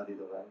flooded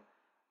or whatever.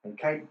 And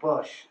Kate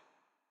Bush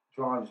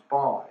drives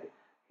by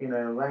in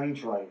a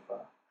Range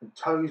Rover and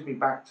tows me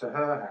back to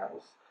her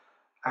house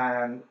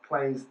and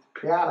plays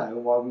piano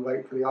while we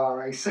wait for the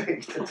RAC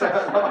to turn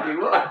on.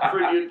 What a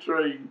brilliant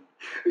dream.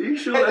 Are you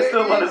sure that's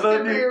not one of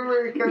her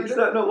Is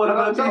that not one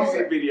of her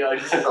music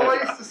videos? So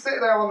I used to sit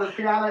there on the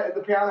piano at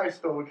the piano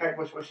store with Kate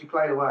Bush while she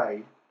played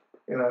away.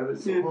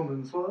 It's a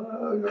woman's work.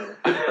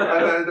 And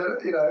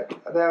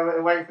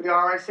then wait for the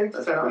RAC to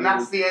turn on. And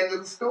that's the end of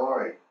the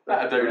story.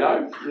 That'll do,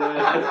 no?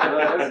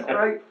 That's a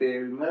great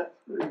theory, that.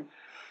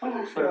 But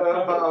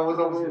I was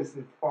obviously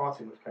listening far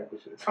too much Kate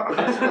Bush at the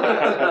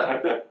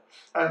time.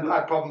 And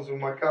had problems with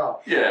my car.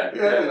 Yeah.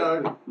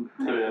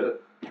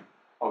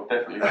 I'll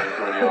definitely go to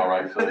the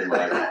RAC,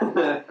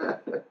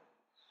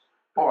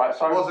 All right,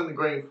 so... It wasn't the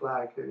green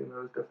flag, it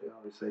was definitely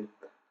RAC.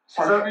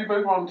 So should we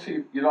move on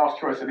to your last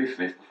choice of this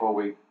list before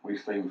we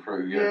steam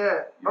through?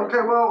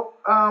 Okay. Well,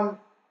 I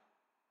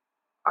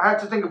had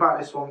to think about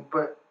this one,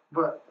 but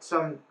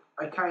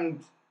I came.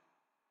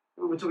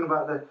 We were talking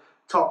about the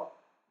top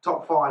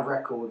 5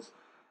 records,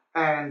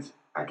 and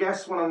I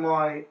guess one of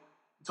my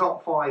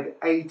top 5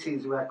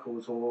 80s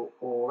records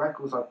or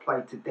records I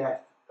played to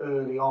death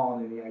early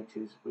on in the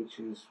 80s, which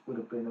would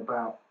have been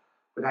about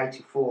in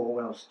 84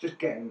 when I was just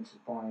getting into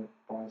buying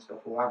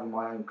stuff or having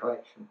my own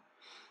collection.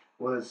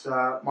 Was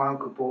my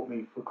uncle bought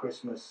me for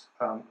Christmas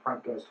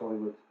Frank Goes to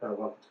Hollywood,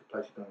 Welcome to the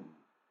Pleasure Dome.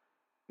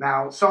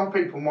 Now, some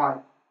people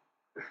might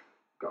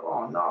go,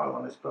 oh no,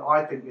 on this, but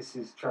I think this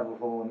is Trevor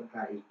Horn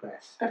at his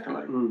best.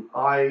 Definitely.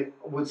 I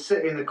would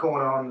sit in the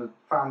corner on the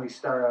family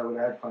stereo with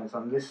the headphones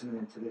on,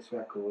 listening to this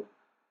record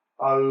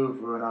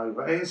over and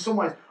over. And in some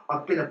ways,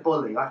 I've been a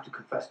bully. I have to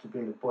confess to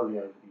being a bully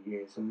over the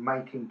years and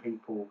making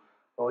people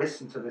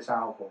listen to this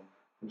album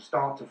from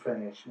start to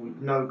finish with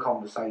no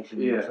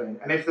conversation in between.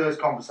 And if there's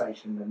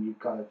conversation, then you've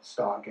got to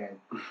start again.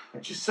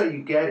 And just so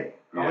you get it.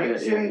 I mean,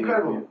 it's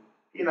incredible. Yeah.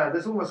 You know,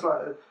 there's almost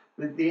like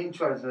the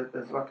intros,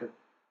 there's like a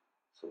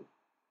sort of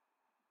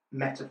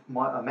metaphor.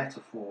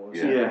 Or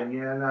something. And,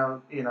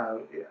 you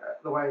know,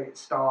 the way it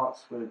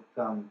starts with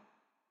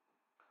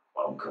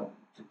welcome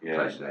to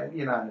pleasure.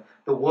 You know,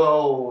 the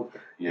world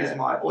is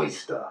my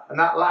oyster, and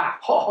that laugh.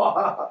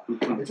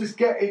 it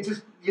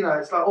just you know,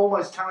 it's like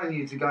almost telling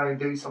you to go and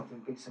do something,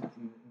 be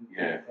something,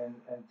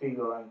 and do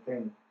your own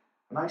thing.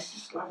 And I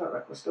just love that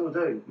record, I still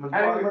do.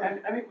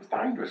 And it was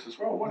dangerous as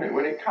well, wasn't it?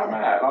 When it came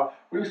out, like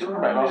we were talking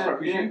about last night,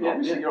 because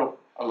obviously you're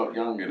a lot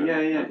younger than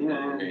me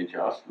and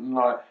Just,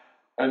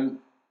 and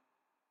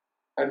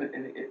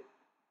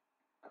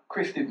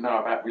Chris didn't know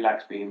about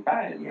Relax being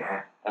banned,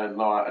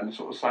 and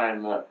sort of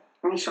saying that.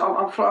 I was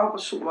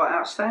sort of like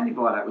outstanding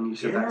by that when you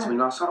said that to me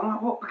last night. I'm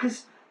like, what?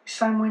 Because it's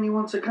saying when you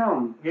want to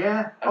come.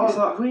 Yeah. And it's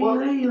like,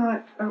 really?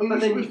 But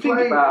then you think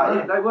about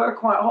it, they were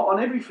quite hot on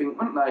everything,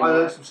 weren't they? I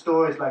heard some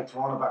stories later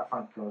on about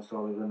Frankie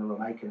Gorsoli when they were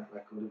making that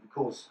record. Of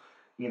course,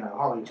 you know,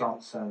 Holly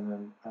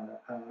Johnson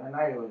and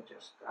they were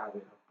just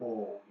having a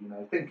ball, you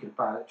know, thinking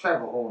about it.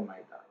 Trevor Horn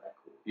made that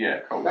record. Yeah,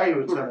 cool. They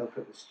would turn up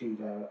at the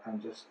studio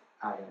and just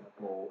having a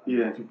ball.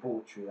 And the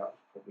debauchery that was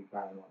probably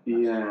going on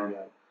in that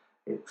studio.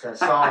 It's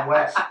Sam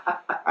West,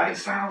 and it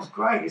sounds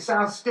great. It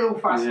sounds still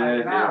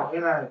fascinating now, you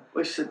know.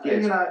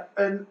 You know,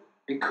 and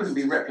it couldn't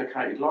be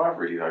replicated live,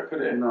 really, though, could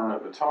it? No,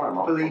 at the time,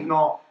 I believe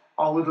not.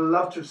 I would have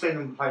loved to have seen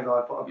them play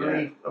live, but I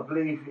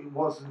believe it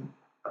wasn't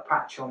a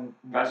patch on.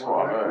 That's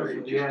what I heard.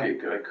 It just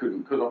they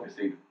couldn't, because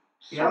obviously.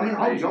 Yeah, I mean,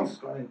 Holly Johnson's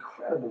got an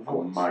incredible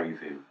voice.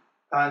 Amazing.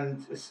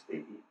 And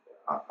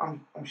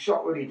I'm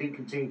shocked really he didn't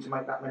continue to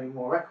make that many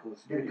more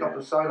records. He did a couple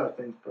of solo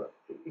things, but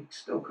he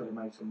still could have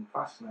made some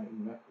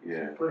fascinating records.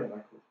 Yeah. Some brilliant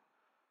records.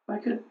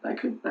 They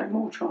could have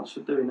more chance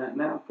of doing that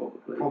now,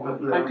 probably.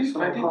 Probably. They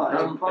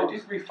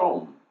did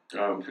reform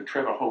for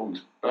Trevor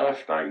Horn's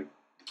birthday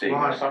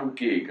thing, some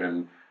gig,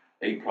 and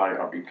he played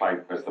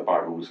as the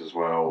Buggles as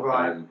well,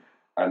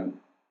 and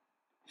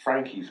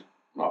Frankie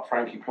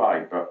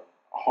played, but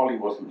Holly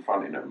wasn't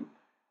fronting them.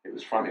 It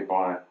was fronted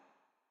by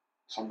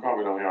some guy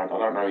with long hair. I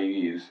don't know who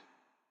he is,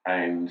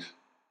 and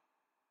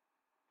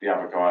the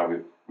other guy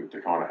with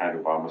the kind of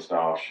handlebar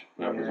moustache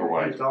that was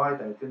always. He died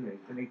though, didn't he?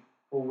 Didn't he?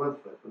 Paul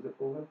Rutherford, was it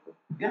Paul Rutherford?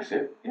 Yes,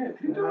 it. Yeah, did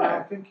he die?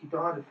 I think he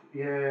died a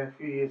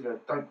few years ago.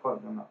 Don't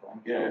quote me on that, but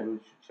I'm sure we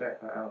should check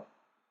that out.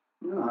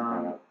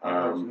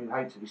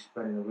 I'd hate to be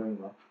spreading a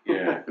rumour.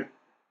 Yeah,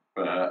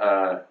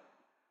 but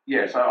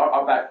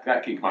so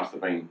that gig must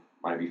have been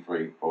maybe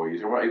 3-4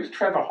 years ago. It was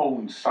Trevor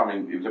Horn's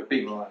something. It was a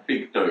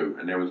big do,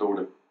 and there was all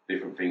the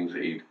different things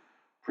that he'd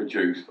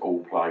produced,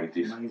 all played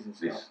this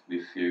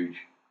huge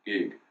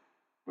gig.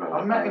 Well,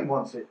 I met him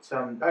once at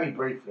only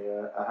briefly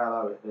a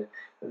hello at the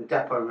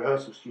Depot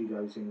rehearsal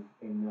studios in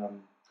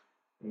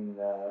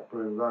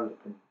Brewery Road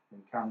up in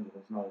Camden.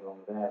 It's no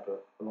longer there,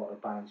 but a lot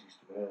of bands used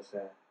to rehearse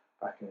there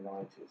back in the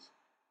 90s,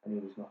 and he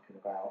was knocking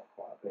about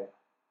quite a bit.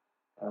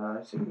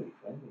 He seemed really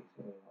friendly,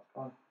 really nice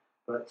guy.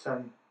 But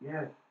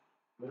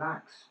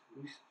Relax.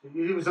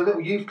 It was a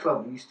little youth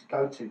club we used to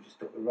go to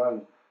just up the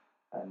road.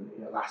 And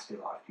it lasted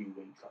like a few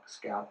weeks, like a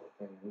scout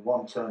thing. And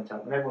one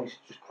turntable, and everyone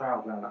used to just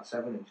crowd around that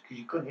 7-inch because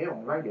you couldn't hear it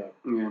on the radio.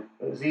 Yeah.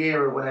 It was the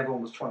era when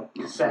everyone was trying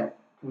to cassette,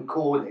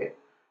 record it,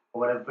 or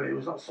whatever. But it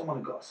was like someone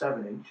who got a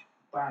 7-inch,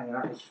 bang, and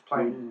that was just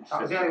playing.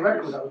 That was the only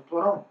record that was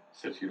put on. I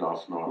said to you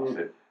last night, I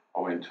said I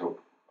went to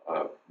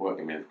a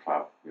working men's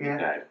club with my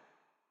dad,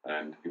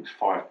 and it was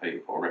 5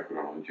 people put a record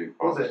on the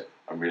jukebox. Was it?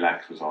 And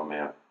Relax was on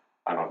there,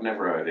 and I'd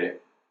never heard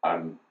it,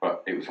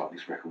 but it was like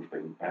this record's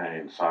been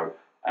banned, so.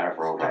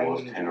 However old I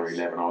was, 10 or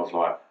 11, I was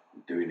like,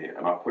 I'm doing it.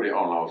 And I put it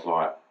on, I was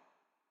like,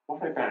 why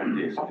have they banned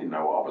this? I didn't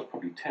know what, I was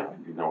probably 10, I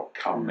didn't know what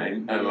come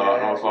meant. And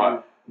I was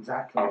like,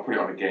 exactly. And I put it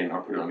on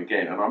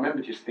again, And I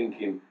remember just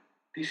thinking,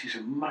 this is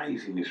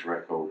amazing, this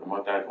record. And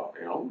my dad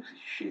like, oh, this is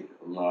shit.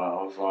 And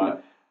I was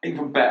like,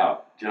 even better.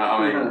 Do you know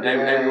what I mean?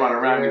 Everyone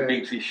around me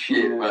thinks it's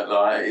shit, but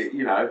like,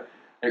 you know,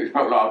 it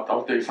felt like I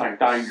was doing something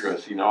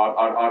dangerous, you know.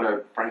 I'd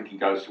heard Frankie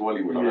Goes to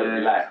Hollywood, I'd heard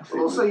Relax.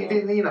 Well, also, you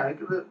didn't, you know,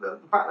 the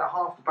fact that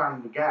half the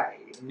band were gay,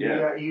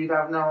 you'd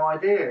have no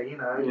idea, you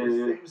know.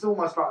 It was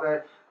almost like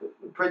they're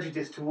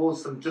prejudiced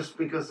towards them just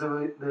because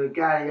they're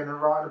gay and they're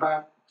writing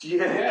about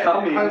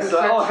coming. How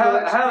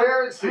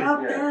dare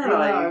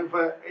they?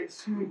 But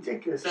it's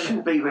ridiculous, isn't it?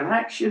 Shouldn't be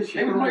Relax. It was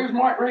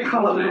Mike Reid,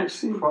 wasn't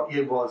it?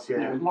 It was,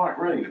 yeah. It was Mike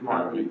Reid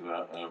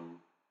that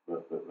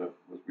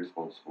was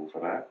responsible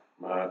for that.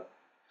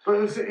 But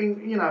it was,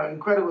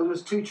 incredible. There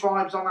was 2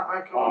 Tribes on that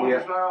record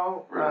as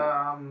well.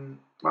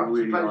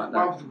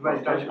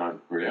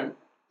 Brilliant.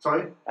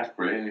 Sorry? That's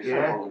brilliant.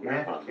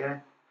 Yeah.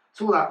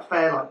 It's all that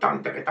fair, like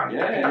dun dun dun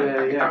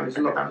dun. It's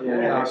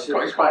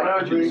quite an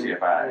urgency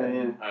about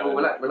it.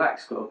 Well,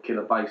 Relax got a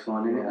killer bass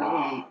line in it.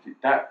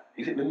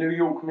 Is it the New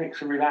York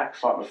mix of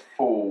Relax, like the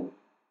full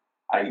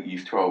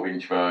 80s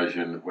 12-inch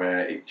version, where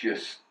it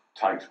just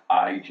takes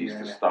ages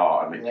to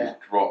start and it just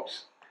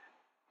drops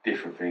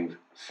different things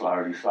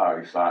slowly,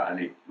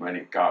 and when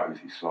it goes,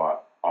 it's like,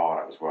 oh,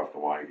 that was worth the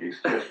wait.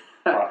 It's just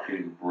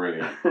fucking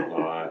brilliant.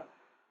 Like,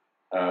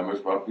 as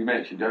we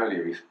mentioned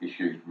earlier, it's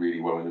used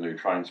really well in the new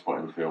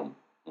Trainspotting film.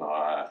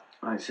 Like,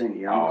 I ain't seen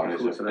it.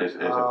 There's a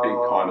big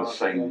kind of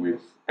scene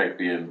with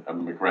Begbie and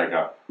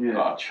McGregor,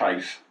 like a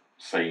chase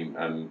scene,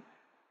 and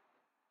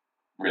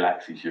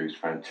Relax is used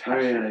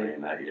fantastically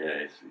in that.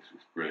 Yeah, it's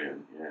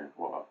brilliant. Yeah,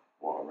 what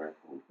a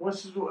record. Well,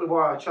 this is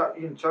why I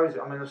chose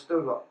it. I mean, I've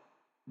still got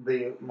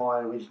my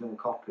original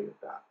copy of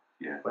that.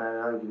 Yeah.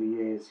 Where over the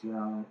years, you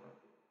know,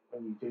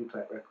 when you do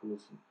collect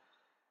records,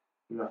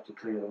 you have to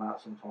clear them out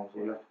sometimes,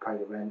 or you have to pay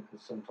the rent,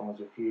 and sometimes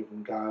a few of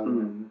them go.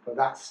 But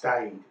that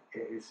stayed.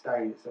 It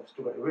stayed. So I've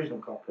still got the original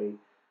copy.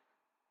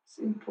 It's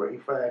in pretty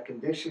fair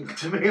condition,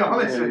 to be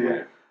honest with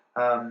you.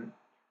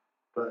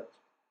 But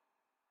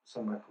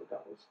some record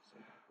that was.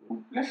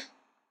 Let's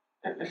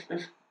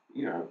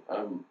you know.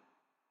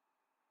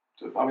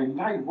 I mean,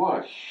 they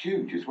were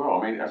huge as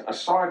well. I mean,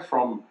 aside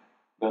from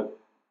the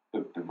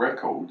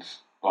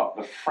records, like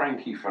the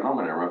Frankie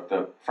phenomena of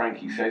the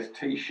Frankie Says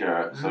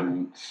T-shirts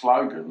and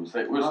slogans,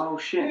 it was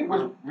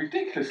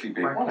ridiculously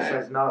big, Frankie wasn't it?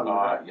 Says No.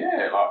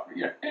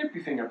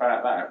 Everything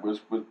about that was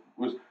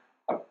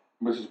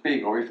as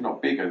big, or if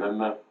not bigger,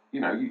 than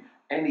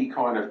any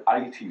kind of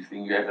 80s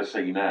thing you ever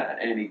see now.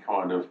 Any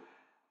kind of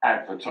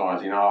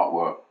advertising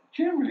artwork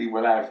generally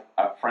will have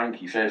a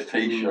Frankie Says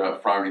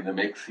T-shirt thrown in the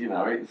mix. You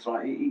know, it's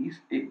like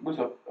it was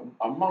a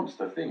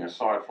monster thing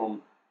aside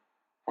from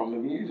the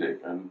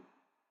music, and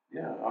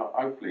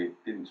hopefully it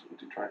didn't sort of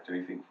detract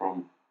anything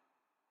from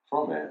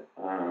it.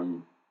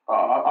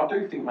 I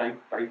do think they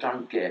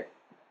don't get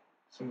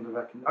some of the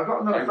recognition. I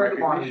got another friend of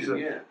mine.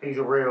 He's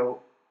a real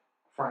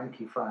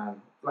Frankie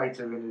fan.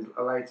 Later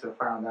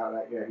found out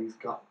that he's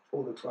got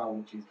all the 12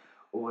 inches,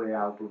 all the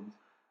albums,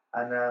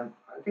 and I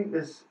think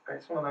it's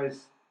one of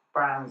those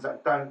bands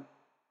that don't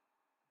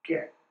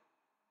get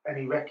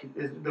any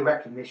the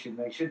recognition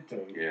they should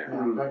do.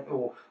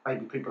 Or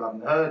maybe people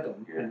haven't heard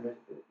them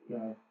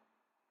in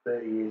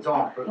 30 years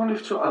on. But I wonder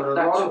if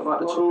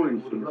the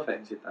touring thing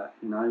affected that.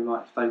 You know,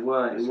 like if they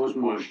were, it was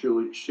more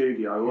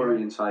studio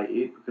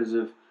orientated because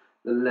of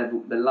the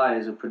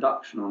layers of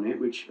production on it.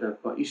 Which,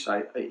 like you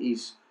say,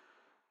 it's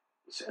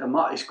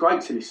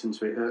great to listen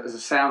to it as a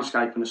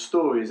soundscape and a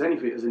story, as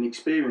anything, as an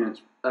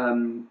experience.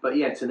 But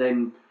to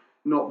then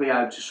not be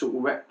able to sort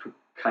of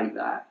replicate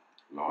that.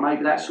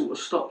 Maybe that sort of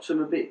stops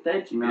them a bit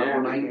dead, you know,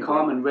 on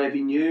income and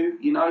revenue,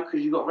 you know,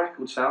 because you've got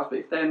record sales, but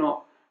if they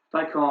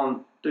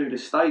can't do the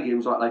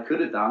stadiums like they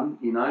could have done,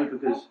 you know,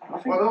 because...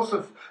 Well,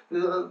 also,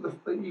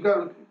 you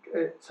go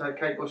at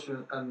Kate Bush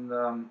and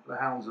the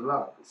Hounds of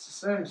Love, it's the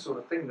same sort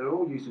of thing. They're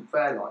all using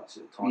Fairlights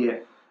at the time. Yeah.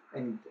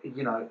 And,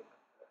 you know,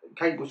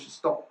 Kate Bush had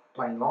stopped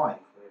playing live,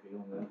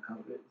 really,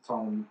 at the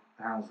time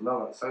the Hounds of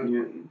Love. So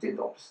it did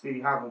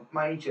obviously have a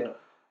major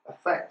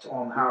effect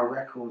on how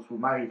records were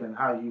made and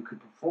how you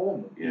could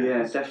perform them.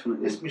 Yeah,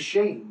 definitely. This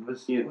machine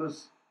was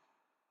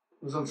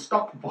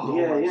unstoppable.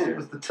 It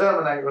was the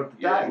Terminator of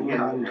the day. You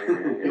know,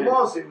 it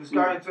was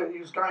going through. He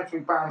was going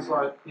through bands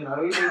like, you know,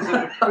 who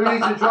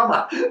needs a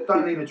drummer?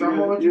 Don't need a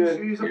drummer.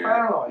 Use a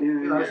Fairlight.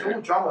 You know, so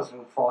all drummers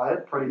were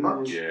fired pretty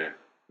much. Yeah.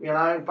 You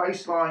know,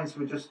 bass lines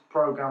were just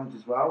programmed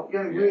as well.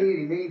 You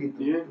really needed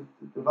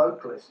the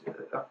vocalist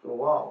after a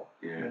while.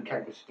 Yeah. I mean,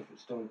 Kate was a different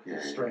story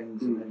because of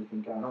strings and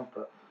everything going on,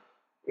 but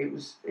it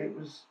was the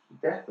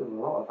death of a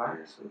lot of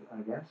acts,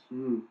 I guess.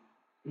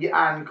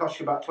 Yeah, and it cost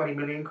you about 20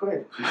 million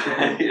quid.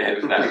 It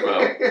was that as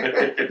well.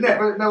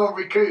 No one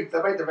recouped.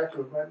 They made the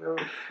record, man. No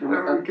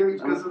one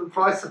recouped because of the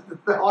price of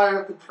the hire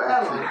of the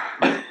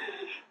Fairlight.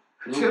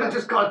 Should have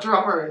just got a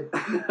drummer in.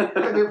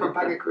 Could do for a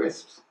bag of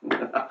crisps.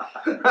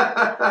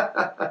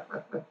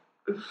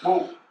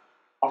 Well,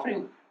 I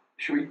think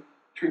should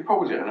we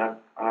pause it and have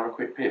a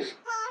quick piss?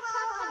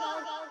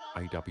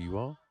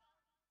 AWR.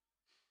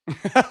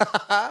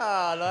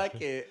 I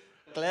like it.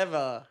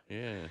 Clever.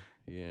 Yeah.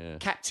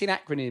 Captain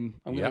acronym.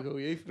 I'm going to call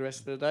you for the rest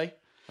of the day.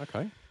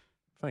 Okay.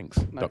 Thanks.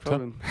 No Doctor.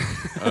 problem.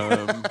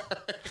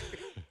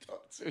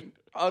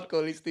 I'd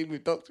call this thing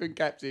with Doctor and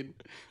Captain.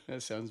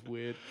 That sounds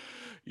weird.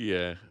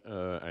 Yeah,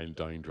 and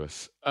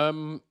dangerous.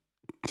 Thanks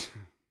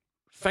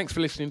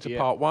for listening to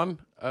part one.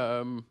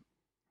 I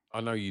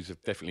know you've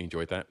definitely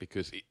enjoyed that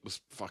because it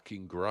was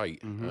fucking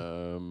great.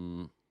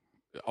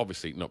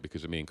 Obviously not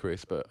because of me and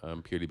Chris, but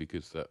purely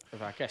because of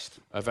our guest.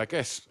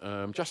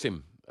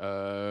 Justin.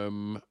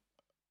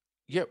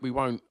 We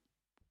won't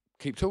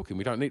keep talking.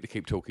 We don't need to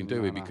keep talking,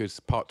 do we? Because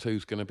part 2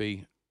 is going to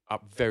be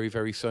up very,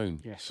 very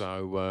soon. Yes.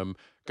 So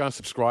go and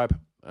subscribe.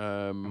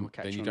 Then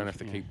you don't have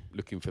to keep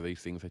looking for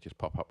these things. They just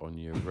pop up on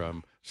your...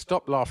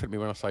 Stop laughing at me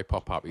when I say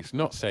pop up. It's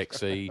not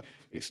sexy.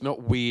 It's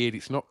not weird.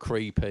 It's not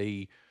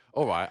creepy.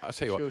 All right, I'll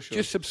tell you what. Sure.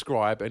 Just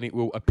subscribe and it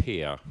will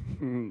appear.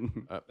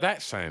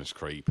 That sounds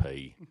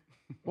creepy.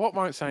 What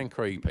might sound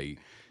creepy?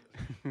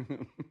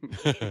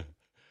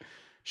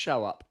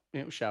 Show up.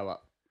 It'll show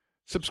up.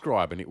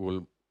 Subscribe and it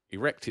will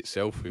erect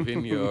itself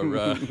within your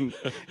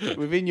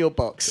within your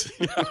box.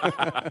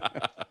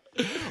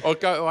 Or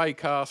go to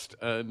Acast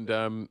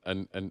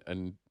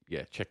and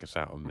yeah, check us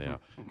out on there.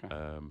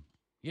 Okay.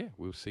 Yeah,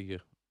 we'll see you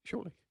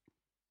shortly.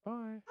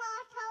 Bye.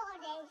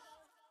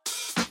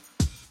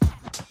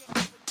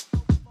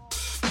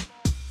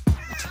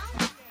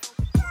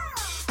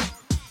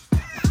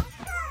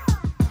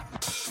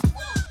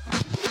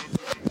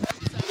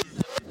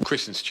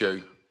 Chris and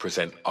Stu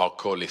present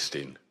Hardcore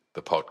Listing,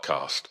 the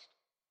podcast.